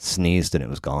sneezed and it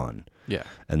was gone. Yeah.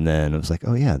 And then it was like,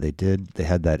 oh yeah, they did. They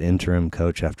had that interim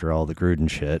coach after all the Gruden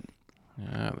shit.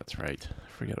 Yeah, that's right. I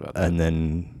forget about that. And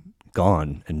then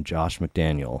gone. And Josh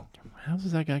McDaniel. How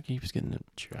does that guy keeps getting a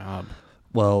job?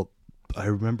 Well, I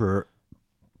remember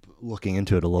looking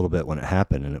into it a little bit when it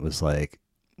happened, and it was like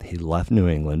he left New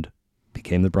England,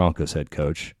 became the Broncos head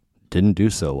coach, didn't do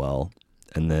so well,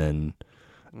 and then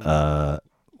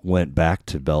went back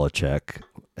to Belichick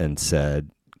and said,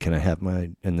 can I have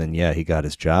my... And then, yeah, he got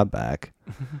his job back,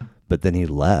 but then he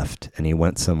left, and he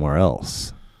went somewhere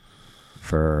else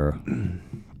for,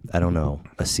 I don't know,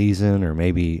 a season or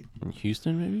maybe... In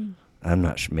Houston, maybe? I'm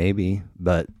not sure, maybe,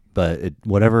 but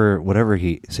whatever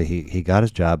he got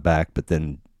his job back, but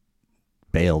then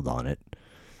bailed on it,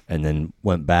 and then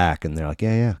went back, and they're like,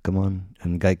 yeah, come on,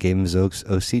 and gave him his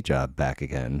OC job back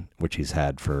again, which he's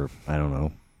had for, I don't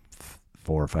know,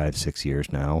 4 or 5, 6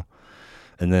 years now.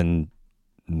 And then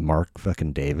Mark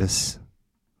fucking Davis,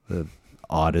 the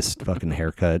oddest fucking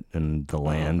haircut in the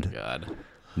land, oh my God,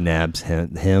 nabs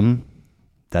him.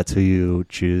 That's who you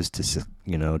choose to,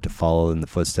 to follow in the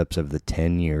footsteps of the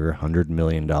 10-year, $100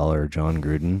 million John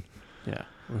Gruden. Yeah.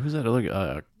 Well, who's that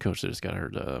other coach that just got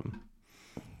hurt?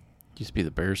 Used to be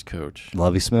the Bears coach.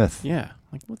 Lovie Smith. Yeah.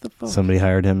 Like, what the fuck? Somebody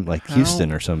hired him, like How?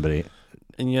 Houston or somebody.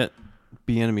 And yet,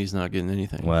 Bieniemy's not getting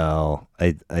anything. Well,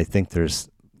 I think there's,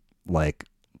 like,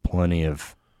 plenty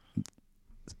of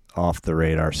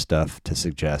off-the-radar stuff to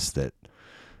suggest that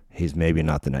he's maybe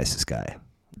not the nicest guy.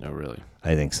 No, really?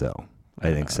 I think so.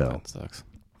 That sucks.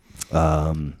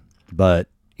 But,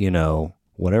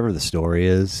 whatever the story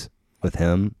is with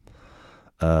him,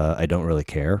 I don't really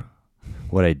care.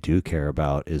 What I do care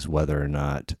about is whether or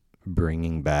not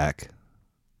bringing back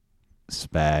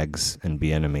Spags and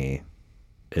Bieniemy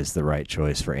is the right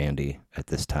choice for Andy at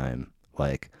this time.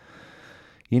 Like,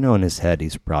 in his head,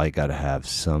 he's probably got to have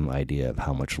some idea of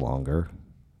how much longer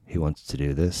he wants to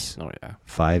do this. Oh, yeah.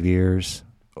 5 years,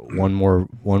 one more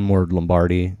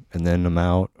Lombardi, and then I'm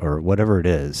out, or whatever it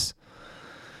is.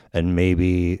 And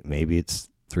maybe it's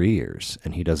 3 years,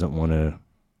 and he doesn't want to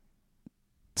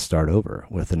start over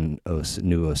with new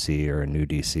OC or a new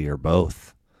DC or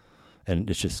both. And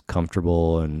it's just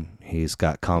comfortable, and he's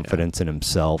got confidence in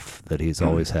himself that he's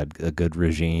always had a good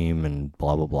regime and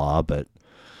blah, blah, blah. But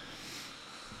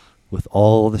with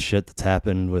all the shit that's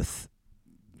happened with,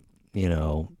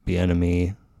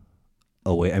 Bieniemy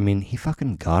away, I mean, he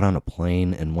fucking got on a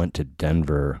plane and went to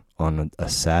Denver on a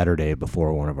Saturday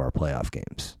before one of our playoff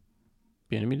games.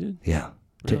 Bieniemy did? Yeah.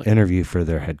 Really? To interview for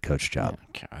their head coach job.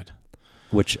 Oh, God.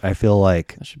 Which I feel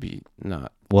like... That should be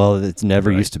not... Well, it's never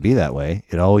right. used to be that way.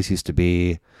 It always used to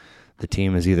be the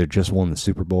team has either just won the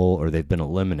Super Bowl or they've been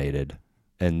eliminated.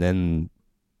 And then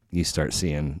you start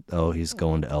seeing, he's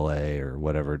going to L.A. or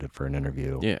whatever for an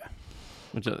interview. Yeah.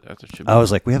 Which that should be. I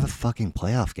was like, we have a fucking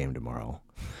playoff game tomorrow.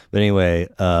 But anyway,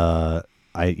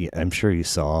 I'm sure you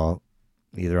saw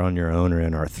either on your own or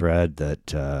in our thread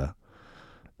that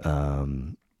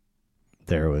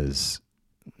there was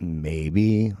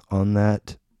maybe on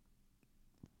that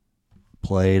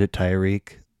play to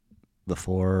Tyreek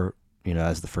before,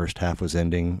 as the first half was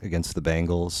ending against the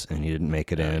Bengals and he didn't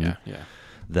make it in. Yeah.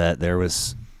 That there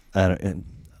was, it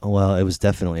was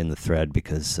definitely in the thread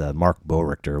because Mark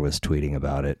Borichter was tweeting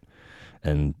about it,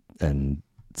 and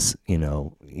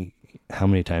how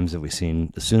many times have we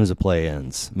seen as soon as a play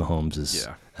ends, Mahomes is,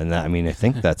 and that, I mean, I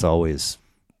think that's always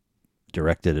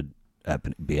directed at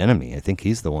Bieniemy. I think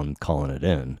he's the one calling it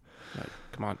in. Like,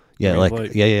 come on. Yeah,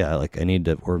 like I need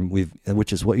to,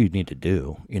 which is what you need to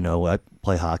do. I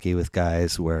play hockey with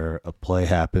guys where a play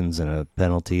happens and a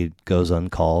penalty goes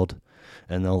uncalled,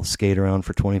 and they'll skate around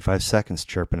for 25 seconds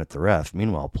chirping at the ref.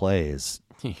 Meanwhile, play is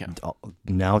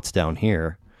now it's down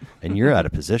here, and you're out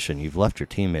of position. You've left your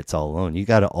teammates all alone. You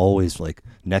got to always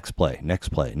next play.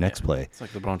 It's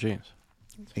like LeBron James.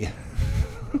 Yeah.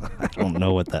 I don't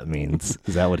know what that means.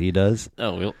 Is that what he does?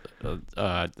 Oh,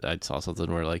 I saw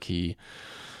something where like he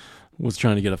was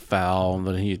trying to get a foul,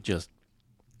 but he just,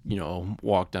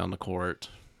 walked down the court,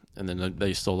 and then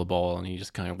they stole the ball, and he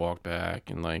just kind of walked back,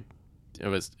 and like it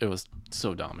was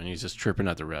so dumb, and he's just tripping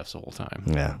at the refs the whole time.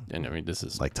 Yeah, and I mean this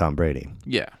is like Tom Brady.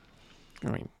 Yeah,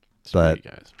 I mean, but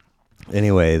guys.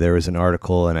 Anyway, there was an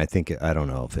article, and I don't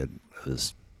know if it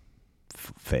was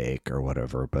fake or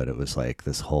whatever, but it was like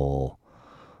this whole,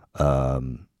 Bieniemy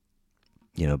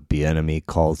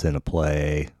calls in a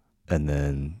play, and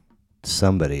then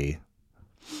somebody,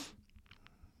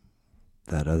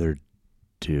 that other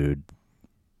dude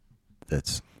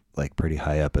that's like pretty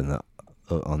high up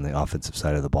on the offensive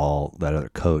side of the ball, that other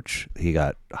coach, he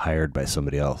got hired by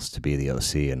somebody else to be the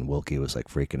OC, and Wilkie was like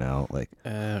freaking out, like,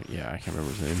 I can't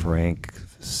remember his name. Frank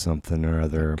something or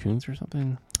other. Coons or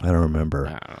something? I don't remember.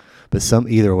 I don't know. But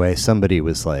either way, somebody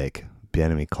was like,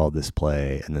 Bieniemy called this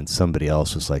play, and then somebody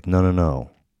else was like,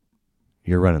 no,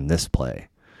 you're running this play.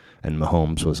 And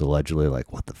Mahomes was allegedly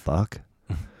like, what the fuck?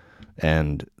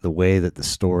 And the way that this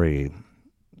story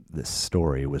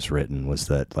was written was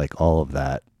that like all of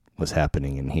that was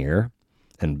happening in here.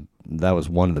 And that was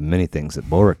one of the many things that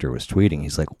Boerichter was tweeting.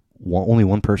 He's like, only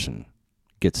one person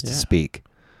gets to speak.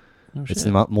 No it's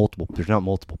shit. not multiple. There's not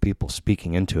multiple people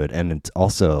speaking into it. And it's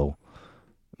also,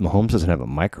 Mahomes doesn't have a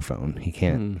microphone. He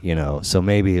can't, so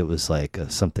maybe it was like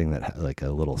something that like a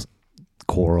little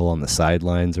quarrel on the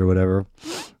sidelines or whatever.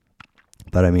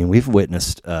 But I mean, we've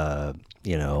witnessed,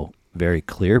 very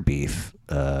clear beef,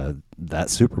 that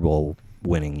Super Bowl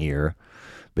winning year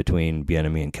between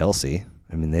Bieniemy and Kelsey.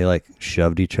 I mean, they like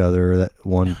shoved each other at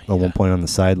one point on the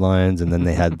sidelines, and then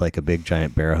they had like a big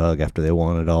giant bear hug after they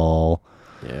won it all.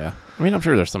 Yeah. I mean, I'm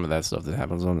sure there's some of that stuff that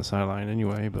happens on the sideline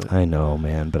anyway, but I know,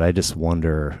 man, but I just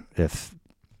wonder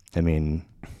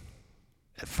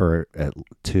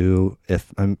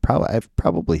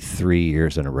probably 3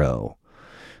 years in a row,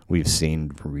 we've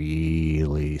seen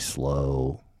really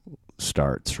slow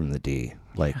starts from the D,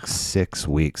 like 6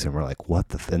 weeks, and we're like, what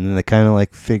the and then they kind of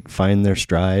like find their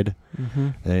stride,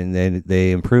 and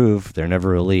they improve. They're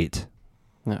never elite,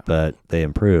 but they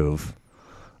improve.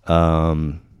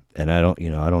 And I don't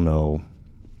know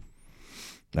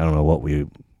what we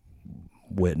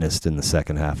witnessed in the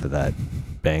second half of that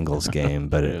Bengals game,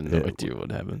 but I have no idea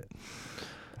what happened.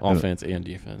 Offense and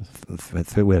defense.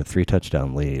 We had a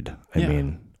 3-touchdown lead. I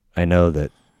mean, I know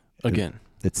that again,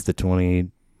 it's the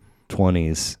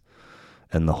 2020s,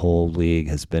 and the whole league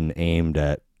has been aimed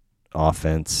at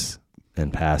offense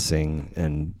and passing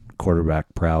and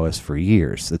quarterback prowess for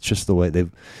years. It's just the way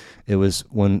it was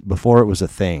before it was a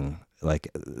thing. Like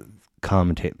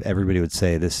everybody would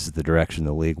say this is the direction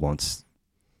the league wants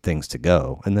things to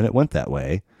go, and then it went that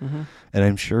way. And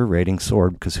I'm sure ratings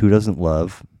soared because who doesn't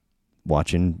love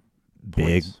watching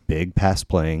big pass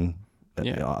playing,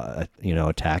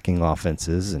 attacking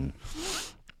offenses, and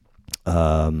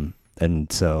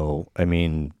so I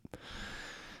mean,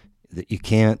 you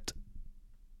can't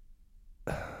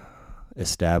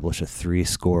establish a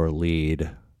 3-score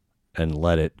lead and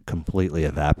let it completely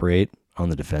evaporate on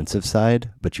the defensive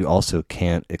side, but you also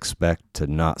can't expect to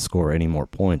not score any more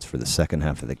points for the second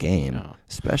half of the game,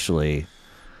 especially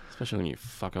when you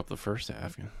fuck up the first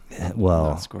half.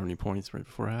 Not score any points right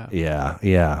before half. Yeah,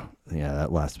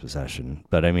 that last possession.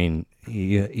 But I mean,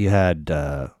 you had,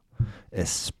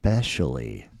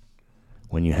 especially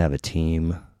when you have a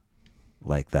team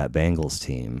like that Bengals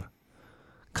team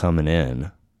coming in,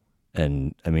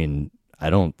 and I mean, I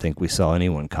don't think we saw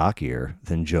anyone cockier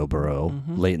than Joe Burrow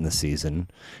late in the season,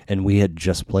 and we had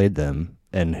just played them.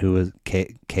 And who was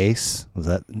Case? Was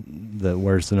that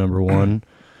where's the number one?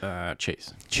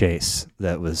 Chase.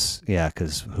 That was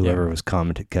because whoever was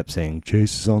commenting kept saying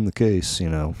Chase is on the case.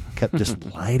 Kept just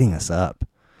lighting us up.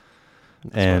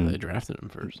 That's why they drafted him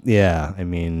first. Yeah, I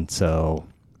mean, so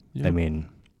I mean,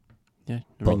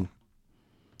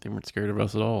 they weren't scared of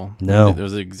us at all. No. It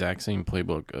was the exact same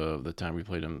playbook of the time we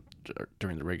played them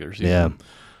during the regular season. Yeah.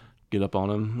 Get up on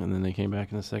them, and then they came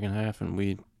back in the second half, and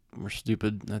we were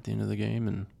stupid at the end of the game.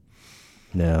 And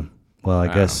yeah, well, I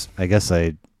guess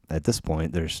at this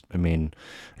point, I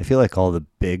feel like all the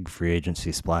big free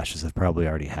agency splashes have probably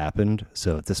already happened.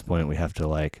 So at this point, we have to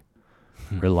like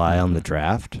rely on the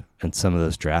draft and some of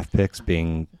those draft picks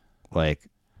being like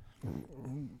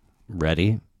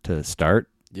ready to start.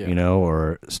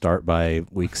 Or start by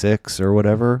week 6 or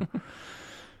whatever.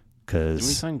 Did we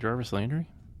sign Jarvis Landry?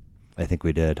 I think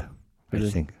we did. I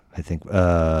think.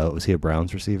 Was he a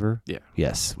Browns receiver? Yeah.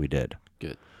 Yes, we did.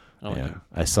 Good.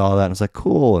 I saw that and I was like,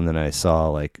 cool. And then I saw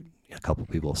like, a couple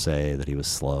people say that he was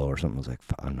slow or something. I was like,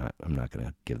 I'm not going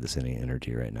to give this any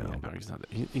energy right now. Yeah, no, he's not.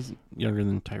 He's younger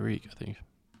than Tyreek, I think.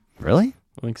 Really?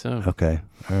 I think so. Okay.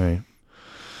 All right.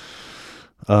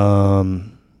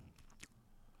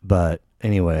 But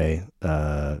anyway,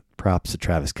 props to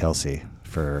Travis Kelce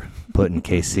for putting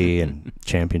KC and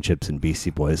championships and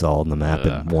BC Boys all on the map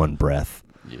in one breath.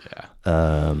 Yeah.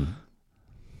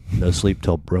 No Sleep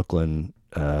Till Brooklyn.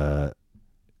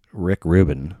 Rick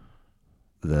Rubin,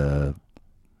 the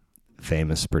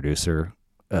famous producer,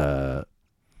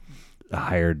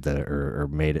 hired or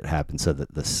made it happen so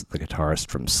that the guitarist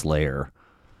from Slayer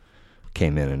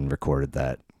came in and recorded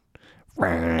that.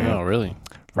 Oh, really?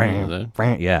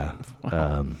 Yeah.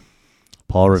 Wow.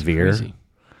 Paul That's Revere. crazy.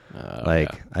 Yeah.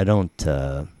 I don't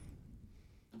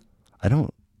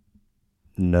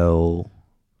know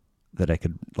that I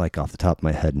could, like, off the top of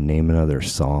my head, name another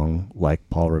song like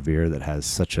Paul Revere that has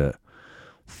such a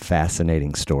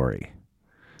fascinating story.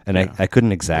 And yeah. I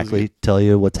couldn't exactly tell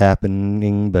you what's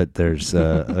happening, but there's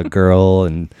a girl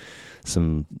and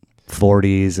some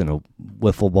 40s and a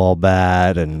wiffle ball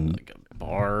bat and like a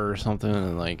bar or something,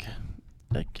 and like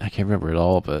I can't remember it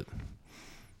all, but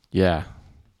yeah,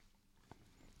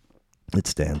 it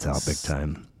stands out big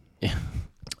time. Yeah.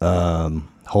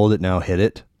 Hold It Now, Hit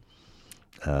It.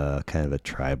 Kind of a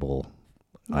tribal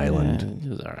island. It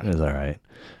was all right. It was all right.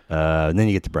 And then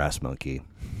you get the Brass Monkey.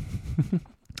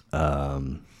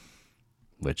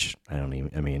 Which I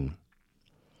mean,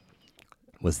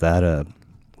 was that a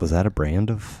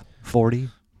brand of 40?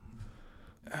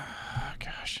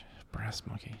 Gosh, Brass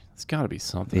Monkey. It's got to be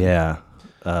something. Yeah.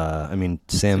 I mean,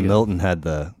 Sam Milton had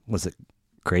was it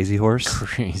Crazy Horse?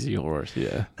 Crazy Horse,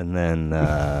 yeah. And then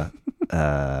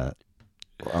a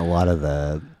lot of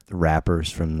the rappers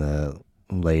from the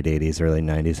late 80s, early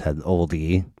 90s had Old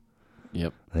E.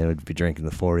 Yep. They would be drinking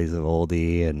the 40s of Old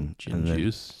E and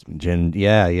juice. Gin,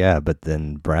 yeah, but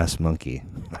then Brass Monkey.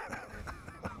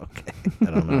 Okay, I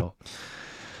don't know.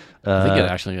 I think it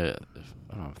actually, if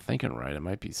I'm thinking right, it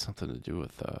might be something to do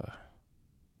with,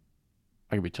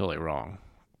 I could be totally wrong,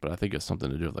 but I think it's something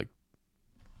to do with, like,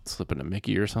 slipping a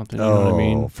Mickey or something. You know what I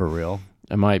mean? For real?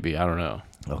 It might be. I don't know.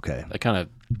 Okay. I kind of,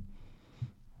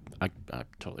 I'm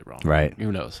totally wrong. Right.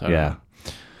 Who knows? Yeah.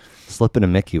 Slipping a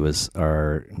Mickey was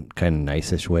our kind of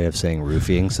nice-ish way of saying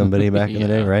roofing somebody back in the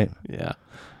day, right? Yeah.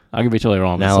 I could be totally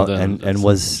wrong. Now, and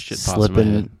was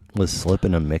slipping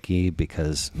a Mickey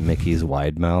because Mickey's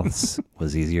wide mouths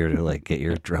was easier to, like, get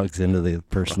your drugs into the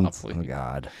person's? Probably. Oh,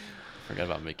 God. Forgot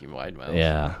about Mickey wide mouths.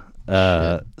 Yeah.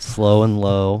 Slow and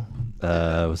Low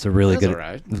was a really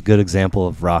good example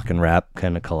of rock and rap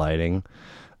kind of colliding.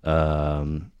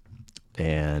 And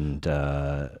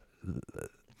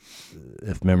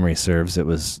if memory serves, it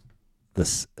was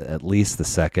at least the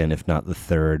second, if not the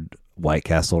third, White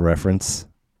Castle reference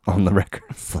on the record.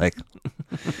 It's like,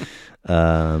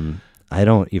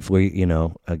 if we,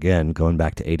 again, going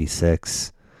back to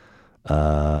 86,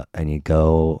 and you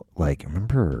go, like,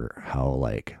 remember how,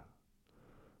 like,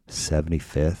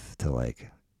 75th to, like,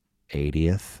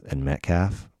 80th and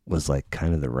Metcalf was, like,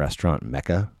 kind of the restaurant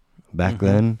mecca back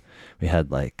then? We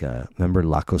had, like, remember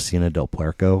La Cocina del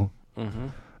Puerco? Mm-hmm.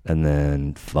 And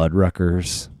then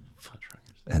Fuddruckers.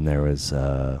 And there was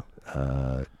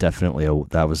definitely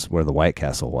that was where the White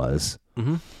Castle was.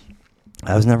 Mm-hmm.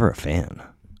 I was never a fan.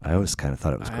 I always kind of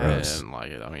thought it was gross. I didn't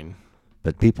like it. I mean,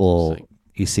 but people,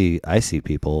 I see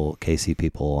people, KC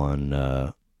people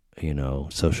on,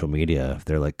 social media. If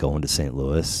they're, like, going to St.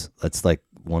 Louis, that's, like,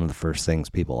 one of the first things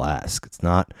people ask. It's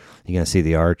not, you're going to see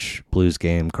the Arch Blues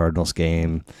game, Cardinals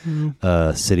game,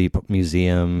 City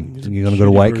Museum. You're going to go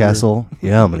to White Castle?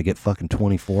 Yeah, I'm going to get fucking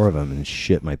 24 of them and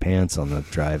shit my pants on the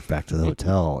drive back to the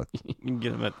hotel. You can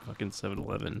get them at fucking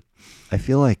 7-Eleven. I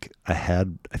feel like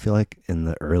in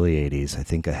the early 80s, I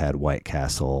think I had White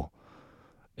Castle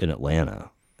in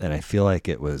Atlanta. And I feel like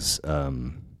it was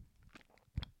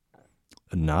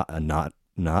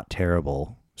not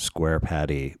terrible square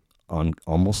patty on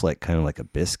almost like kind of like a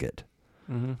biscuit,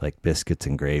 like biscuits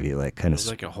and gravy, like kind of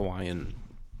like a Hawaiian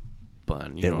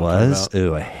bun. It was.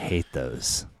 Ooh, I hate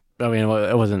those. I mean,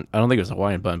 it wasn't. I don't think it was a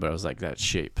Hawaiian bun, but it was like that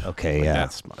shape. Okay, like yeah,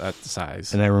 that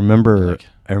size. And I remember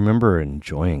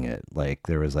enjoying it. Like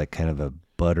there was like kind of a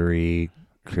buttery,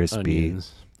 crispy.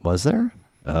 Onions. Was there?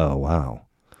 Oh wow.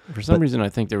 For some reason, I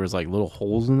think there was like little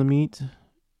holes in the meat.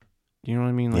 You know what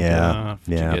I mean? Like, yeah.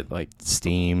 To get like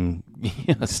steam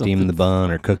the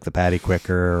bun or cook the patty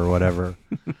quicker or whatever.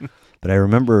 But I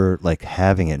remember like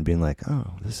having it and being like,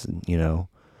 oh, this is,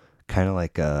 kind of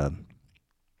like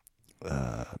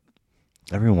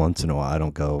every once in a while. I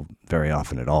don't go very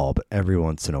often at all, but every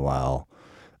once in a while,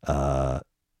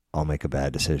 on I'll make a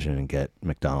bad decision and get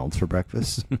McDonald's for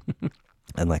breakfast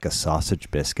and like a sausage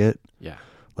biscuit. Yeah.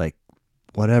 Like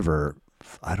whatever,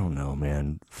 I don't know,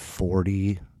 man,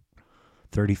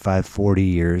 35, 40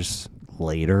 years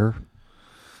later,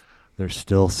 there's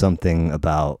still something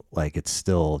about, like, it's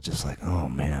still just like, oh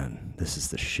man, this is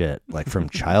the shit. Like from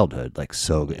childhood, like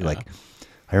so good. Yeah. Like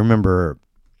I remember,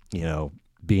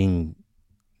 being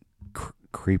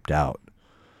creeped out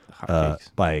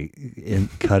by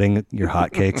cutting your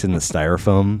hotcakes in the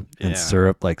styrofoam and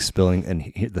syrup, like spilling and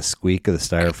hit the squeak of the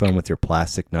styrofoam with your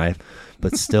plastic knife,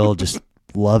 but still just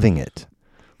loving it.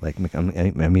 Like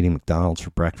I'm eating McDonald's for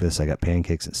breakfast. I got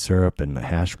pancakes and syrup and a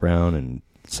hash brown and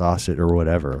sausage or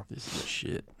whatever. This is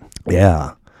shit.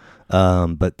 Yeah.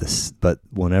 But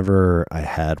whenever I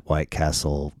had White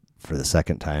Castle for the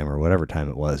second time or whatever time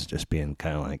it was, just being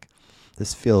kind of like,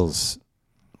 this feels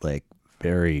like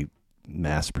very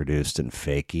mass produced and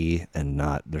fakey, and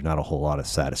there's not a whole lot of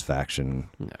satisfaction.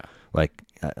 No. Like,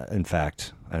 in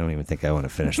fact, I don't even think I want to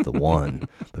finish the one,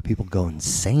 but people go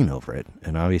insane over it.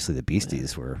 And obviously the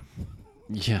Beasties were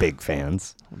big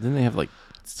fans. Didn't they have like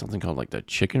something called like the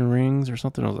chicken rings or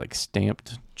something? It was like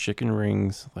stamped chicken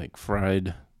rings, like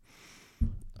fried.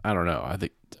 I don't know. I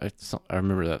think I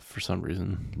remember that for some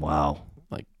reason. Wow.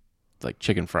 Like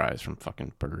chicken fries from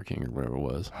fucking Burger King or whatever it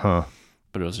was. Huh.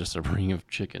 But it was just a ring of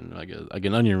chicken, I guess, like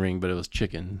an onion ring, but it was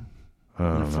chicken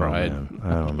fried.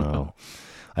 I don't know.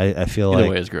 I feel Either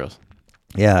like way, it's gross.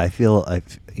 Yeah,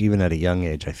 even at a young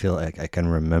age, I feel like I can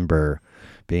remember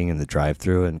being in the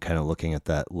drive-thru and kind of looking at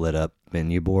that lit up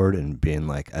menu board and being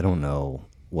like, I don't know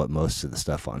what most of the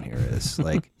stuff on here is.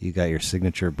 Like, you got your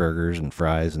signature burgers and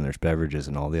fries, and there's beverages,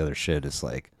 and all the other shit is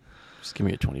like, just give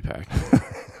me a 20-pack.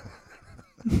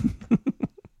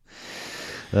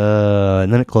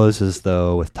 And then it closes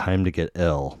though with Time to Get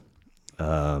Ill,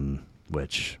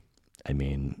 which, I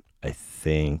mean, I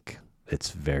think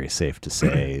it's very safe to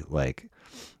say, like,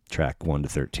 track 1 to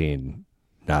 13,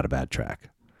 not a bad track.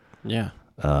 Yeah.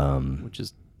 Which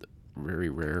is very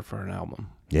rare for an album.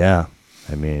 Yeah.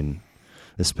 I mean,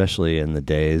 especially in the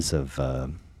days of,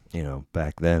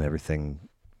 back then, everything,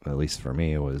 at least for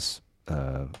me, was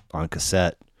on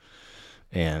cassette.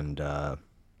 And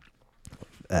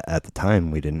at the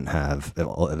time, we didn't have,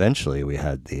 eventually we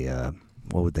had the,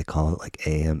 what would they call it? Like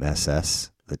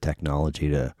AMSS, the technology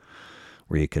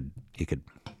where you could,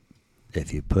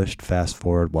 if you pushed fast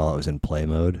forward while it was in play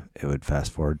mode, it would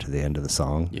fast forward to the end of the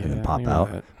song and then pop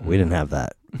out. That. We didn't have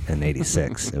that in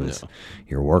 86. It was,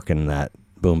 you're working that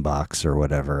boombox or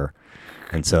whatever.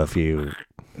 And so if you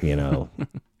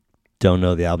don't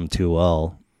know the album too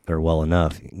well or well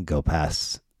enough, you can go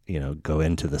past, go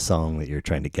into the song that you're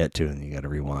trying to get to, and you got to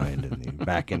rewind and you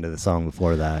back into the song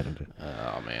before that.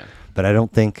 Oh man. But I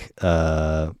don't think,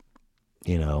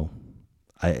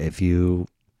 if you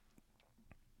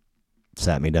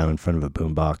sat me down in front of a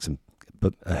boombox and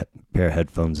put a pair of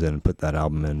headphones in and put that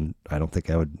album in, I don't think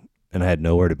I would, and I had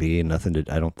nowhere to be and nothing to,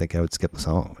 I don't think I would skip a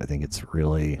song. I think it's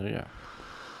really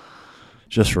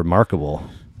just remarkable.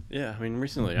 Yeah. I mean,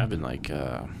 recently I've been like,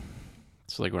 so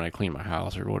like when I clean my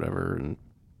house or whatever, and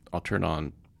I'll turn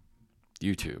on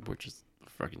YouTube, which is a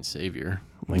fucking savior.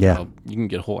 Like, you can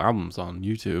get whole albums on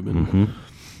YouTube, and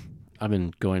I've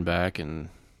been going back, and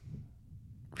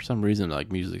for some reason, like,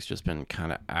 music's just been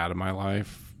kind of out of my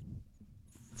life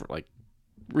for like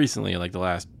recently, like the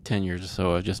last 10 years or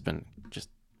so. I've just been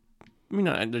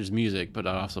there's music, but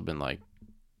I've also been like,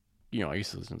 I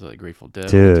used to listen to like Grateful Dead.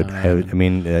 Dude,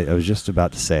 I was just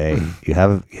about to say,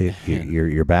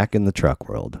 you're back in the truck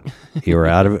world. You were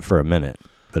out of it for a minute,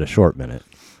 but a short minute.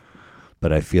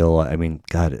 But I feel,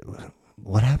 God,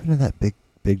 what happened to that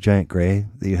big giant gray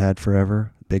that you had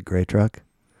forever? Big gray truck?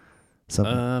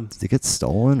 Something, did it get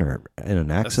stolen or in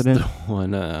an accident?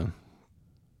 One,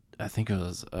 I think it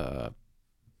was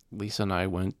Lisa and I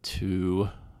went to,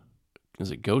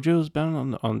 is it Gojo's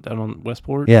down on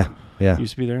Westport? Yeah.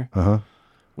 Used to be there.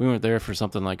 We went there for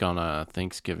something like on a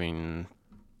Thanksgiving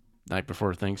night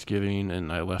before Thanksgiving,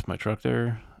 and I left my truck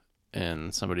there,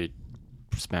 and somebody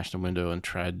smashed a window and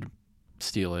tried to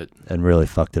steal it, and really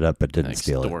fucked it up, but didn't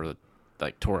steal it.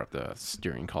 Tore up the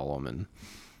steering column, and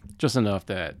just enough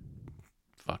that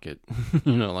fuck it,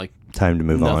 like time to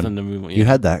move on. Nothing to move on. You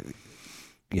had that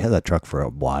truck for a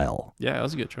while. Yeah, it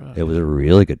was a good truck. It was a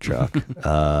really good truck.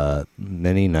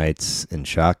 Many nights in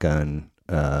shotgun,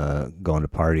 going to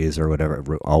parties or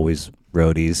whatever. Always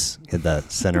roadies. Had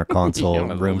that center console,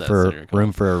 room for a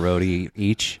roadie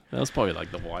each. That was probably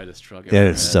like the widest truck It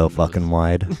is so fucking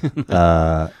wide.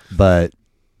 But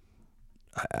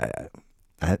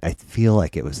I feel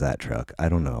like it was that truck. I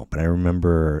don't know, but I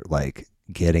remember like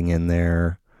getting in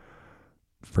there,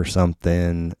 for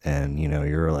something, and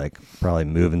you're like probably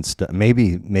moving stuff.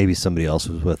 Maybe somebody else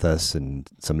was with us, and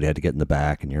somebody had to get in the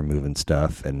back, and you're moving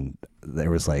stuff, and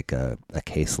there was like a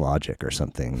Case Logic or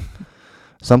something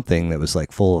that was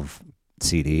like full of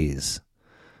CDs.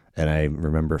 And I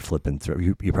remember flipping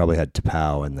through. You probably had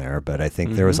Tapao in there, but I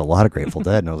think there was a lot of Grateful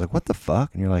Dead, and I was like, "What the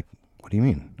fuck?" And you're like, "What do you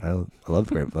mean? I love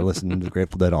Grateful. I listen to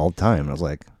Grateful Dead all the time." And I was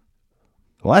like,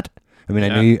 "What?" I mean,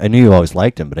 I knew you always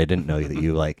liked them, but I didn't know that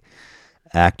you like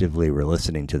actively were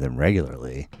listening to them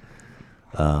regularly.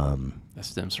 That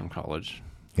stems from college.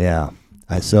 Yeah,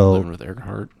 living with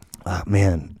Earhart.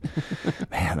 Man,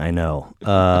 I know.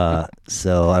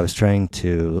 So I was trying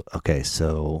to. Okay,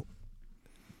 so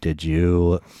did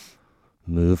you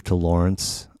move to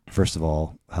Lawrence? First of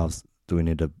all, do we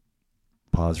need to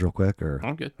pause real quick? Or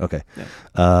I'm good. Okay.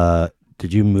 Yeah.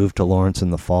 Did you move to Lawrence in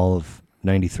the fall of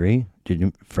 '93? Did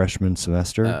you freshman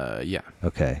semester? Yeah.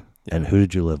 Okay. Yeah. And who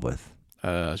did you live with?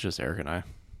 It's just Eric and I.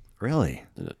 Really?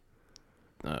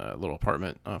 A little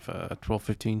apartment off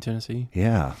 1215 Tennessee.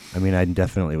 Yeah. I mean, I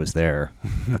definitely was there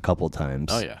a couple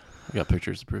times. Oh yeah, I got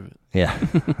pictures to prove it. Yeah.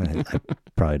 I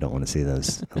probably don't want to see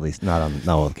those. At least not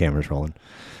while the camera's rolling.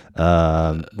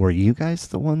 Were you guys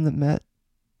the one that met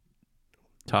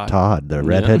Todd, the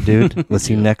redhead dude? Was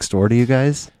he next door to you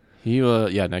guys? He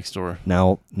next door.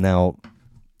 Now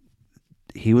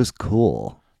he was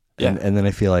cool. Yeah. And then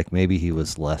I feel like maybe he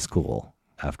was less cool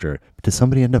after. Did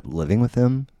somebody end up living with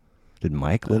him? Did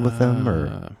Mike live with him,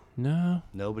 or no?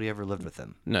 Nobody ever lived with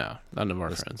him. No, none of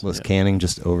our friends. Was Canning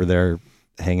just over there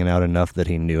hanging out enough that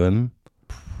he knew him?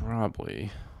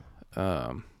 Probably.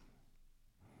 Yeah,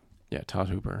 Todd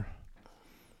Hooper.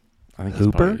 I think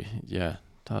Hooper.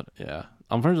 Todd. Yeah,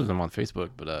 I'm friends with him on Facebook,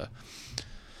 but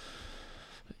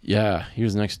yeah, he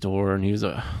was next door, and he's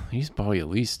probably at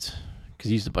least because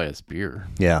he used to buy us beer.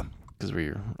 Yeah, because we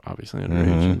were obviously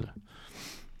underage.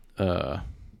 Mm-hmm.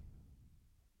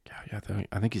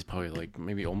 I think he's probably like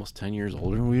maybe almost 10 years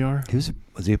older than we are.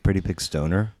 Was he a pretty big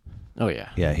stoner? Oh yeah.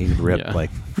 Yeah, he ripped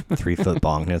like 3-foot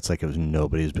bong hits like it was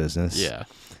nobody's business. Yeah.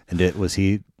 And was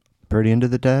he pretty into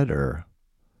the Dead, or?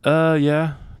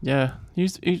 Yeah. I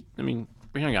mean,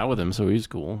 we hung out with him, so he was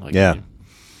cool. Like, yeah.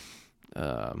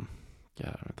 I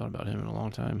haven't thought about him in a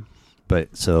long time.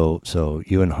 But so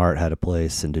you and Hart had a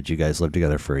place, and did you guys live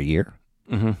together for a year?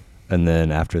 Mm-hmm. And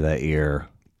then after that year,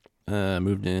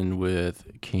 moved in with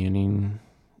Canning,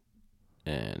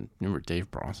 and remember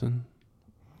Dave Bronson?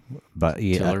 But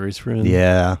yeah, Hillary's friend.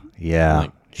 Yeah.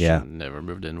 Never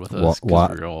moved in with us because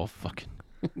we were all fucking.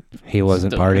 He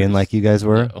wasn't partying like you guys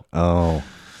were. No. Oh,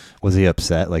 was he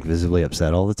upset? Like visibly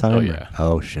upset all the time? Oh yeah.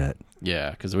 Oh shit.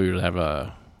 Yeah, because we would have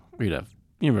you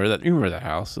remember that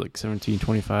house, like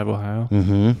 1725 Ohio?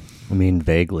 Mm-hmm. I mean,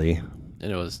 vaguely.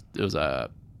 And it was a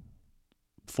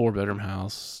 4-bedroom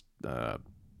house. It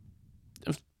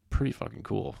was pretty fucking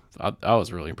cool. I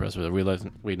was really impressed with it. We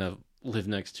lived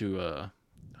next to oh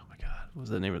my god, what was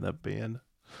the name of that band?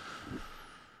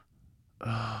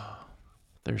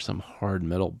 There's some hard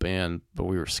metal band, but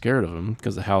we were scared of them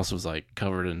because the house was like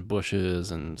covered in bushes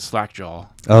and slackjaw.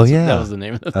 Oh yeah, that was the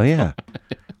name of it. Oh yeah.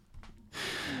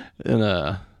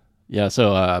 And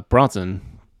so Bronson.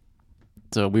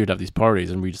 So we would have these parties,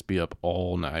 and we'd just be up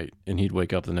all night, and he'd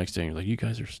wake up the next day and he'd be like, "You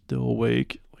guys are still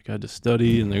awake?" Like I had to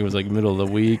study, and it was like middle of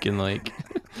the week, and like,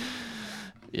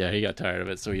 yeah, he got tired of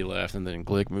it, so he left, and then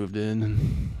Glick moved in.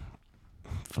 And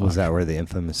was that where the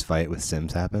infamous fight with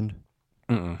Sims happened?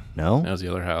 Mm-mm. No, that was the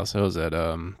other house. That was at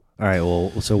All right.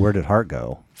 Well, so where did Hart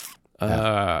go?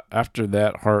 After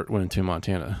that, Hart went into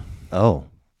Montana. Oh,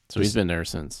 so he's been there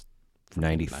since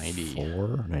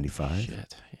 94, 95?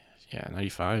 Shit. Yeah,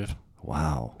 95.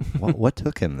 Wow. What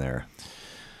took him there?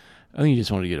 I think he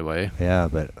just wanted to get away. Yeah,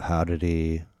 but how did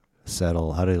he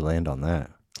settle? How did he land on that?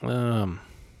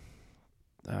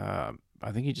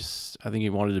 I think he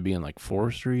wanted to be in like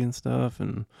forestry and stuff,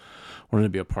 and wanted to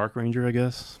be a park ranger, I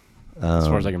guess. As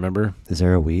far as I can remember. Is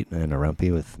there a wheat and a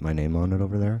rumpy with my name on it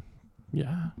over there?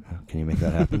 Yeah. Can you make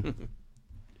that happen?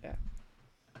 Yeah.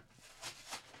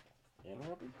 And a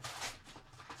rumpy?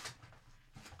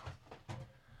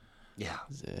 Yeah.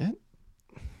 Is it?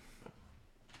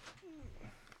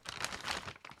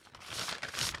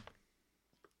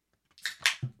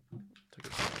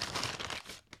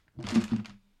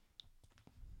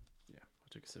 Yeah, I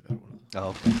took a sip out of one of those. Oh,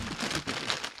 okay.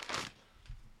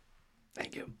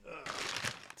 Thank you.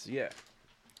 So yeah.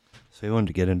 So you wanted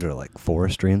to get into like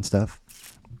forestry and stuff?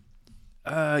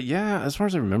 Yeah, as far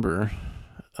as I remember.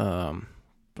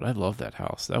 But I love that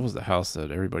house. That was the house that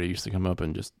everybody used to come up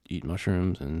and just eat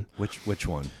mushrooms. And which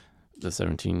one? The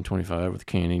 1725 with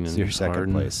Canning and your second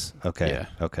Hardin. place. Okay. Yeah.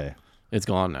 Okay. It's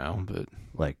gone now, but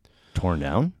like torn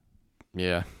down?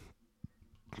 Yeah.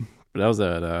 But that was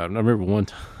at, I remember one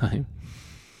time,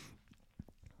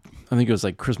 I think it was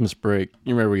like Christmas break.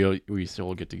 You remember we used to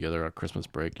all get together on Christmas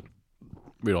break.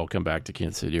 We'd all come back to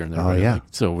Kansas City. And oh, yeah.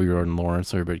 So we were in Lawrence.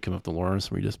 So everybody come up to Lawrence.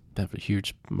 And we just have a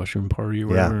huge mushroom party or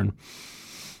whatever. Yeah. And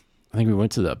I think we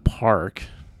went to the park.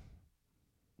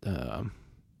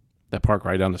 That park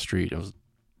right down the street. It was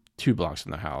 2 blocks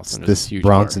from the house. And This is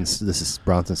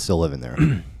Bronson still living there.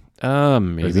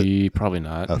 Maybe, probably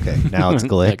not. Okay, now it's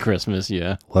Glick. At Christmas,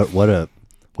 yeah. What a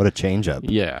change up.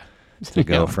 Yeah. To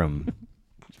go from.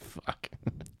 Fuck.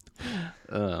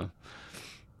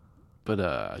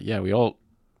 Yeah, we all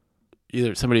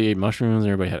either somebody ate mushrooms, or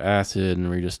everybody had acid, and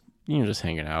we were just just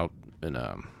hanging out, and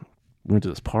we went to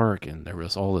this park, and there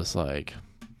was all this like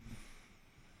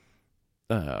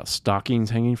stockings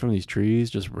hanging from these trees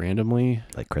just randomly,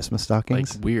 like Christmas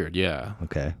stockings. Like weird, yeah.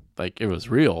 Okay. Like it was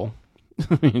real.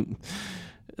 I mean,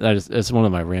 it's one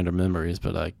of my random memories,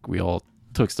 but like we all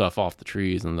took stuff off the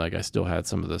trees, and like I still had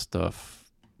some of this stuff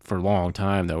for a long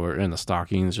time that were in the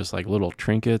stockings, just like little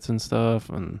trinkets and stuff.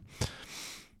 And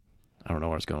I don't know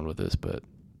where it's going with this, but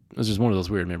it's just one of those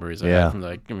weird memories I had from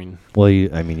like, well,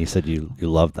 you said you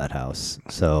loved that house.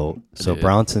 So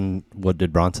Bronson,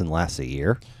 did Bronson last a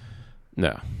year?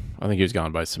 No, I think he was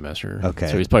gone by semester. Okay.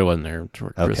 So he probably wasn't there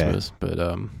for Christmas, but,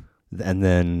 and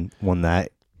then when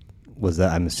that was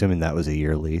I'm assuming that was a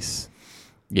year lease.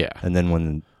 Yeah. And then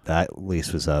when that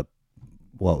lease was up,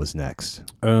 what was next?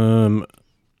 It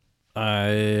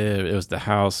was the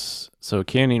house. So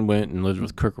Canyon went and lived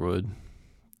with Crookwood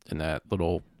in that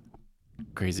little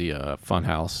crazy fun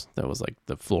house that was like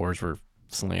the floors were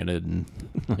slanted, and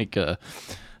like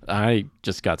I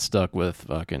just got stuck with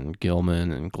fucking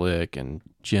Gilman and Glick and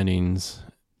Jennings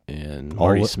and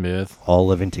Marty Smith all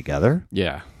living together.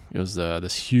 Yeah, it was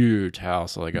this huge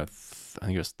house. Like I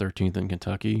think it was 13th in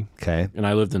Kentucky. Okay, and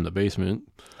I lived in the basement.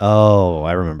 Oh,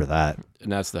 I remember that.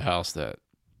 And that's the house that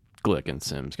Glick and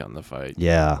Sims got in the fight.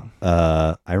 Yeah,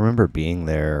 I remember being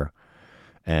there,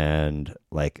 and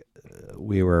like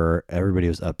everybody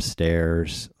was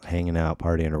upstairs hanging out,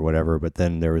 partying or whatever, but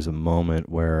then there was a moment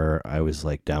where I was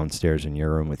like downstairs in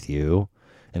your room with you,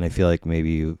 and I feel like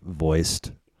maybe you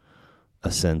voiced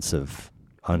a sense of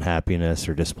unhappiness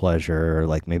or displeasure, or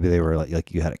like maybe they were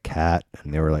like you had a cat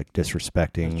and they were like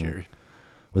disrespecting. Jerry.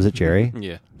 Was it Jerry?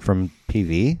 Yeah. From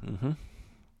PV? Mm-hmm.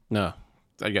 No,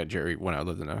 I got Jerry when I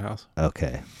lived in that house.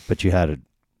 Okay, but you had a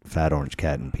fat orange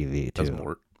cat in PV too. That's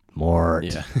Mort. Mort.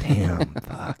 Yeah. Damn.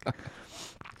 Fuck.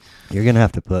 You're gonna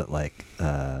have to put like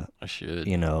I should,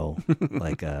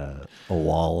 like a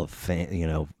wall of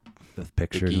of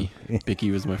pictures. Bicky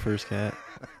was my first cat.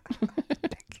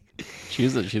 She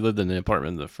lived in the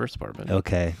apartment, the first apartment.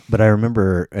 Okay, but I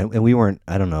remember, and we weren't.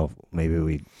 I don't know. Maybe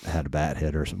we had a bat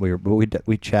hit or something.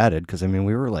 We chatted because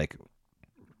we were like,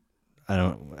 I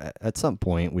don't. At some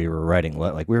point, we were writing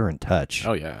like we were in touch.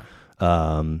 Oh yeah.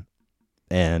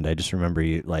 And I just remember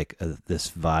you like this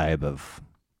vibe of,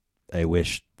 I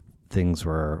wish things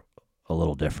were a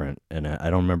little different, and I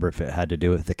don't remember if it had to do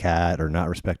with the cat or not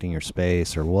respecting your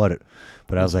space or what.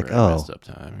 But I was like, messed up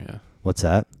time. Yeah. What's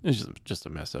that? It was just a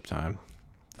messed up time.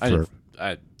 I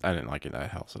didn't like it, that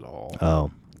house at all.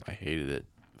 Oh, I hated it.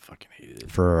 Fucking hated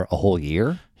it. For a whole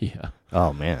year? Yeah.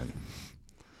 Oh man.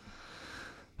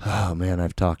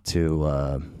 I've talked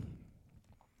to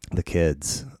the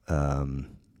kids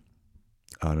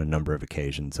on a number of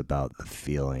occasions about the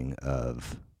feeling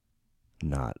of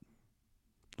not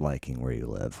liking where you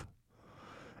live.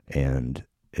 And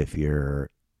if you're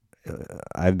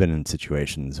I've been in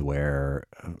situations where,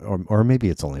 or maybe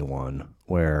it's only one,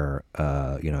 where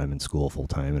I'm in school full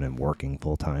time and I'm working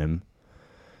full time,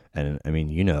 and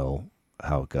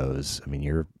how it goes.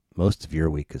 Most of your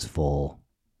week is full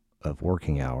of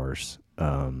working hours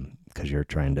because you're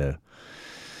trying to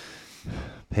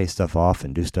pay stuff off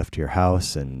and do stuff to your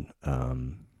house, and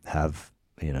have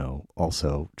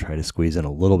also try to squeeze in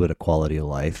a little bit of quality of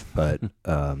life. But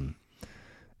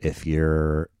if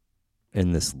you're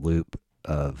in this loop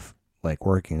of like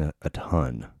working a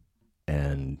ton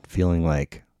and feeling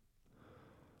like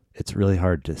it's really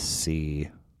hard to see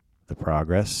the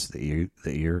progress that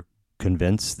you're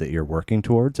convinced that you're working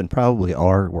towards and probably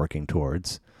are working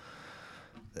towards,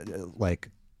 like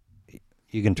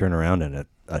you can turn around and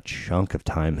a chunk of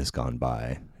time has gone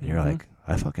by and you're like,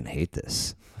 I fucking hate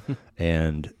this.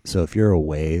 And so if you're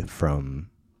away from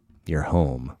your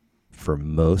home for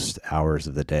most hours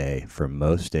of the day, for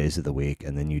most days of the week,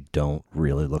 and then you don't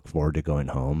really look forward to going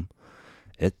home,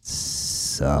 it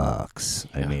sucks.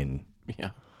 Yeah. Yeah.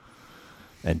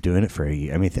 And doing it for a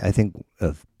year. I think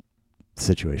of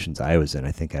situations I was in,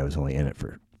 I think I was only in it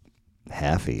for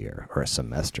half a year or a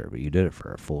semester, but you did it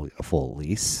for a full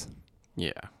lease.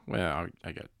 Yeah. Well,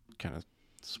 I got kind of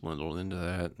swindled into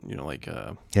that.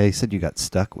 Yeah, you said you got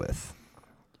stuck with.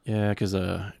 Yeah, because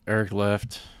Eric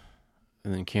left,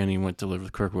 and then Candy went to live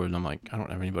with Kirkwood, and I'm like, I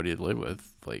don't have anybody to live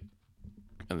with.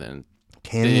 And then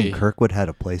Candy and Kirkwood had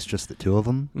a place, just the two of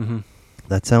them. Mm-hmm.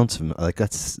 That sounds like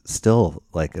that's still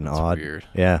like an odd. Weird.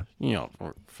 Yeah.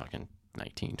 We're fucking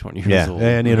 19, 20 years old.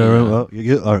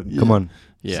 And come on.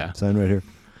 Yeah. Sign right here.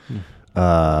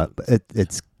 But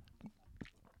it's.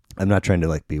 I'm not trying to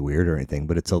like be weird or anything,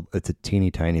 but it's a teeny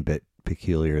tiny bit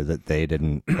peculiar that they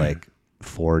didn't like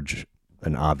forge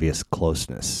an obvious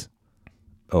closeness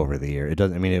over the year. It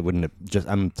doesn't. I mean, it wouldn't have just.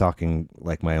 I'm talking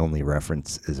like my only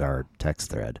reference is our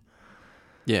text thread.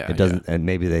 Yeah, it doesn't, and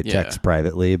maybe they text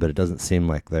privately, but it doesn't seem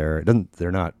like they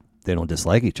don't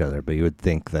dislike each other. But you would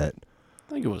think that.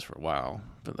 I think it was for a while,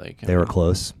 but they were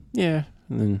close. Yeah,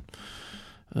 and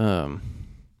then,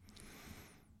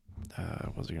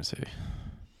 what was I gonna say?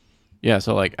 Yeah,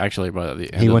 so actually by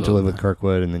the end he went to live with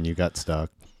Kirkwood, and then you got stuck.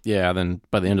 Yeah, then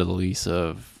by the end of the lease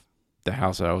of the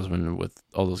house that I was in with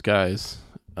all those guys,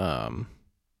 in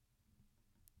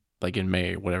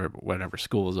May, whatever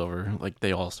school was over,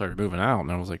 they all started moving out,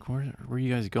 and I was like, where are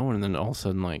you guys going? And then all of a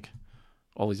sudden,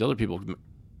 all these other people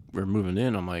were moving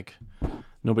in. I'm like,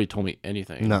 nobody told me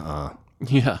anything. Nuh-uh.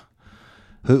 Yeah.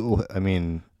 Who? I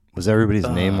mean, was everybody's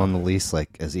name on the lease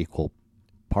as equal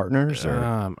partners? Or?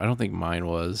 I don't think mine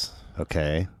was.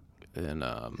 Okay. And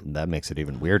that makes it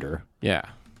even weirder. Yeah.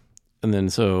 And then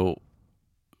so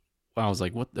I was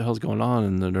like, what the hell's going on?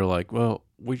 And then they're like, well,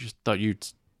 we just thought you'd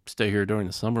stay here during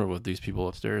the summer with these people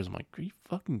upstairs. I'm like, are you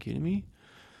fucking kidding me?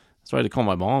 So I had to call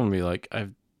my mom and be like, I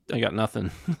got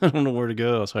nothing. I don't know where to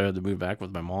go. So I had to move back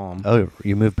with my mom. Oh,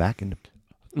 you moved back into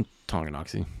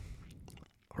Tonganoxie.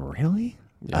 Really?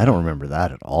 Yeah. I don't remember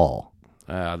that at all.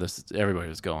 Everybody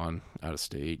was gone out of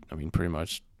state. I mean, pretty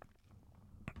much.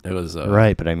 It was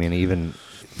right, but I mean, even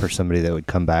for somebody that would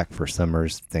come back for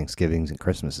summers, Thanksgivings, and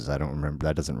Christmases, I don't remember.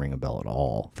 That doesn't ring a bell at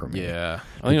all for me. Yeah,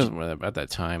 I think it was at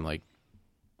that time. I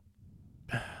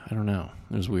don't know.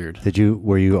 It was weird. Did you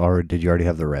already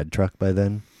have the red truck by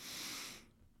then?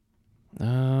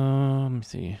 Let me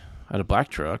see. I had a black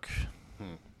truck.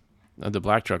 I had the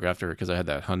black truck after because I had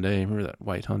that Hyundai. Remember that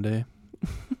white Hyundai?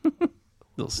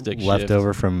 Little stick left shift.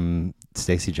 over from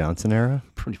Stacy Johnson era.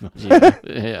 Pretty much. Yeah.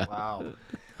 Yeah. Wow.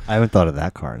 I haven't thought of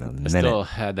that car in a minute. I still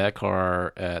had that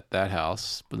car at that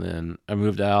house, but then I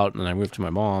moved out and I moved to my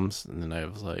mom's, and then I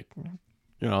was like,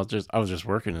 I was just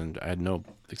working and I had no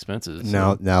expenses.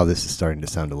 So. Now this is starting to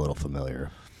sound a little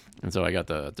familiar. And so I got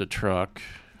the truck,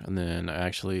 and then I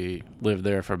actually lived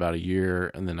there for about a year,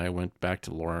 and then I went back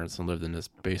to Lawrence and lived in this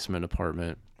basement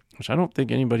apartment, which I don't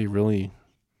think anybody really.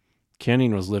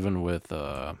 Kenyon was living with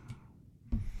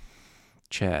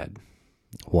Chad.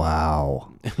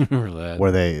 Wow. Remember that?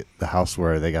 Were they the house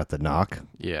where they got the knock?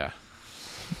 Yeah.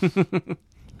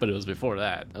 But it was before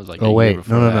that. I was like, oh wait,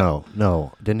 no.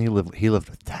 Didn't he live? He lived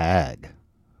with Tag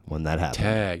when that happened.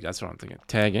 Tag. That's what I'm thinking.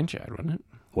 Tag and Chad, wasn't it?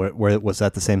 Where was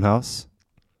that the same house?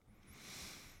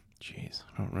 Jeez,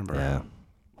 I don't remember. Yeah,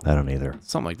 I don't either.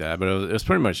 Something like that. But it was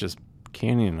pretty much just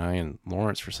Canyon and I and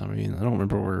Lawrence for some reason. I don't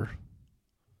remember where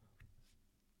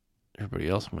everybody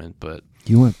else went, but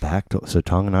you went back to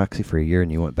Tonganoxie for a year,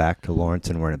 and you went back to Lawrence,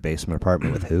 and were in a basement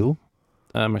apartment with who?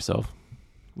 Myself,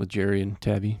 with Jerry and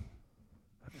Tabby.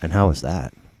 And how was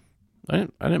that? I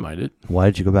didn't mind it. Why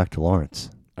did you go back to Lawrence?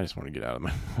 I just wanted to get out of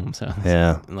my mom's house.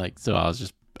 Yeah. And so I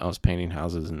was painting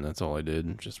houses, and that's all I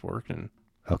did, just working.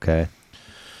 Okay.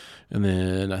 And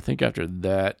then I think after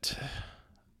that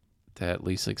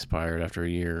lease expired after a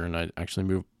year, and I actually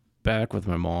moved back with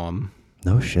my mom.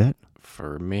 No shit.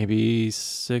 For maybe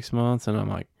 6 months, and I'm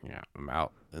like, yeah, I'm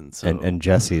out. And so and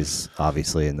Jesse's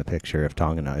obviously in the picture if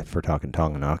we're talking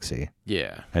Tonganoxie.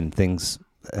 Yeah. And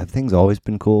have things always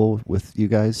been cool with you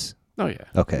guys? Oh yeah.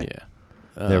 Okay.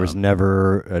 Yeah. There was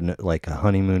never a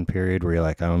honeymoon period where you're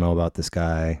like, I don't know about this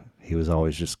guy. He was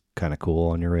always just kind of cool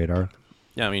on your radar.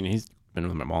 Yeah, I mean, he's been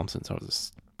with my mom since I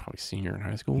was probably senior in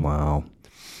high school. Wow.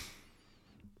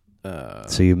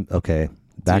 So you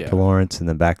back to Lawrence, and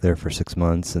then back there for 6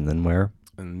 months, and then where?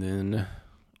 And then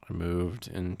I moved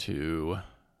into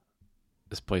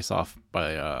this place off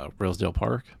by Railsdale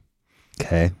Park.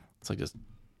 Okay. It's like this.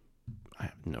 I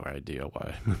have no idea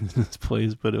why I moved to this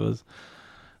place, but I was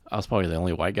probably the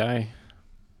only white guy,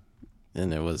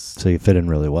 and it was. So you fit in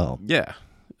really well. Yeah,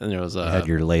 and there was. You had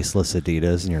your laceless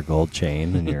Adidas and your gold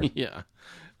chain and your. Yeah.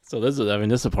 So this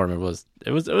apartment was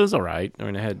all right. I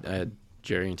mean, I had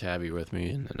Jerry and Tabby with me,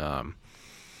 and then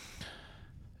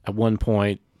at one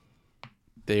point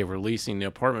they were leasing the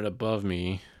apartment above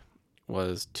me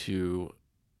was to,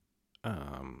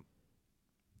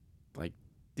 like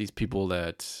these people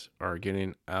that are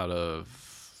getting out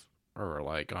of, or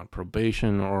like on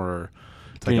probation, or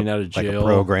getting out of jail. Like a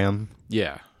program.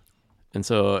 Yeah. And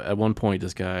so at one point,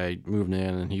 this guy moved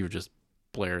in and he would just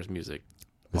blare his music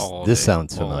all This day,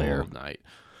 sounds familiar. all night.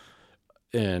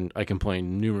 And I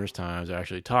complained numerous times. I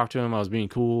actually talked to him. I was being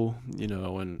cool,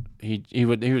 and he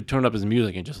would turn up his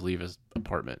music and just leave his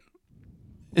apartment.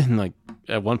 And like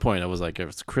at one point, I was like, it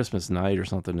was Christmas night or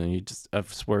something, and I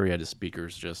swear he had his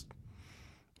speakers just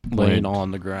laying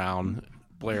on the ground,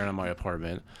 blaring in my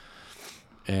apartment.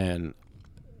 And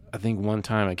I think one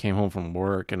time I came home from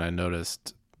work and I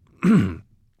noticed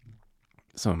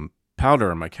some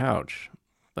powder on my couch.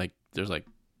 Like there's like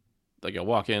I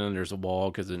walk in and there's a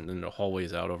wall, because then the hallway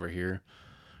is out over here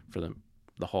for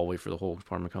the hallway for the whole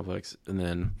apartment complex. And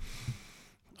then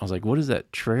I was like, what is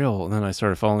that trail? And then I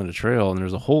started following the trail, and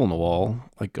there's a hole in the wall,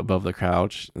 like above the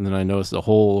couch. And then I noticed a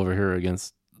hole over here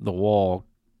against the wall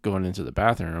going into the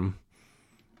bathroom.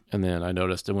 And then I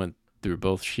noticed it went through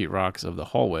both sheetrocks of the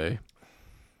hallway.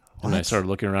 What? And I started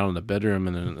looking around in the bedroom,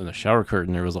 and then in the shower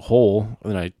curtain, there was a hole.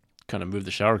 And then I kind of moved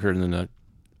the shower curtain, and then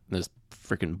this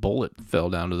freaking bullet fell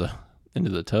down into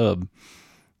the tub.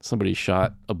 Somebody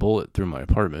shot a bullet through my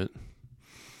apartment.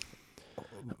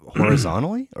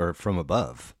 Horizontally or from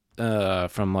above?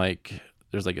 From like,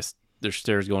 there's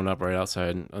stairs going up right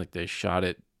outside, and like they shot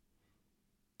it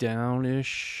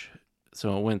downish.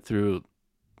 So it went through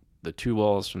the two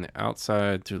walls from the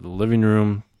outside, through the living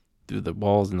room, through the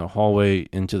walls in the hallway,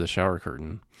 into the shower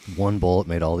curtain. One bullet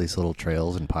made all these little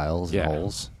trails and piles and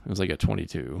holes. It was like a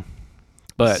 22.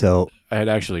 But I had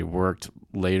actually worked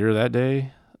later that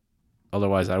day.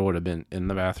 Otherwise, I would have been in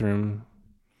the bathroom,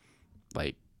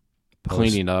 like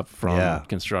cleaning up from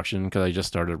construction, because I just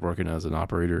started working as an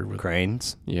operator with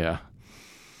cranes. Yeah.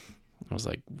 I was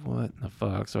like, what the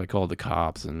fuck? So I called the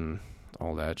cops and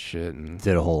all that shit, and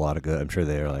did a whole lot of good. I'm sure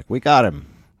they were like, we got him.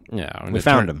 Yeah, we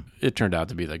found him. It turned out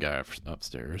to be the guy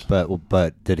upstairs.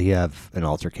 But did he have an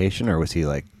altercation, or was he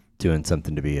like doing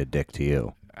something to be a dick to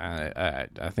you? I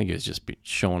think it was just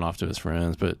showing off to his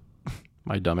friends, but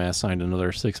my dumbass signed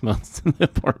another 6 months in the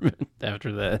apartment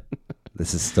after that.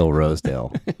 This is still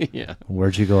Rosedale. Yeah.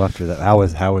 Where'd you go after that? How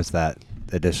was that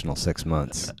additional 6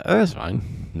 months? That's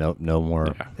fine. No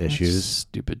more issues.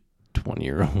 Stupid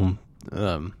 20-year-old.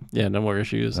 Yeah, no more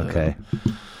issues. Okay.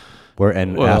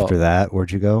 After that,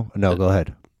 where'd you go? No, go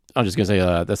ahead. I'm just gonna say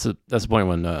that's the point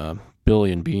when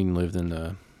Billy and Bean lived in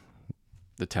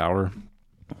the tower.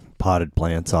 Potted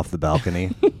plants off the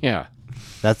balcony. Yeah.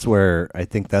 I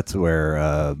think that's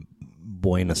where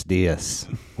Buenos Dias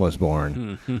was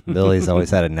born. Billy's always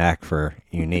had a knack for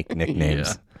unique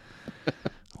nicknames. Yeah.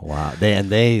 Wow.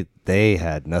 They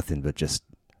had nothing but just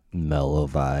mellow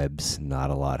vibes, not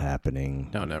a lot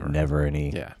happening. No, never. Never any.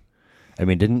 Yeah. I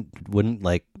mean, wouldn't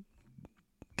like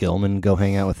Gilman go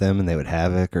hang out with them and they would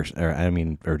havoc or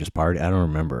just party? I don't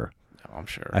remember. No, I'm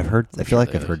sure. I feel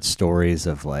like I've heard stories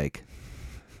of like,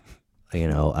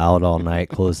 out all night,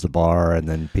 close the bar, and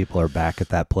then people are back at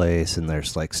that place, and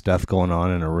there's like stuff going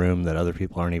on in a room that other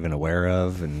people aren't even aware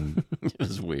of, and it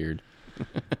was weird.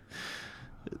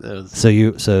 So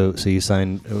you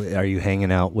signed? Are you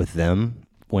hanging out with them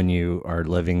when you are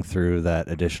living through that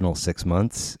additional 6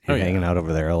 months? You're hanging out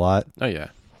over there a lot. Oh yeah,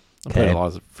 I played a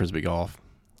lot of frisbee golf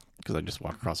because I just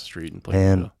walk across the street and play.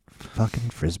 And fucking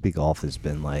frisbee golf has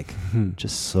been like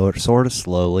just sort of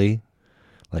slowly.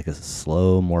 Like a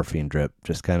slow morphine drip,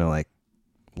 just kind of like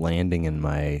landing in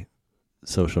my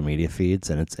social media feeds,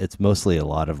 and it's mostly a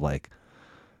lot of like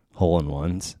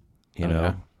hole-in-ones, you know.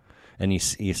 Yeah. And you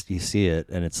see it,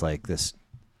 and it's like this,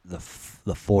 the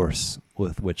force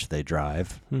with which they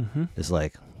drive is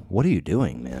like, what are you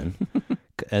doing, man?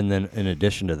 And then in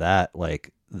addition to that,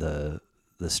 like the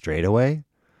straightaway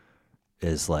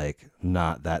is like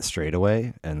not that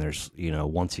straightaway, and there's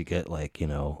once you get like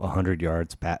 100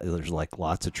 yards there's like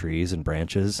lots of trees and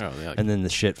branches, and then the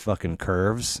shit fucking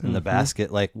curves in the basket.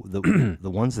 Like the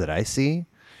ones that I see,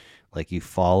 like you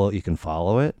can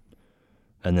follow it,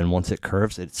 and then once it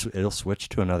curves, it'll switch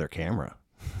to another camera,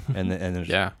 and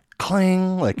there's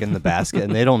clang like in the basket,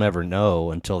 and they don't ever know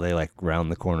until they like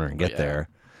round the corner and get there.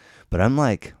 But I'm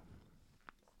like,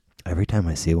 every time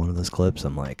I see one of those clips,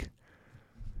 I'm like,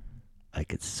 I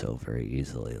could so very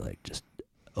easily like just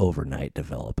overnight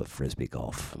develop a frisbee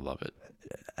golf. I love it.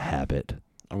 Habit.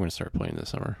 I'm going to start playing this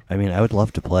summer. I mean, I would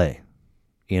love to play.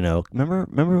 Remember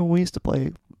when we used to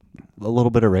play a little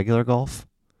bit of regular golf?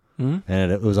 Mm-hmm.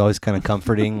 And it was always kind of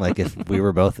comforting. Like if we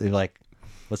were both like,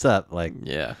 What's up? Like,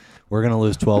 Yeah. we're going to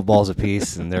lose 12 balls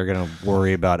apiece, and they're going to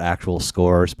worry about actual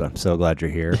scores, but I'm so glad you're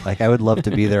here. Like, I would love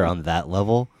to be there on that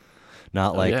level.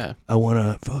 Not like, I want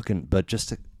to fucking, but just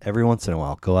to, every once in a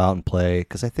while, go out and play,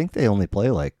 because I think they only play,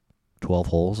 like, 12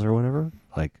 holes or whatever.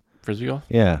 Like, Frisbee golf?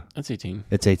 Yeah. That's 18.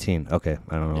 It's 18. Okay.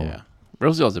 I don't know. Yeah.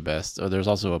 Rosedale's the best. There's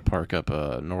also a park up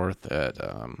north at,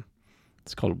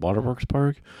 it's called Waterworks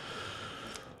Park.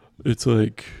 It's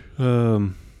like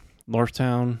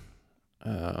Northtown.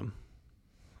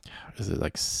 Is it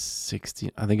like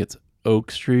 60? I think it's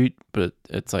Oak Street, but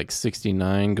it's like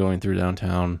 69 going through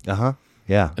downtown. Uh-huh.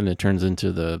 Yeah. And it turns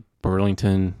into the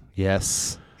Burlington.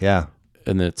 Yes. Yeah.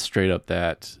 And it's straight up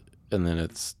that, and then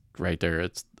it's right there.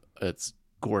 It's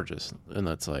gorgeous, and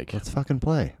that's like, let's fucking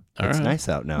play. It's nice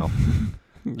out now.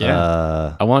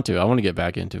 Yeah. I want to get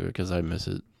back into it because I miss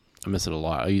it. I miss it a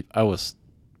lot. I was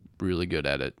really good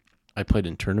at it. I played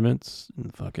in tournaments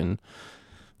and fucking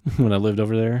when I lived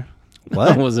over there.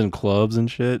 What? I was in clubs and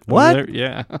shit. What?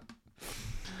 Yeah.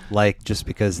 Like, just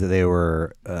because they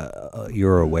were, you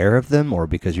were aware of them, or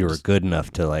because you were good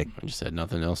enough to, like... I just had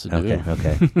nothing else to do.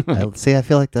 Okay. See, I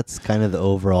feel like that's kind of the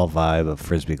overall vibe of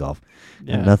Frisbee golf.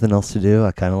 Yeah. Nothing else to do.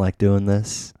 I kind of like doing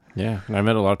this. Yeah. And I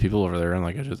met a lot of people over there, and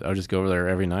like I would just go over there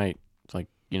every night. It's like,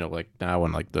 like now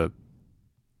when like I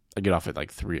get off at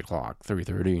like 3:00,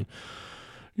 3:30.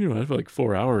 I have like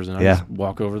 4 hours, and I just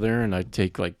walk over there, and I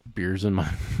take like beers in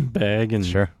my bag and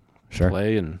sure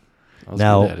play. And I was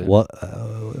now, good at it. what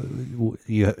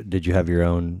did you have your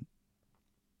own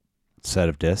set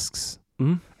of discs?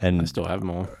 Mm-hmm. And I still have them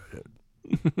all.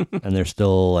 And they're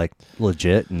still like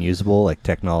legit and usable. Like,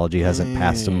 technology hasn't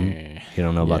passed them. You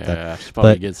don't know about that. Yeah, should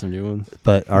probably get some new ones.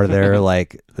 But are there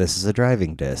like, this is a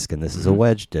driving disc, and this is a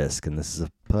wedge disc, and this is a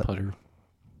putter?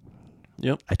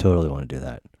 Yep. I totally want to do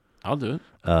that. I'll do it.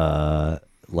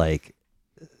 Like,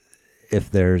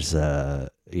 if there's a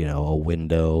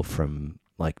window from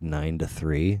like 9 to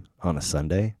 3 on a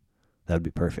Sunday, that'd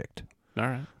be perfect. All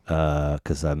right.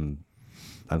 'Cause I'm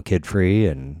kid free,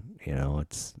 and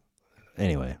it's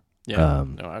anyway. Yeah.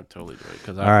 No, I'd totally do it,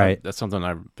 because that's something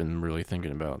I've been really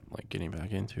thinking about, like getting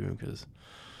back into, because.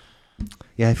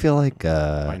 Yeah, I feel like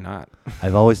why not?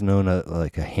 I've always known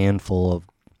a handful of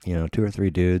 2 or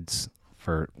 3 dudes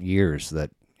for years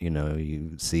that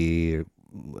you see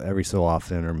every so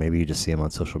often, or maybe you just see them on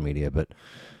social media, but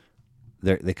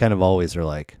they kind of always are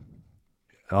like,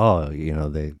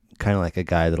 they kind of like a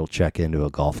guy that'll check into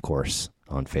a golf course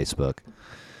on Facebook,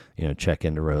 check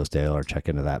into Rosedale or check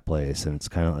into that place, and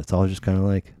it's all just kind of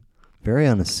like very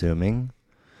unassuming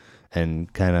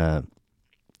and kind of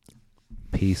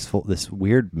peaceful, this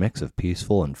weird mix of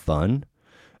peaceful and fun,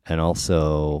 and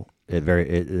also it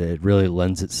really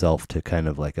lends itself to kind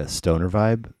of like a stoner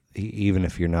vibe, even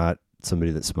if you're not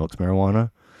somebody that smokes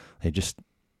marijuana. They just,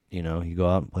 you go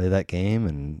out and play that game,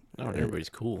 and everybody's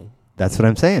cool. That's what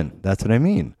I'm saying. That's what I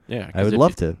mean. Yeah, I would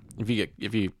love to. If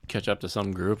you catch up to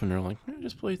some group and they're like,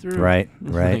 just play through. Right.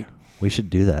 We should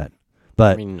do that.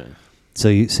 But so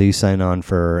you sign on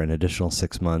for an additional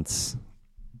 6 months.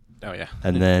 Oh yeah.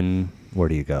 And then where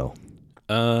do you go?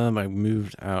 I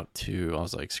moved out to. I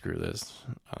was like, screw this.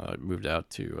 I moved out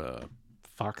to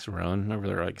Fox Run over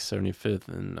there, like 75th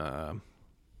and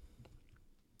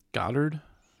Goddard.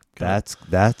 That's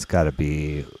got to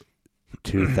be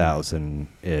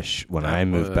 2000-ish when I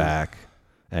moved back,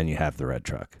 and you have the red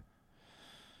truck.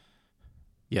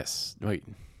 Yes. Wait,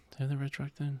 did I have the red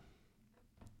truck then?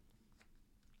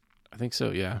 I think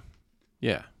so. Yeah.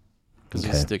 Because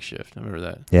it's stick shift. I remember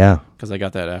that. Yeah. Because I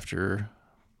got that after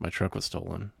my truck was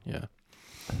stolen. Yeah.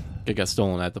 It got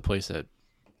stolen at the place that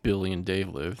Billy and Dave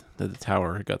lived. The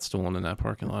tower got stolen in that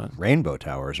parking lot. Rainbow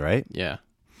Towers, right? Yeah.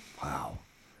 Wow.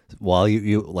 While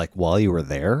you were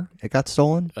there, it got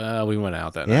stolen? We went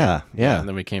out that night. Yeah. And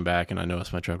then we came back, and I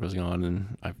noticed my truck was gone,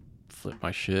 and I flipped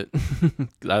my shit.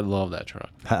 I love that truck.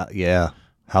 Yeah.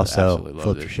 How so?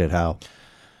 Flipped your shit how?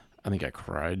 I think I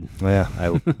cried. Yeah,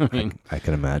 I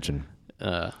can imagine.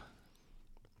 So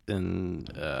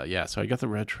I got the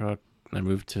red truck, and I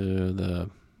moved to the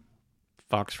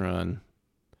Fox Run,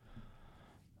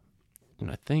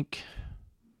 and I think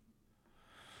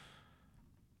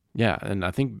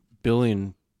Billy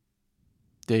and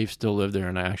Dave still lived there,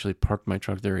 and I actually parked my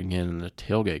truck there again, and the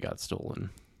tailgate got stolen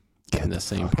in the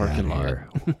same parking lot.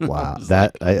 Wow,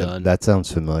 that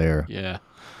sounds familiar. Yeah.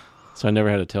 So I never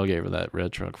had a tailgate for that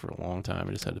red truck for a long time.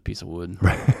 I just had a piece of wood.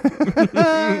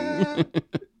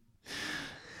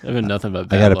 I've been nothing but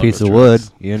bad. I got a piece of wood.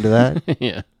 You into that?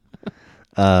 Yeah.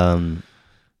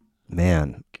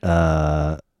 Man,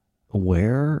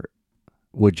 where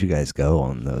would you guys go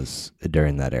on those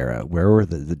during that era? Where were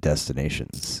the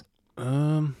destinations?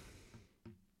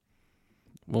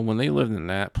 Well, when they lived in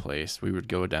that place, we would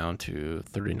go down to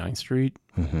 39th Street.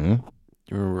 Mm-hmm.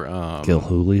 You remember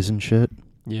Gilhooly's and shit?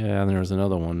 Yeah, and there was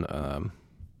another one.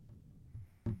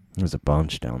 There's a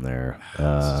bunch down there.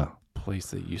 This place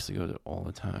that you used to go to all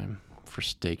the time for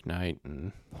steak night.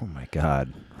 And oh my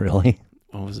God, really?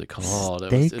 what was it called?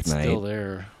 Steak it's night? still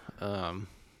there.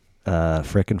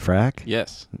 Frickin' Frack?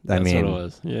 Yes. I That's mean, what it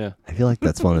was. Yeah. I feel like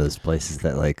that's one of those places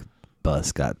that like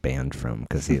Bus got banned from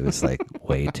because he was like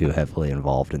way too heavily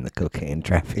involved in the cocaine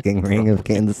trafficking ring of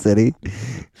Kansas City.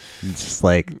 It's just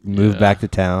like moved back to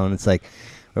town. It's like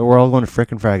we're all going to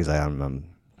Frickin' Frack. He's like, I'm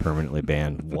permanently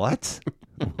banned. What?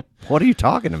 What are you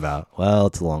talking about? Well,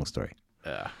 it's a long story.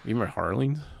 Yeah. You remember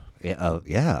Harling's? Yeah.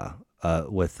 Yeah.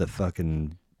 With the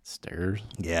fucking stairs.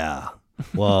 Yeah.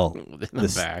 Well,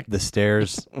 the back. The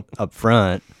stairs up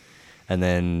front, and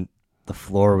then the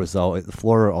floor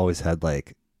always had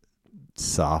like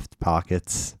soft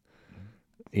pockets,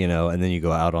 you know, and then you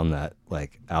go out on that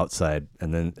like outside,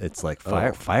 and then it's like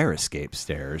fire escape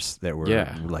stairs that were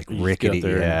like rickety.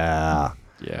 Yeah.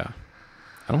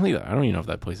 I don't even know if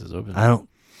that place is open. I don't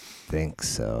think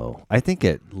so. I think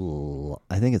it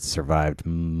survived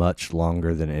much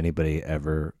longer than anybody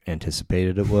ever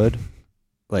anticipated it would.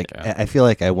 Like I feel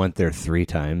like I went there 3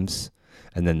 times,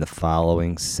 and then the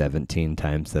following 17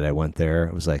 times that I went there,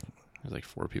 it was like there's like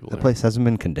 4 people. The place hasn't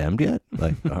been condemned yet.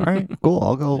 Like, all right, cool,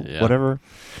 I'll go, whatever.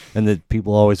 And the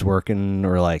people always working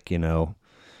or like, you know,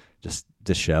 just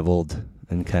disheveled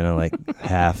and kind of like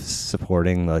half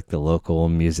supporting like the local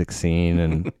music scene.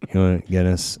 And you know,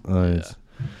 Guinness,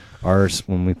 ours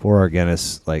when we pour our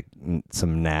Guinness, like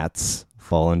some gnats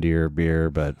fall into your beer,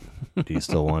 but do you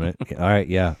still want it? All right,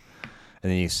 yeah.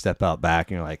 And then you step out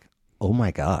back and you're like, oh my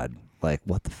God, like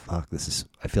what the fuck? This is,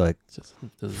 I feel like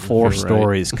 4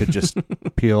 stories could just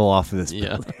peel off of this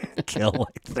building and kill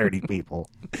like 30 people.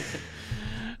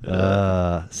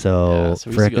 So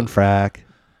Frickin' Frack,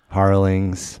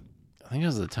 Harling's. I think it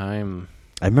was the time.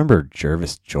 I remember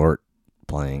Jervis Jort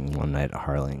playing one night at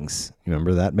Harling's. You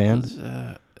remember that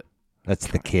band? That's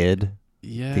the kid.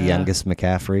 Yeah. The youngest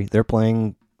McCaffrey. They're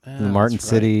playing in Martin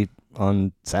City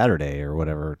on Saturday or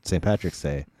whatever, St. Patrick's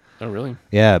Day. Oh, really?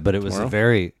 Yeah, but it was a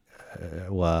very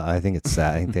well. I think it's.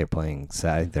 I think they're playing.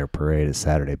 I think their parade is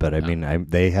Saturday. But I mean,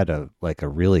 they had a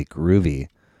really groovy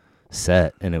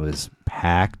set, and it was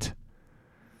packed,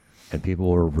 and people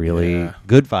were really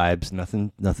good vibes.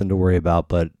 Nothing to worry about.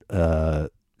 But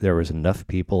there was enough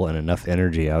people and enough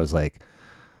energy. I was like,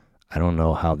 I don't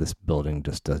know how this building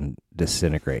just doesn't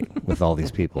disintegrate with all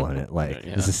these people in it. Like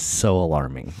this is so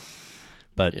alarming.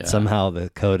 But somehow the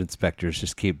code inspectors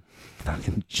just keep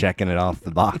fucking checking it off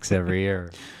the box every year.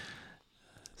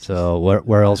 So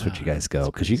where else would you guys go?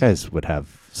 Because you guys would have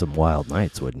some wild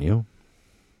nights, wouldn't you?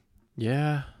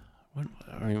 Yeah. Did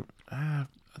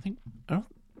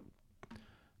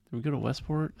we go to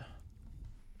Westport?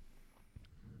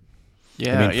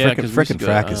 Yeah, I mean, Frickin'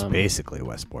 Frack is basically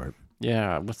Westport.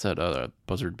 Yeah, what's that?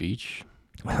 Buzzard Beach?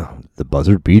 The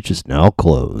Buzzard Beach is now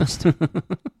closed.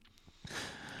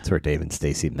 That's where Dave and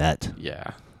Stacy met.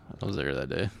 Yeah, I was there that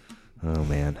day. Oh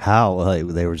man, how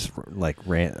they were just like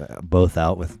ran both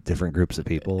out with different groups of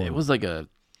people. It was like a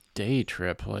day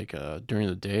trip, like during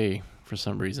the day for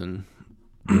some reason.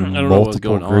 I don't know what was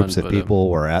going on. Multiple groups of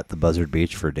people were at the Buzzard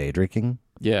Beach for day drinking.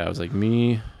 Yeah, it was like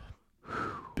me,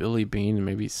 Billy Bean, and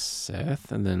maybe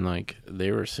Seth, and then like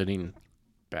they were sitting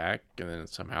back, and then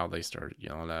somehow they started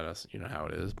yelling at us. You know how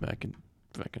it is back in.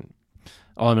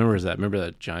 All I remember is that. Remember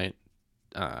that giant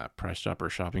Price Chopper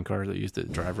shopping cart that used to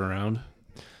drive around?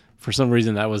 For some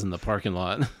reason, that was in the parking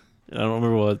lot. I don't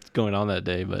remember what's going on that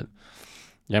day, but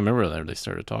yeah, I remember that they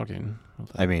started talking.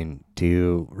 I mean, do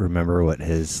you remember what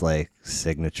his like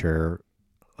signature,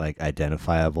 like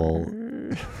identifiable?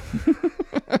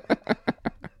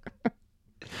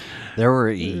 There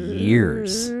were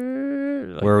years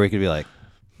where we could be like,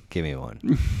 "Give me one,"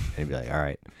 and he'd be like, "All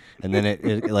right," and then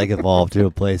it like evolved to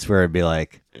a place where it'd be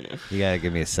like, "You gotta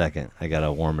give me a second. I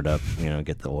gotta warm it up, you know,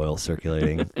 get the oil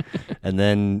circulating,"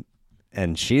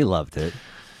 and she loved it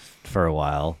for a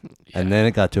while, and then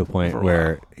it got to a point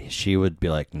where she would be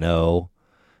like, "No,"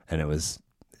 and it was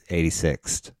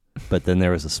 86th. But then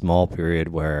there was a small period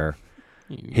where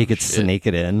he could sneak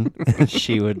it in, and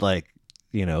she would like,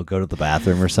 you know, go to the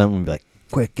bathroom or something and be like,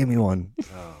 "Quick, give me one."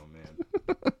 Oh man,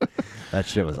 that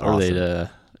shit was awesome.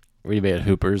 We made at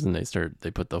Hoopers, and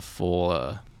they put the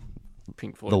full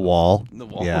Pink Floyd wall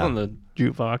on the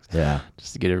jukebox,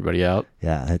 just to get everybody out.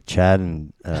 Yeah, Chad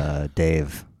and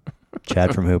Dave,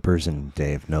 Chad from Hoopers and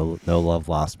Dave. No love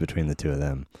lost between the two of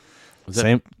them. Was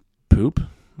that Poop?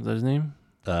 Was that his name?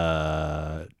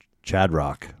 Chad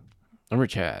Rock. I remember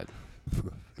Chad.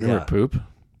 Remember Poop?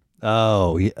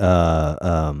 Oh,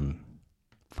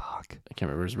 fuck. I can't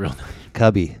remember his real name.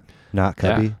 Cubby, not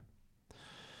Cubby. Yeah.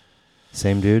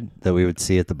 Same dude that we would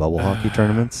see at the bubble hockey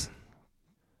tournaments.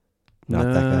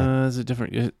 Not that guy. Is it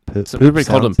different? Poop Everybody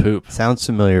called him Poop. Sounds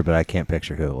familiar, but I can't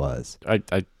picture who it was. I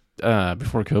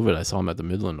before COVID, I saw him at the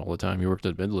Midland all the time. He worked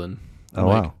at Midland.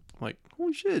 Wow. I'm like,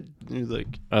 holy shit! And he was like,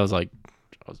 I was like,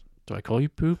 do I call you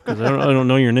Poop? Because I don't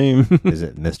know your name. Is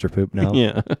it Mr. Poop now?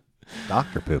 Yeah.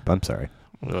 Dr. Poop. I'm sorry.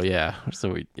 Well, yeah.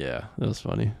 So that was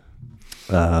funny.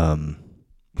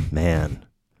 Man,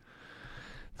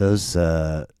 those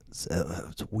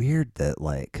it's weird that,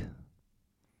 like,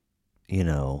 you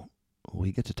know,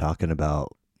 we get to talking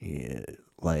about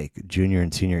like junior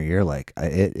and senior year, like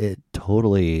it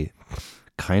totally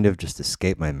kind of just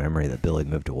escaped my memory that Billy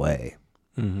moved away,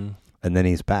 and then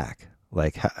he's back.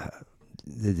 Like,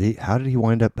 how did he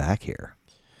wind up back here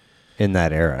in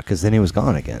that era? Because then he was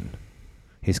gone again.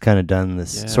 He's kind of done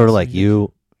this sort of like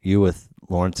you with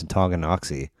Lawrence and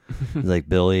Tonganoxie, like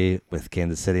Billy with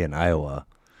Kansas City and Iowa.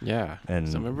 Yeah, and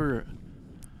so I remember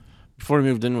before he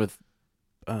moved in with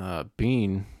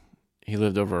Bean, he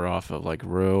lived over off of like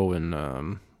Roe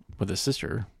and with his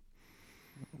sister.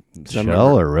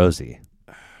 Shell or Rosie?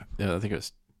 Yeah, I think it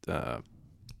was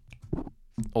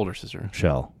older sister.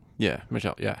 Shell. Yeah,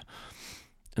 Michelle. Yeah,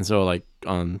 and so like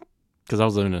because I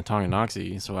was living in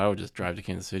Tonganoxie, so I would just drive to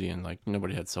Kansas City and like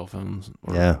nobody had cell phones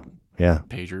or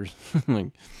pagers,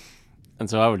 like, and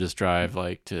so I would just drive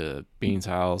like to Bean's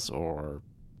house or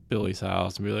Billy's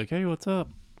house and be like, hey, what's up?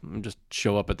 And just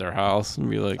show up at their house and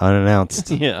be like,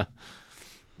 unannounced. Yeah,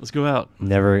 let's go out.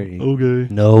 Never.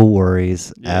 Okay. No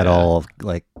worries at all of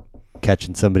like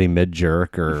catching somebody mid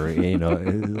jerk or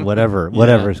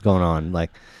whatever's going on.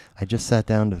 Like, I just sat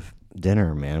down to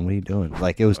dinner, man. What are you doing?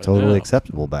 Like, it was totally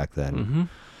acceptable back then.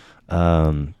 I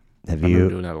remember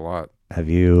doing that a lot.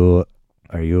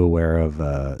 Are you aware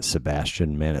of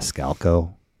Sebastian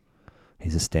Maniscalco?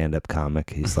 He's a stand-up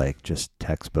comic. He's like just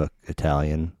textbook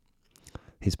Italian.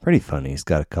 He's pretty funny. He's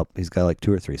got like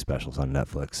 2 or 3 specials on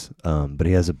Netflix. But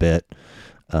he has a bit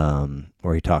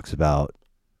where he talks about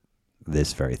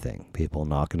this very thing: people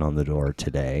knocking on the door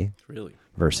today, really,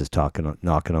 versus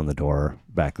knocking on the door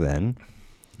back then.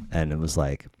 And it was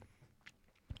like,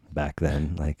 back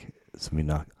then, like, somebody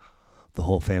knocked, the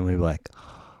whole family would be like,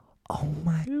 oh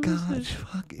my gosh,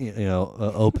 fuck,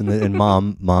 open the, and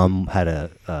mom had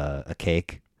a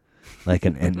cake, like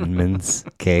an Entenmann's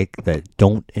cake, that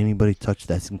don't anybody touch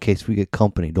that in case we get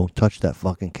company. Don't touch that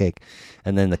fucking cake.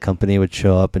 And then the company would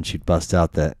show up and she'd bust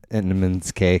out the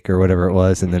Entenmann's cake or whatever it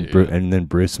was, and then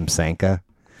brew some Sanka.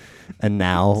 And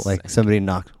now, like, somebody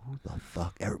knocked, who the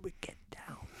fuck, everybody get down.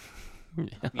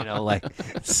 Like,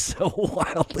 so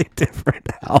wildly different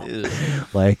now.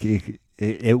 Like,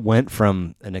 it went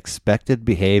from an expected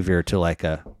behavior to like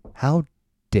a, how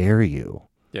dare you?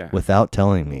 Yeah. Without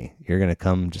telling me, you're going to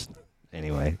come just,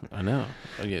 anyway. I know.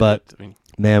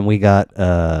 Man, we got,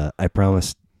 I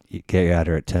promised get you out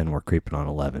here at 10. We're creeping on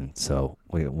 11. So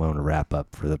we want to wrap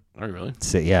up for the, oh, really?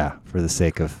 For the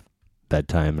sake of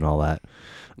bedtime and all that.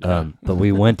 But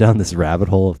we went down this rabbit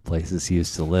hole of places he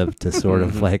used to live to sort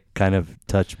of like kind of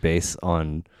touch base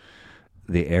on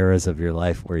the eras of your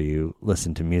life where you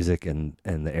listened to music and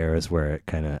the eras where it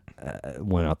kind of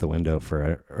went out the window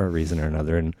for a reason or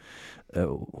another. And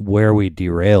where we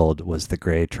derailed was the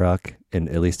gray truck, and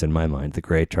at least in my mind, the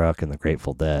gray truck and the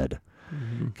Grateful Dead.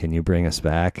 Mm-hmm. Can you bring us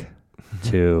back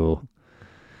to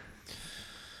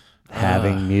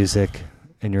having music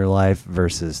in your life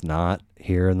versus not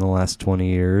here in the last 20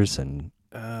 years? And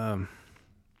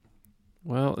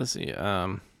well, let's see.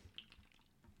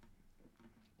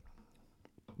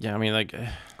 Yeah, I mean, like,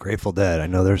 Grateful Dead. I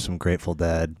know there's some Grateful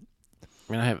Dead.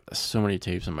 I mean, I have so many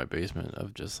tapes in my basement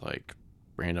of just like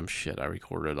random shit I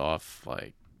recorded off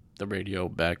like the radio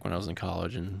back when I was in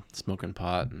college and smoking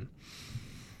pot and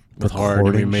with hard,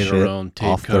 and we made our own tape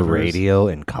off covers. The radio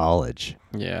in college.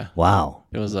 Yeah. Wow.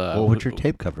 It was what would your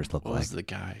tape covers look like? What was the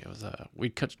guy? It was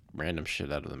we cut random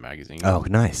shit out of the magazine. Oh,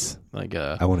 nice. Like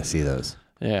I want to see those.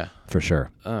 Yeah. For sure.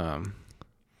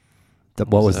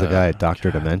 What was the guy?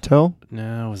 Dr. Demento?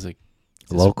 No, it was a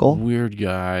local weird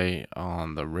guy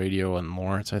on the radio in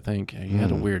Lawrence, I think. He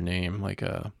had a weird name, like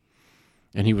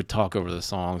and he would talk over the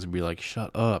songs and be like,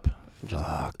 "Shut up."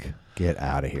 Fuck. Get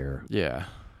out of here. Yeah.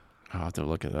 I'll have to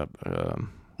look it up.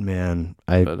 Man,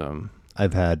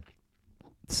 I've had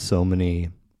so many.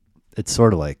 It's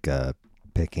sort of like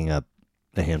picking up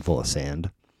a handful of sand.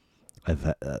 I've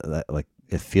had like,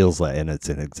 it feels like, and it's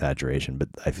an exaggeration, but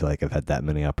I feel like I've had that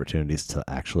many opportunities to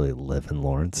actually live in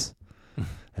Lawrence,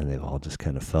 and they've all just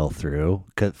kind of fell through.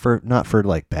 Not for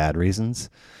like bad reasons,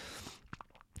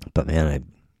 but man,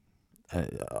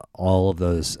 all of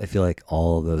those, I feel like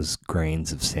all of those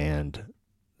grains of sand,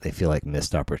 they feel like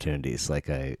missed opportunities. Like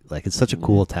it's such a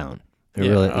cool town. It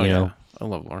really, you know, I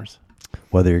love Lawrence.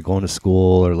 Whether you're going to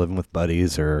school or living with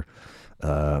buddies, or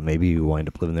maybe you wind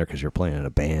up living there because you're playing in a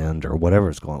band or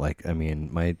whatever's going. Like, I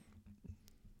mean,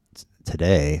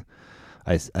 today,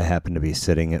 I happened to be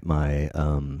sitting at my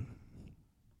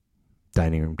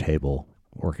dining room table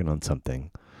working on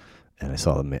something, and I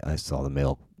saw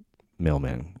the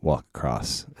mailman walk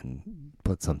across and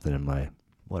put something in my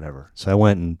whatever. So I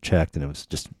went and checked, and it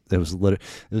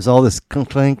was all this clink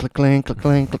clink clink clink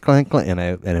clink clink clink, and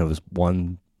it was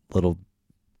one little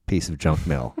piece of junk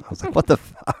mail. I was like, what the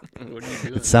fuck? What are you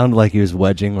doing? It sounded like he was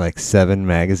wedging like 7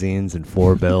 magazines and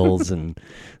 4 bills and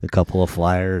a couple of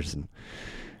flyers,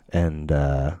 and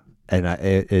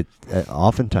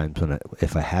oftentimes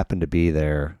if I happen to be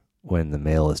there when the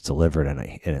mail is delivered and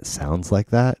it sounds like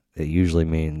that, it usually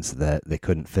means that they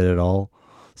couldn't fit it all.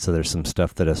 So there's some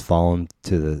stuff that has fallen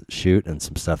to the chute and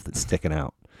some stuff that's sticking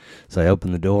out. So I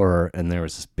opened the door, and there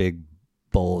was this big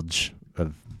bulge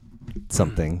of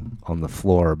something on the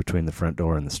floor between the front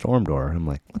door and the storm door. I'm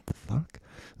like, what the fuck?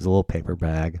 There's a little paper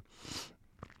bag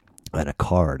and a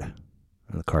card.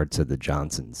 And the card said the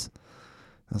Johnsons.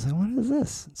 I was like, what is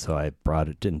this? So I brought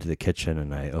it into the kitchen,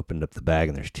 and I opened up the bag,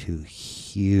 and there's 2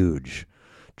 huge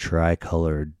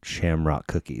tri-colored shamrock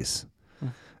cookies.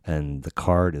 And the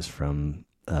card is from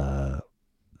the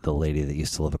lady that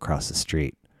used to live across the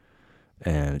street.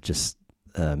 And it just,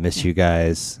 miss you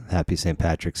guys, happy St.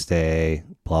 Patrick's Day,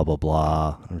 blah, blah,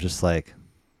 blah. I'm just like,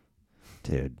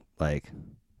 dude, like,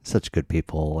 such good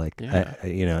people. Like, yeah.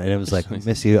 and it was like,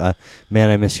 miss you. Man,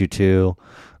 I miss you too.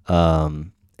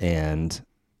 And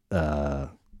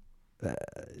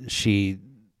she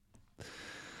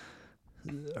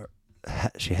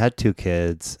had 2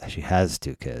 kids. She has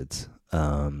 2 kids.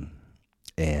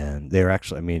 And they were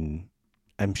actually, I mean,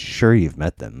 I'm sure you've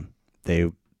met them.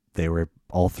 They were,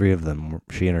 all 3 of them,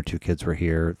 she and her 2 kids were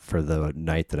here for the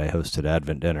night that I hosted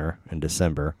Advent dinner in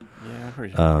December. Yeah, I've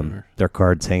heard their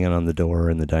cards hanging on the door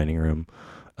in the dining room.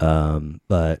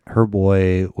 But her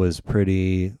boy was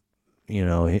pretty,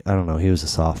 I don't know, he was a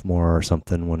sophomore or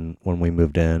something when we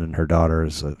moved in, and her daughter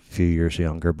is a few years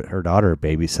younger, but her daughter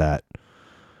babysat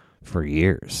for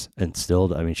years, and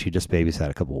still, I mean, she just babysat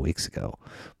a couple of weeks ago.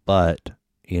 But,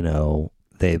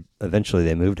 they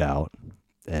eventually moved out,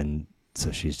 and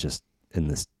so she's just in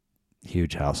this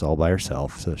huge house all by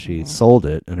herself. So she sold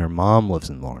it, and her mom lives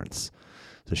in Lawrence.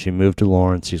 So she moved to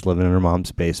Lawrence. She's living in her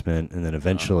mom's basement, and then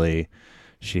eventually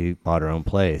she bought her own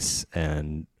place.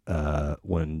 And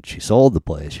when she sold the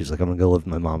place, she's like, I'm going to go live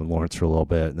with my mom in Lawrence for a little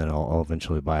bit, and then I'll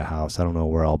eventually buy a house. I don't know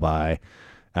where I'll buy.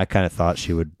 I kind of thought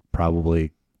she would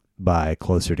probably buy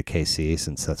closer to KC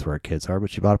since that's where her kids are, but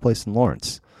she bought a place in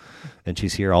Lawrence. And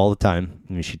she's here all the time.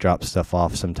 I mean, she drops stuff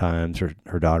off sometimes.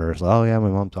 Her daughter is like, oh, yeah, my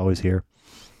mom's always here.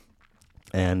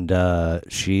 And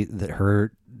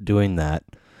her doing that,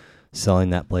 selling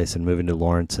that place and moving to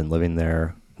Lawrence and living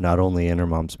there, not only in her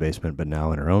mom's basement, but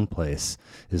now in her own place,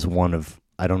 is one of,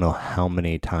 I don't know how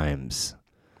many times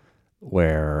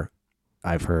where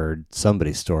I've heard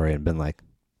somebody's story and been like,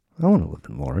 I want to live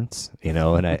in Lawrence, and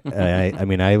I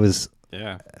mean, I was,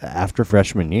 after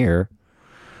freshman year,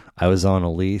 I was on a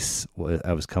lease.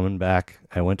 I was coming back.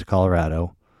 I went to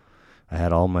Colorado. I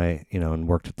had all my, and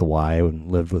worked at the Y and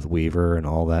lived with Weaver and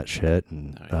all that shit,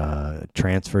 and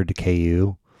transferred to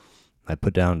KU. I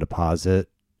put down a deposit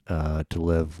to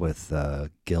live with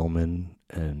Gilman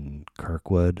and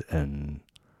Kirkwood, and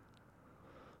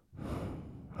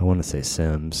I want to say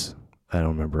Sims. I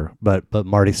don't remember, but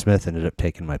Marty Smith ended up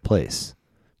taking my place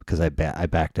because I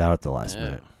backed out at the last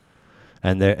minute.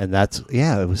 And that's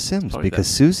it was Sims because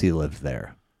Susie lived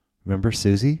there. Remember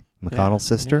Susie, McConnell's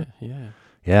sister?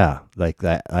 Yeah. Like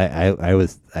that. I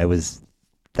was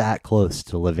that close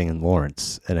to living in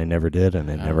Lawrence, and I never did, and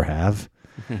I never have.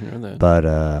 But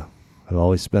I've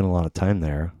always spent a lot of time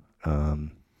there.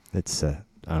 It's I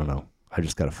don't know. I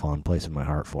just got a fond place in my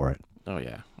heart for it. Oh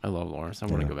yeah, I love Lawrence. I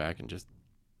want to go back and just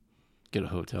get a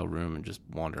hotel room and just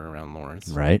wander around Lawrence.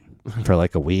 Right. For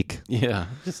like a week. Yeah.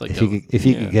 Just like if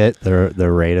you could get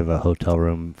the rate of a hotel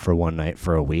room for one night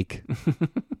for a week.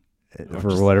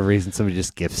 For whatever reason, somebody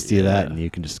just gifts you that, and you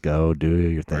can just go do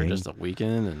your thing. Or just a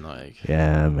weekend and like.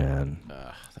 Yeah, man.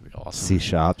 That'd be awesome. See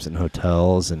shops and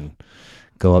hotels and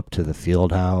go up to the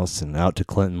field house and out to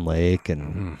Clinton Lake,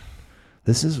 and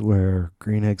this is where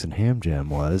Green Eggs and Ham Jam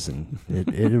was, and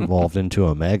it evolved into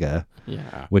Omega,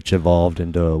 which evolved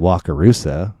into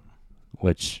Wakarusa,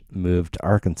 which moved to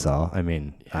Arkansas. I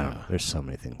mean, Yeah. I don't know. There's so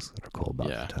many things that are cool about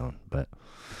Yeah. the town. But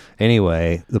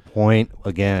anyway, the point,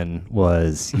 again,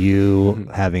 was you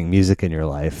having music in your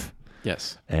life.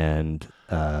 Yes. And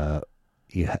let's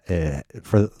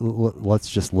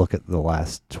just look at the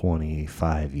last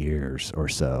 25 years or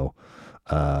so.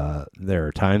 There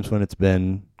are times when it's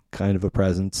been kind of a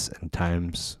presence and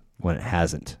times when it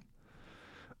hasn't.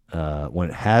 When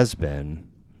it has been,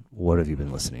 what have you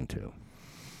been listening to?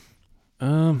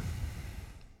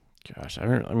 Gosh,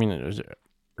 I mean, it was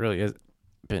really has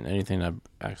been anything I've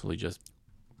actually just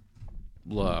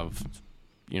loved.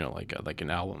 Like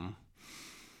an album.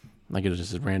 Like it was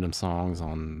just random songs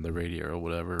on the radio or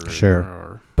whatever.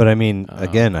 Sure. But I mean,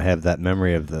 again, I have that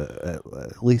memory of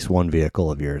at least one vehicle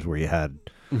of yours where you had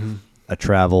a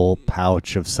travel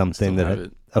pouch of something that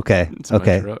had. Okay.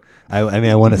 I mean,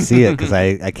 I want to see it because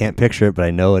I can't picture it, but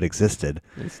I know it existed.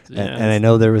 And I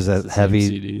know there was a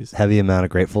heavy amount of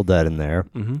Grateful Dead in there.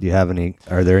 Mm-hmm. Do you have any?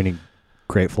 Are there any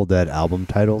Grateful Dead album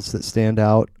titles that stand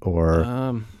out? Or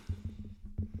I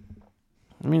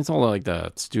mean, it's all like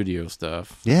the studio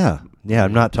stuff. Yeah.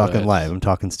 I'm not talking live. I'm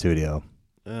talking studio.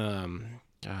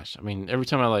 Gosh, I mean, every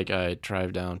time I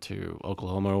drive down to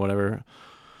Oklahoma or whatever,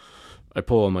 I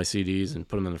pull all my CDs and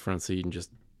put them in the front seat and just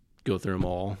go through them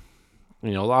all. A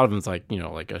lot of them's like a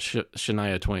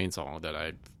Shania Twain song that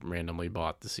I randomly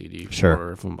bought the CD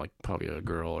for from probably a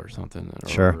girl or something.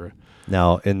 Sure.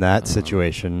 Now, in that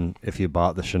situation, if you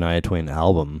bought the Shania Twain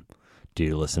album, do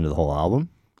you listen to the whole album?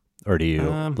 Or do you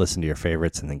listen to your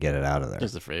favorites and then get it out of there?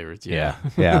 Just the favorites, yeah.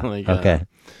 Yeah. Okay.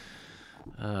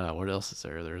 What else is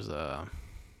there? There's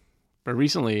but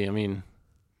recently, I mean,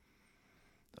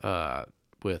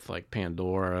 with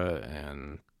Pandora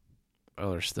and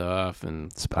other stuff,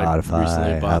 and Spotify, I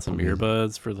recently bought Apple some Music.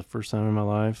 earbuds for the first time in my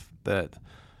life that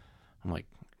I'm like,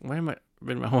 why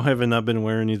have I not been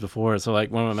wearing these before? So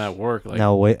when I'm at work,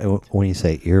 now wait, when you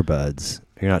say earbuds,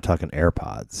 you're not talking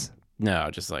AirPods. No,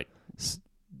 just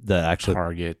the actual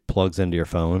Target plugs into your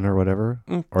phone or whatever,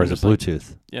 or is it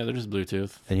Bluetooth? Yeah, they're just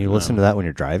Bluetooth. And you listen to that when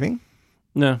you're driving?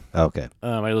 No. Okay.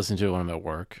 I listen to it when I'm at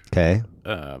work. Okay.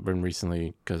 Been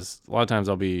recently, because a lot of times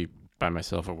I'll be by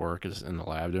myself at work, just in the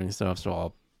lab doing stuff, so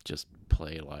I'll just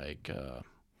play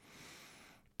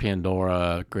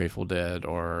Pandora, Grateful Dead,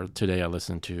 or today I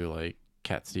listened to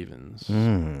Cat Stevens.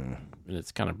 And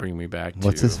it's kind of bringing me back to...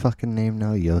 What's his fucking name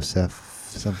now? Yosef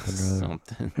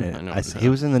something. I he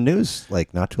was in the news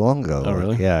not too long ago. Oh,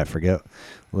 really? Yeah, I forget.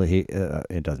 Well,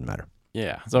 it doesn't matter.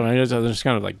 Yeah. So I just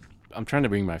kind of I'm trying to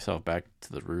bring myself back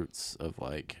to the roots of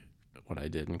what I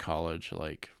did in college,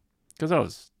 because I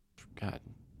was, God,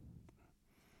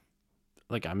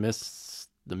 I miss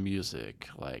the music,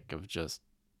 of just,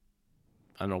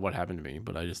 I don't know what happened to me,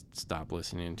 but I just stopped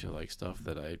listening to stuff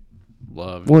that I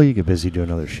loved. Well, you get busy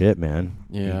doing other shit, man.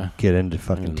 Yeah. You get into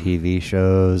fucking TV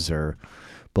shows or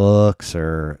books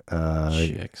or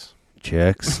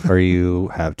chicks, or you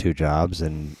have two jobs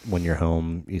and when you're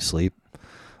home you sleep,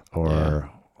 or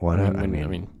what? I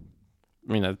mean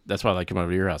that's why I come over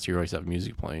to your house. You always have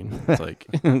music playing. It's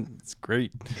it's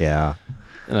great. Yeah.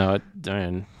 Fuck,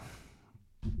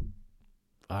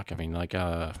 I mean,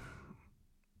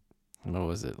 what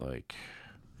was it, I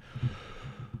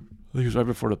think it was right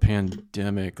before the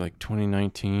pandemic,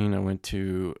 2019. I went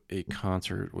to a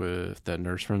concert with that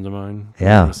nurse friend of mine.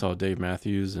 Yeah. I saw Dave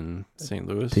Matthews in St.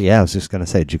 Louis. Yeah, I was just going to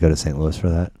say, did you go to St. Louis for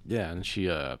that? Yeah, and she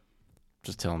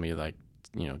just telling me,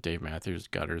 Dave Matthews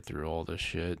got her through all this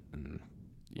shit, and,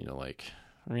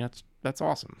 I mean, that's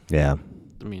awesome. Yeah.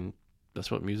 I mean, that's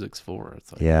what music's for.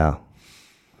 It's yeah.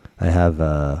 I have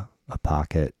a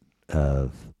pocket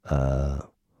of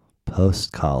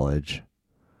post-college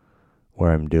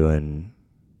where I'm doing,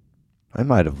 I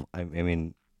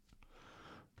mean,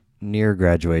 near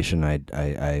graduation,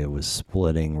 I was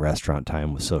splitting restaurant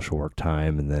time with social work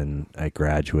time, and then I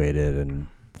graduated and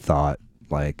thought,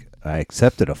 I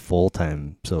accepted a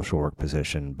full-time social work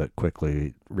position, but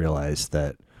quickly realized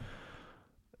that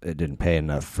it didn't pay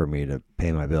enough for me to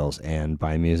pay my bills and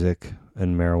buy music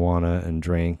and marijuana and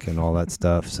drink and all that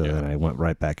stuff. So then I went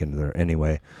right back into there.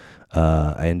 Anyway,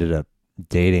 I ended up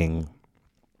dating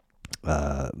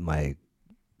my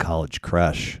college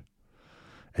crush,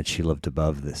 and she lived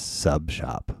above this sub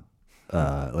shop.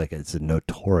 It's a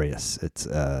notorious, it's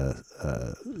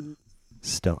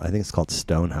Stone, I think it's called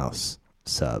Stonehouse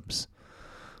Subs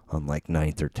on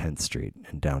 9th or 10th Street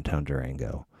in downtown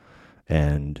Durango.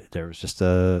 And there was just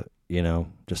an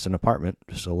apartment,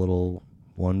 just a little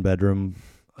 1-bedroom,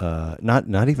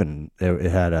 not even,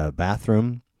 it had a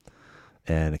bathroom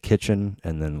and a kitchen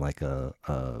and then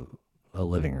a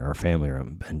living or a family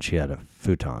room, and she had a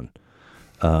futon.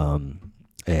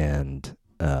 and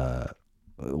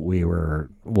we were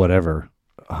whatever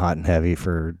hot and heavy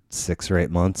for 6 or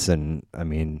 8 months, and I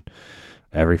mean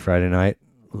every Friday night,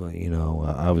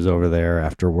 I was over there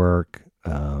after work,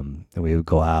 and we would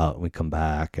go out, and we'd come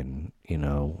back, and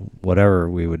whatever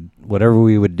we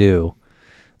would do,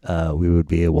 we would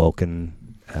be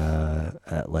awoken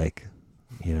at like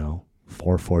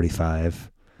 4:45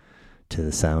 to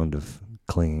the sound of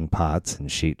clinging pots and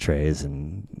sheet trays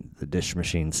and the dish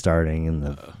machine starting,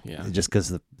 and just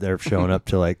because they're showing up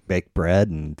to like bake bread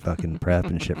and fucking prep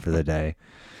and shit for the day.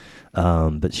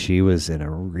 But she was in a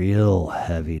real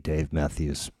heavy Dave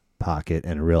Matthews pocket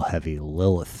and a real heavy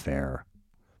Lilith Fair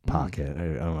pocket.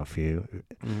 I don't know if you...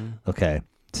 Okay,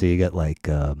 so you get like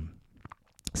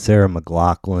Sarah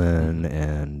McLachlan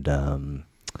and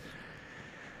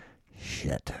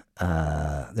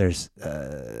there's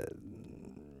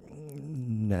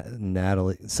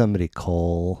Natalie, somebody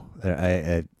Cole.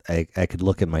 I could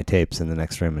look at my tapes in the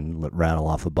next room and rattle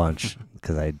off a bunch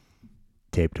because I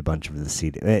taped a bunch of the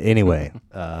CD. Anyway,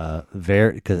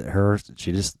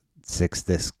 she just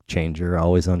 6-disc changer,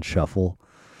 always on shuffle.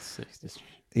 6-disc.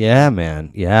 Yeah,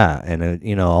 man. Yeah,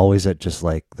 and always at just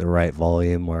like the right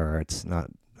volume where it's not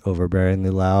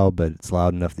overbearingly loud, but it's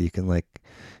loud enough that you can like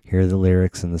hear the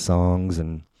lyrics and the songs.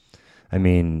 And I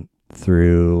mean,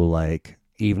 through like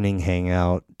evening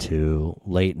hangout to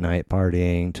late night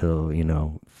partying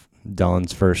to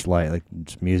dawn's first light, like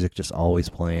music just always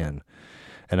playing.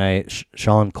 And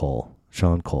Sean Cole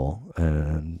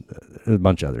and a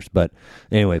bunch of others. But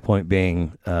anyway, point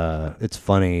being, it's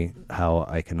funny how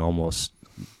I can almost,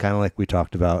 kind of like we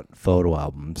talked about photo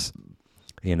albums,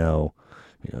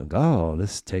 oh,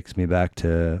 this takes me back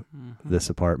to this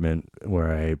apartment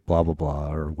where I blah, blah,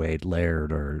 blah, or Wade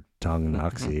Laird or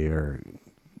Tonganoxie or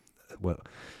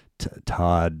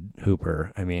Todd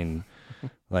Hooper. I mean,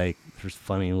 like, there's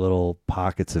funny little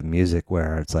pockets of music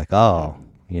where it's like, oh,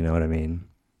 you know what I mean?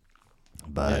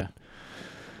 But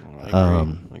I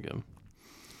agree.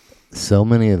 So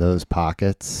many of those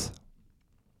pockets,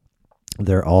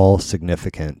 they're all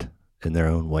significant in their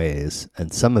own ways,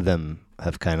 and some of them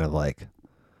have kind of like,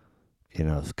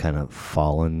 kind of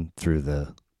fallen through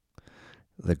the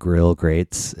grill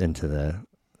grates into the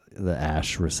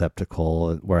ash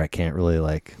receptacle where I can't really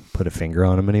like put a finger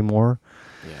on them anymore.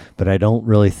 Yeah. But I don't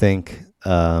really think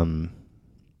any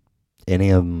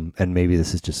of them, and maybe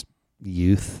this is just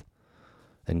youth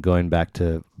and going back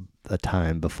to a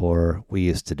time before we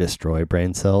used to destroy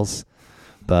brain cells,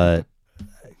 but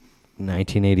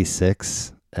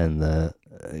 1986 and the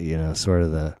sort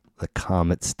of the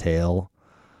comet's tail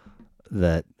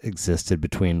that existed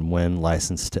between when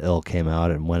License to Ill came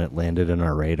out and when it landed in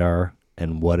our radar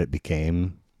and what it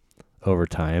became over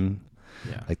time.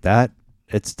 Yeah. Like that,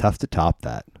 it's tough to top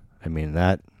that. I mean,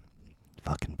 that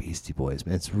fucking Beastie Boys,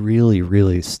 man. It's really,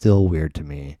 really still weird to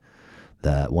me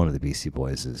that one of the Beastie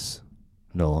Boys is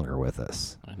no longer with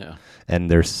us. I know.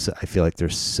 And I feel like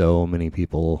there's so many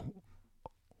people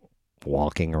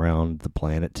walking around the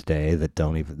planet today that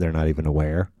they're not even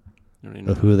aware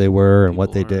of who they were and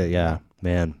what they did. Yeah,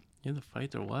 man. Yeah, the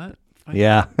fight or what?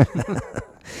 Yeah.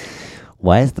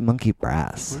 Why is the monkey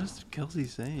brass? What is Kelsey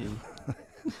saying?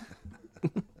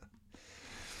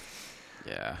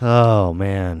 Yeah. Oh,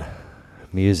 man.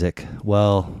 Music.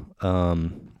 Well,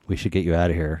 we should get you out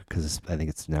of here because I think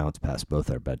it's past both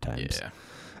our bedtimes. Yeah.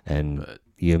 And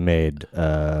you made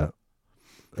a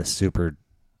super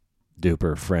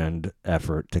duper friend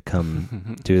effort to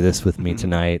come do this with me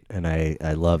tonight, and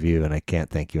I love you, and I can't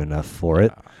thank you enough for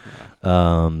it.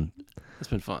 Yeah. It's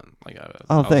been fun. Like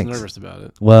I was thanks. nervous about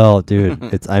it. Well,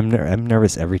 dude, I'm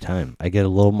nervous every time. I get a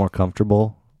little more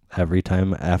comfortable every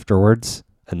time afterwards,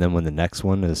 and then when the next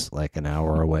one is like an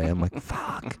hour away, I'm like,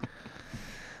 fuck.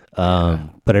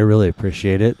 But I really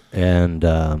appreciate it,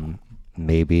 and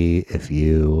maybe if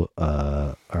you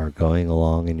are going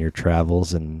along in your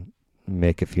travels and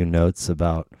make a few notes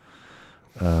about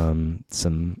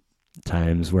some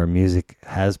times where music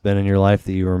has been in your life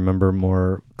that you remember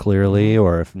more clearly,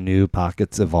 or if new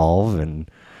pockets evolve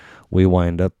and we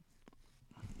wind up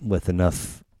with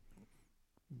enough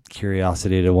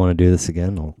curiosity to want to do this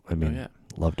again,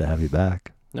 love to have you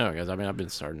back. No, guys, I've been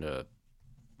starting to,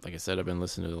 like I said, I've been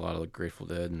listening to a lot of the Grateful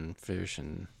Dead and Fish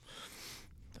and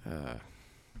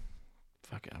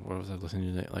what was I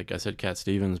listening to? Like I said, Cat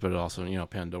Stevens, but also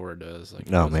Pandora does.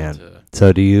 Like, oh man!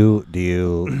 So do you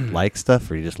like stuff,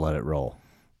 or you just let it roll?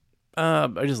 I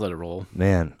just let it roll.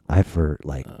 Man, I for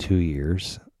like 2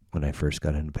 years when I first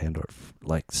got into Pandora,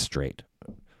 like straight,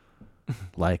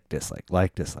 like dislike,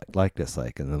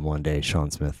 and then one day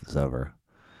Sean Smith was over,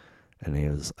 and I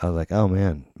was like, oh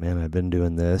man, I've been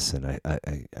doing this, and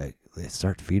I they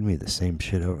start feeding me the same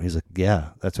shit over. He's like, yeah,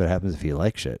 that's what happens if you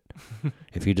like shit.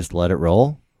 If you just let it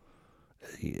roll,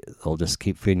 they'll just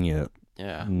keep feeding you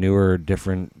newer,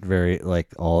 different, very like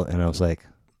all. And I was like,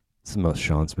 it's the most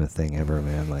Sean Smith thing ever,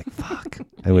 man. Like, fuck.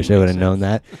 I wish I would have known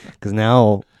that.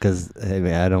 Because I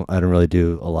mean, I don't really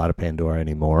do a lot of Pandora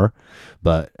anymore.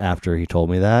 But after he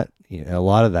told me that, you know, a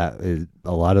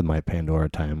lot of my Pandora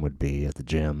time would be at the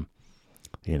gym,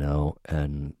 you know,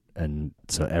 and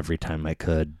so every time I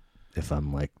could, if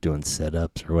I'm like doing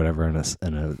sit-ups or whatever in a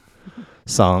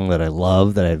song that I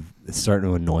love, it's starting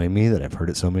to annoy me that I've heard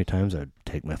it so many times, I'd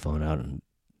take my phone out and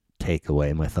take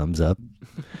away my thumbs up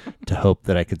to hope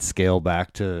that I could scale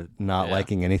back to not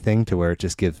liking anything to where it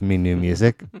just gives me new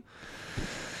music.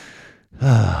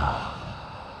 Yeah,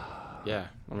 I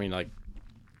mean, like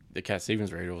the Cat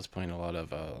Stevens radio was playing a lot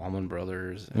of Allman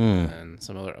Brothers and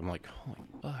some other. I'm like, holy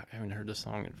fuck, I haven't heard this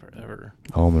song in forever.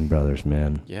 Allman Brothers,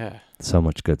 man. Yeah, so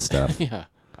much good stuff. Yeah,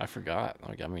 I forgot.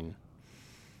 Like, I mean,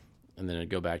 and then it'd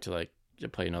go back to like to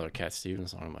play another Cat Stevens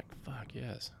song. I'm like, fuck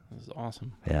yes, this is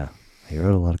awesome. Yeah. He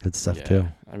wrote a lot of good stuff too.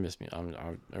 I miss me. I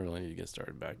really need to get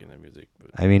started back into music.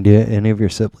 But. I mean, do any of your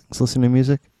siblings listen to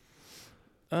music?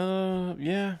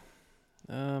 Yeah.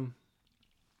 Not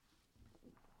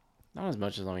as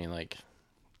much as I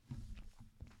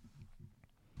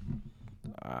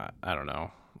don't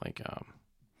know. Like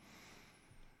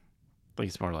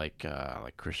it's more like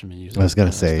Christian music. I was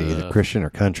gonna say either Christian or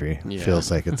country. Yeah. It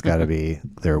feels like it's got to be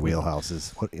their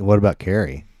wheelhouses. What about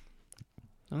Carrie?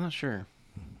 I'm not sure.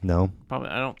 No, probably.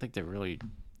 I don't think they really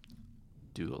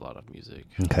do a lot of music.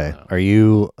 Okay, are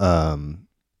you at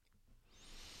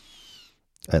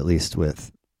least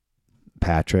with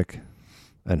Patrick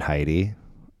and Heidi?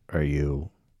 Are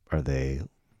they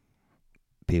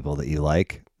people that you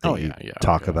like? That you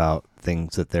talk about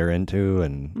things that they're into,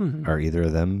 and are either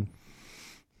of them?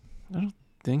 I don't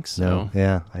think so. No,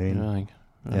 yeah. I mean,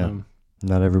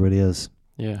 not everybody is.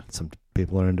 Yeah, some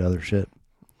people are into other shit.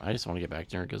 I just want to get back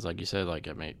there because, like you said, like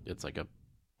it's like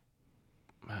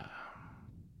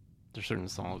there's certain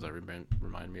songs that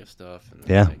remind me of stuff, and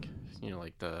like, you know,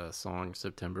 like the song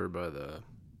 "September" by the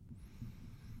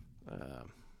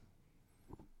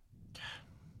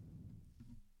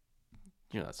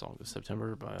you know that song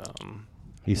 "September" by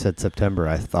You said September.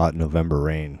 I thought November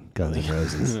Rain, Guns N'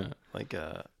 Roses. Like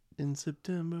in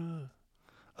September.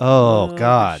 Oh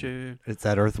God, it's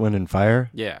that Earth, Wind and Fire.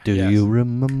 Yeah. Do you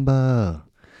remember?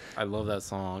 I love that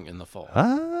song in the fall.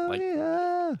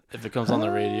 If it comes on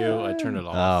the radio, I turn it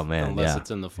off. Oh man, unless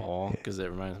it's in the fall because it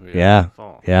reminds me of the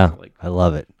fall. Yeah, I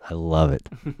love it. All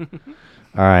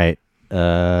right,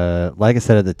 like I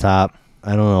said at the top,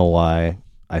 I don't know why.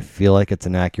 I feel like it's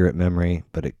an accurate memory,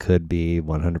 but it could be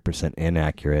 100%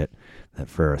 inaccurate. That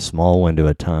for a small window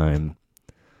of time,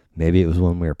 maybe it was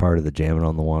when we were part of the Jammin'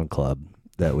 on the Wand Club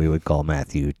that we would call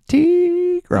Matthew T.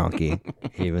 Gronky,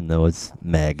 even though it's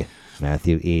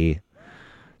Matthew E.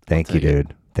 Thank you,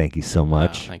 dude. Thank you so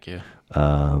much. Thank you.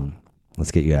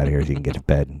 Let's get you out of here so you can get to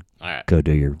bed. All right. Go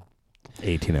do your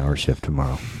 18-hour shift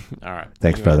tomorrow. All right.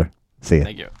 Thanks, brother. See ya.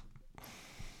 Thank you.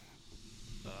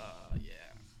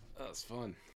 Yeah. That was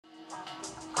fun.